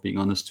himself, being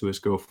honest to his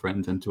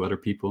girlfriend and to other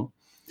people.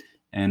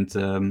 And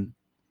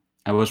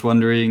I was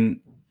wondering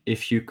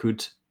if you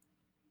could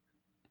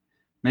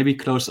maybe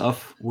close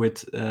off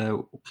with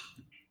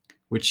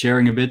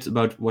sharing a bit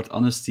about what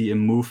honesty in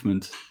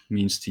movement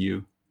means to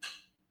you.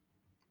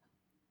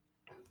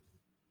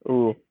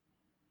 Ooh.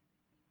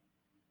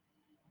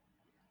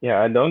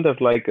 Yeah, I don't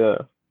have like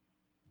a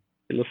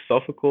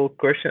philosophical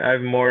question. I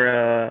have more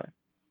an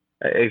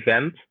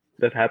event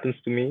that happens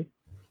to me.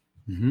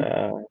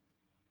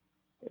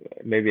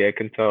 Maybe I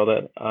can tell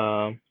that.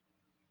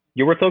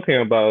 You were talking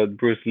about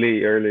Bruce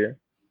Lee earlier,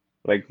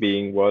 like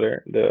being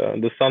water.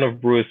 The son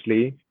of Bruce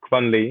Lee,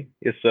 Quan Lee,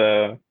 is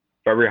a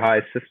very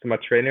high Systema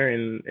trainer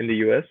in the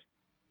US.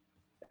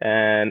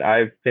 And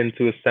I've been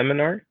to a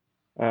seminar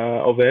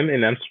of him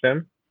in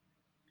Amsterdam.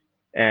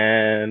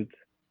 And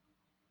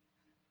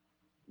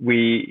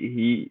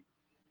he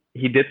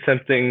did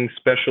something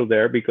special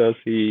there because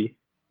he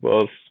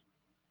was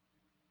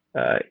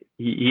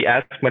he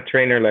asked my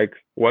trainer like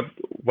what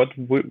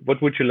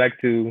would you like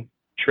to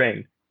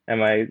train, and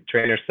my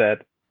trainer said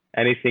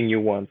anything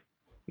you want,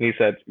 and he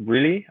said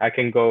really, I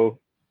can go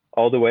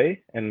all the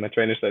way, and my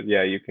trainer said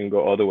yeah, you can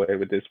go all the way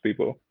with these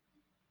people.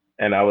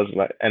 And I was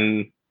like,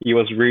 and he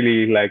was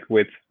really like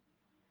with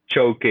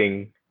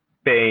choking,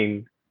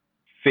 pain,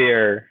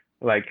 fear,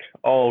 like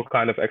all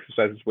kind of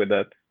exercises with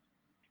that.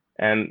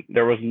 And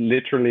there was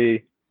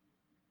literally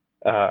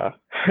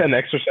an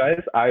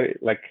exercise.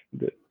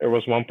 There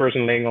was one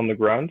person laying on the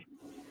ground,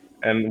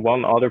 and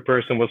one other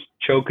person was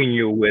choking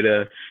you with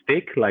a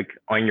stick, like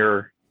on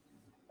your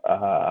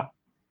throat.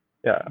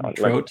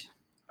 Like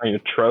on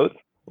your throat,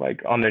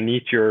 like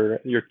underneath your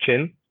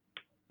chin.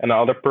 And the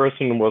other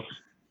person was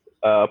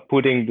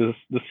putting the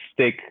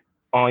stick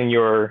on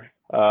your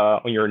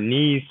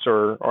knees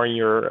or on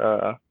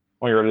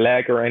your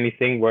leg or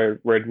anything where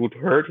it would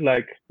hurt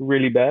like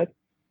really bad.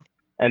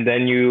 And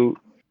then you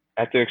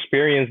had to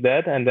experience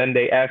that, and then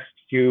they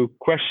asked you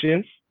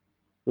questions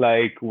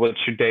like what's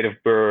your date of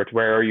birth,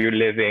 where are you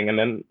living, and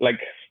then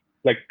like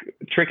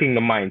tricking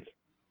the mind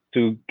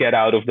to get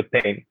out of the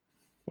pain,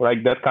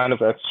 like that kind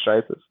of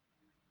exercises.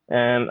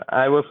 And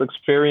I was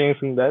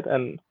experiencing that,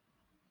 and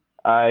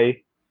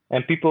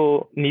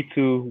people need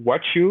to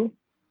watch you,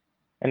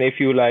 and if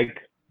you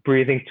like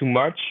breathing too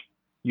much,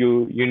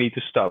 you need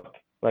to stop.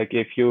 Like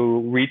if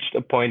you reached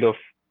a point of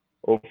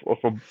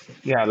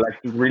like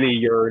really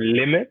your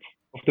limit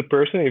of the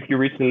person, if you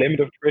reach the limit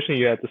of the person,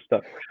 you have to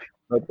stop.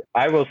 But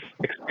I was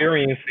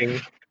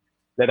experiencing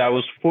that I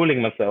was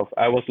fooling myself.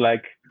 I was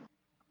like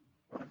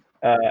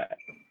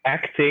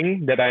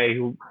acting that I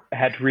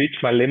had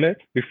reached my limit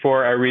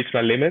before I reached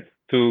my limit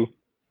to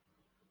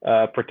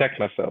protect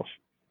myself.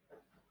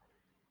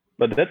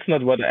 But that's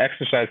not what the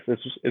exercise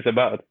is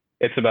about.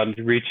 It's about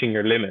reaching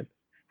your limit.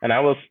 And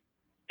I was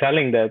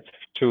telling that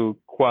to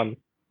Quan,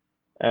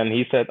 and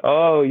he said,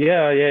 "Oh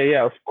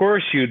yeah, of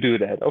course you do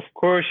that. Of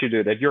course you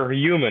do that. You're a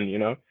human, you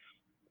know."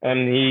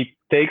 And he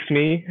takes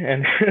me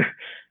and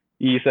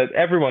he said,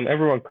 "Everyone,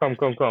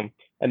 come."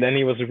 And then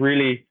he was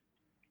really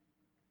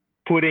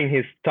putting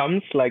his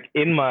thumbs like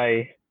in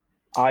my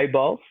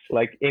eyeballs,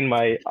 like in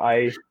my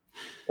eye,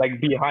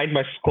 like behind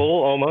my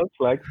skull almost,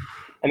 like.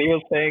 And he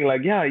was saying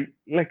like, yeah,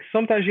 like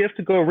sometimes you have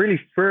to go really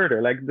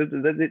further, like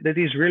that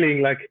he's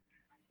really like,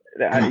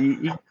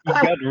 he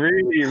got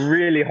really,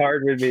 really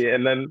hard with me.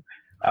 And then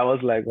I was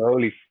like,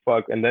 holy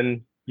fuck. And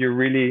then you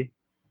really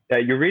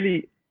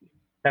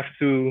have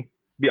to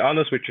be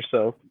honest with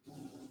yourself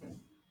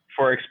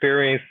for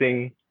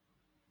experiencing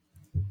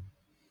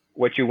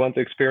what you want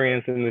to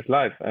experience in this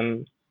life.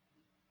 And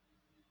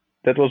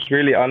that was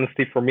really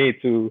honesty for me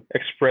to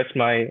express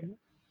my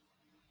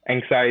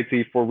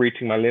anxiety for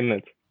reaching my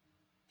limit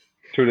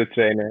to the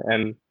trainer,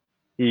 and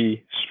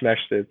he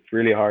smashed it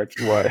really hard.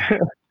 Why?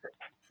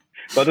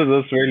 But it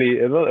was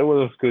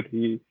good.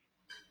 He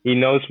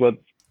knows what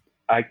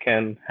I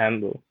can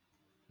handle.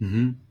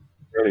 Mm-hmm.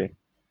 Really.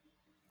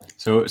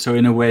 So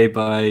in a way,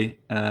 by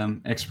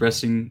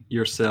expressing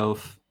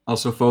yourself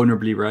also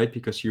vulnerably, right?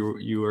 Because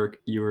you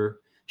are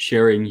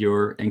sharing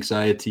your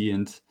anxiety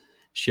and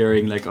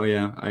sharing like, oh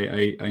yeah,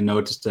 I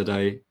noticed that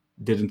I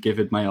didn't give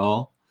it my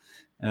all.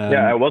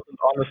 I wasn't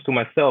honest to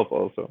myself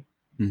also.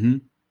 Mm-hmm.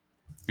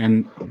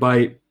 And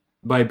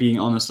by being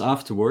honest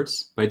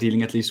afterwards, by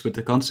dealing at least with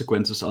the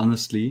consequences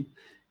honestly,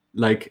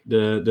 like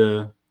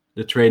the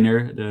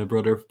trainer, the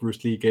brother of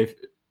Bruce Lee,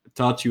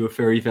 taught you a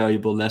very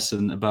valuable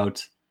lesson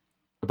about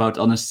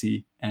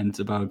honesty and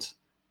about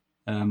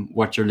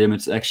what your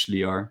limits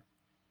actually are.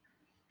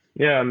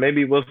 Yeah,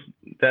 maybe was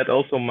that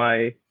also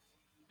my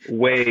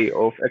way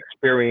of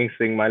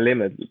experiencing my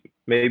limit.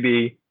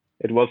 Maybe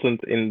it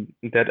wasn't in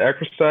that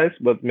exercise,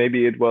 but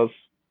maybe it was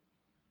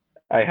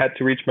I had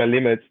to reach my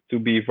limits to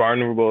be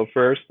vulnerable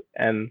first.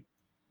 And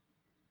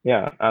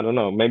yeah, I don't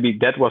know. Maybe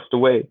that was the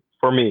way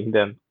for me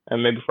then,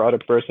 and maybe for other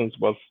persons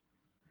was,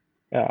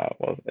 yeah.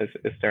 Well,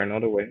 is there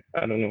another way?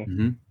 I don't know.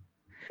 Hmm.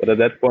 But at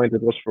that point,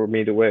 it was for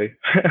me the way.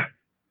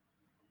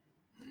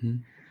 Hmm.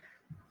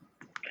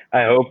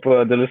 I hope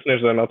the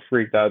listeners are not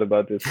freaked out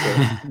about this.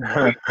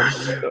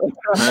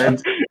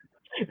 And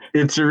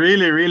it's a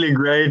really, really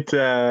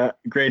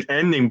great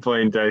ending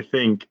point. I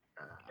think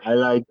I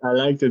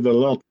liked it a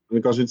lot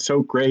because it's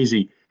so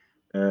crazy.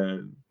 Uh,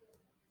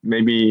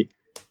 Maybe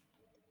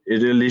at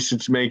least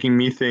it's making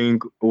me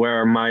think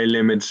where my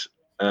limits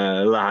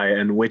lie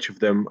and which of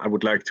them I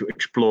would like to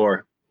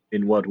explore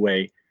in what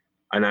way.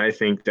 And I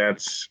think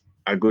that's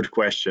a good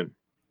question.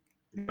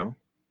 You know,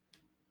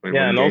 Yeah, when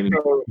and gaining.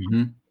 also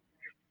Hmm.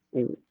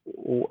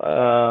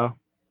 uh,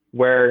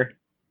 where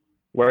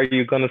are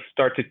you gonna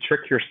start to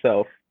trick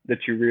yourself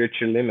that you reach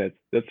your limits?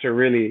 That's a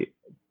really,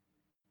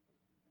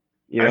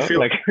 I feel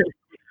like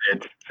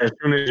it as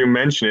soon as you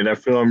mention it. I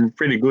feel I'm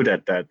pretty good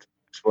at that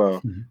as well.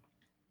 Hmm.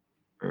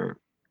 Uh,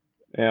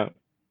 yeah,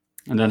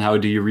 And then how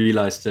do you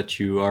realize that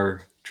you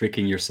are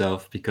tricking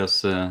yourself?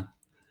 Because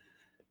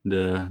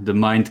the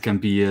mind can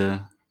be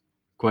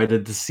quite a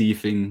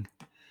deceiving,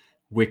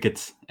 wicked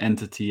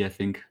entity, I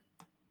think.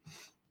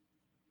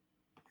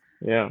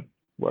 yeah,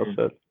 well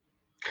said.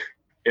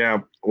 yeah,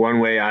 one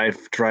way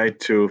I've tried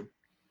to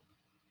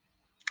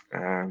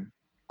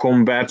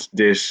combat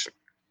this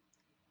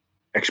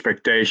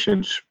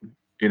expectations,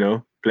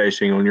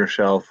 placing on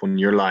yourself, on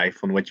your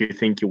life, on what you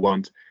think you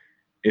want,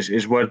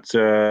 is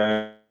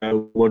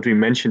what we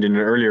mentioned in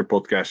an earlier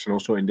podcast and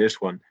also in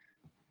this one.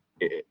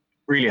 It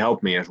really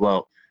helped me as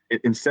well.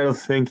 Instead of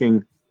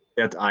thinking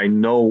that I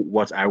know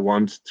what I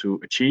want to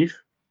achieve,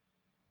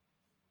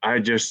 I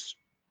just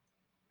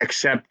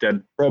accept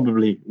that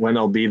probably when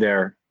I'll be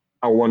there,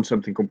 I want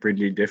something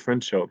completely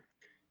different. So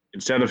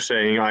instead of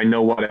saying I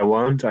know what I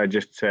want, I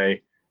just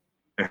say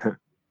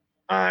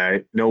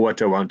I know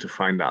what I want to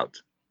find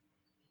out.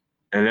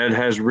 And that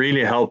has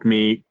really helped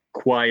me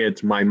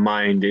quiet my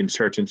mind in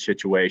certain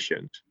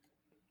situations.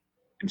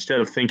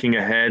 Instead of thinking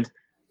ahead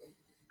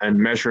and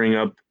measuring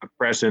up a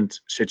present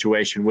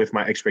situation with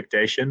my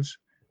expectations,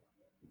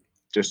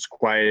 just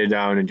quiet it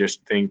down and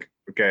just think,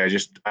 okay,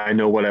 I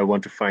know what I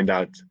want to find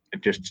out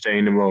and just stay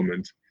in the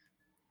moment.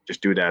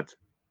 Just do that.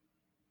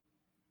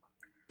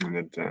 And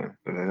that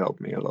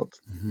helped me a lot.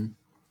 Hmm.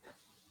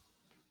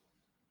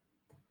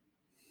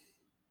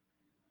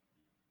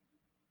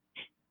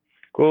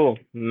 Cool.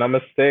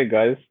 Namaste,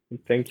 guys.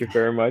 Thank you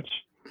very much.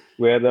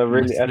 We had a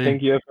really. I Namaste.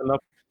 think you have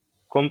enough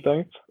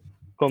content.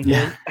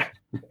 Yeah.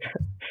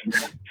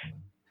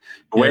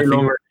 Way I think,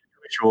 longer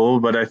than usual,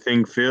 but I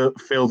think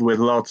filled with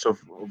lots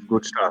of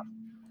good stuff.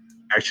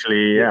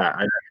 Actually, yeah.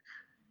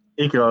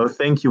 Iko,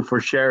 thank you for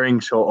sharing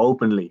so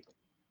openly.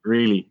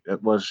 Really,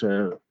 that was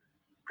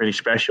pretty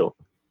special.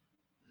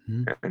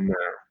 And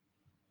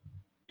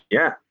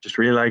yeah, just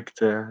really liked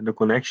the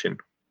connection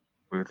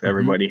with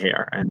everybody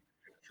here and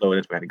the flow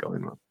that we had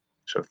going on.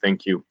 So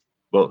thank you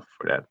both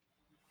for that.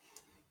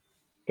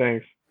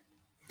 Thanks.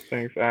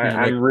 Thanks. yeah,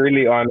 I'm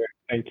really honored.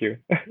 Thank you.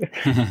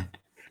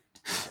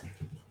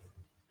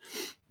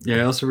 yeah,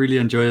 I also really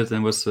enjoyed it,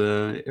 and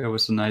it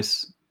was a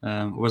nice,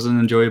 was an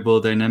enjoyable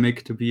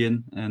dynamic to be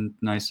in, and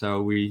nice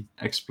how we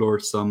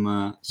explored some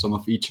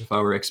of each of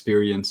our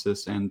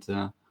experiences, and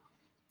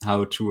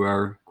how through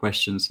our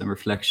questions and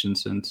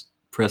reflections and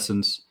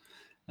presence,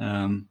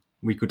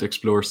 we could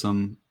explore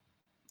some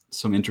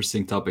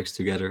interesting topics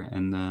together.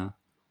 And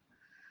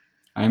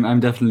I'm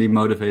definitely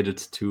motivated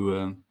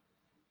to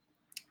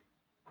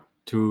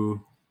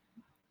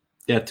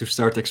to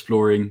start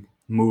exploring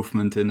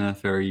movement in a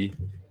very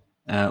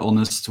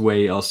honest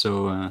way,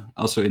 also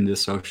in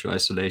this social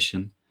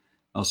isolation,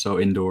 also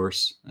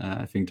indoors.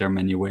 I think there are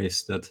many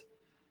ways that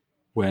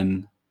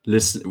when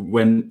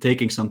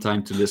taking some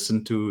time to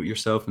listen to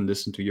yourself and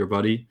listen to your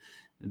body,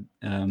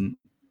 um,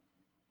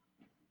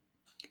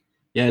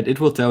 it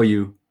will tell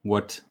you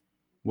what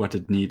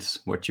it needs,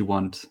 what you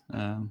want,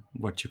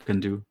 what you can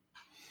do.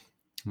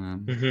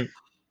 Mhm.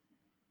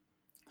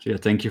 So yeah,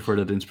 thank you for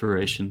that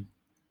inspiration.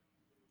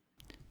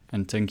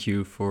 And thank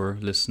you for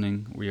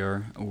listening. We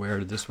are aware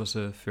that this was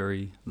a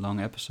very long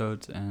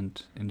episode, and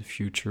in the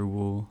future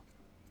we'll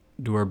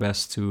do our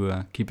best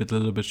to keep it a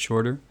little bit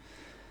shorter.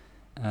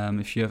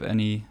 If you have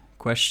any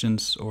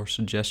questions or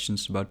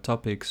suggestions about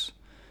topics,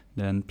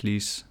 then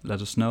please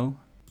let us know.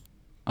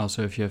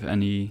 Also, if you have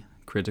any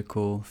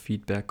critical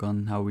feedback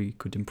on how we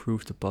could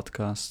improve the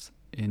podcast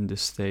in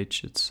this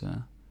stage, it's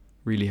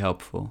really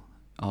helpful,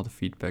 all the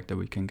feedback that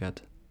we can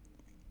get.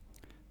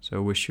 So I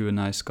wish you a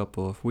nice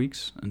couple of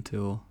weeks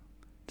until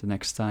the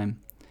next time.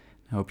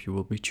 I hope you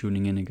will be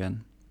tuning in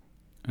again.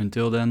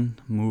 Until then,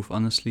 move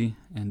honestly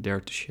and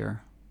dare to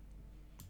share.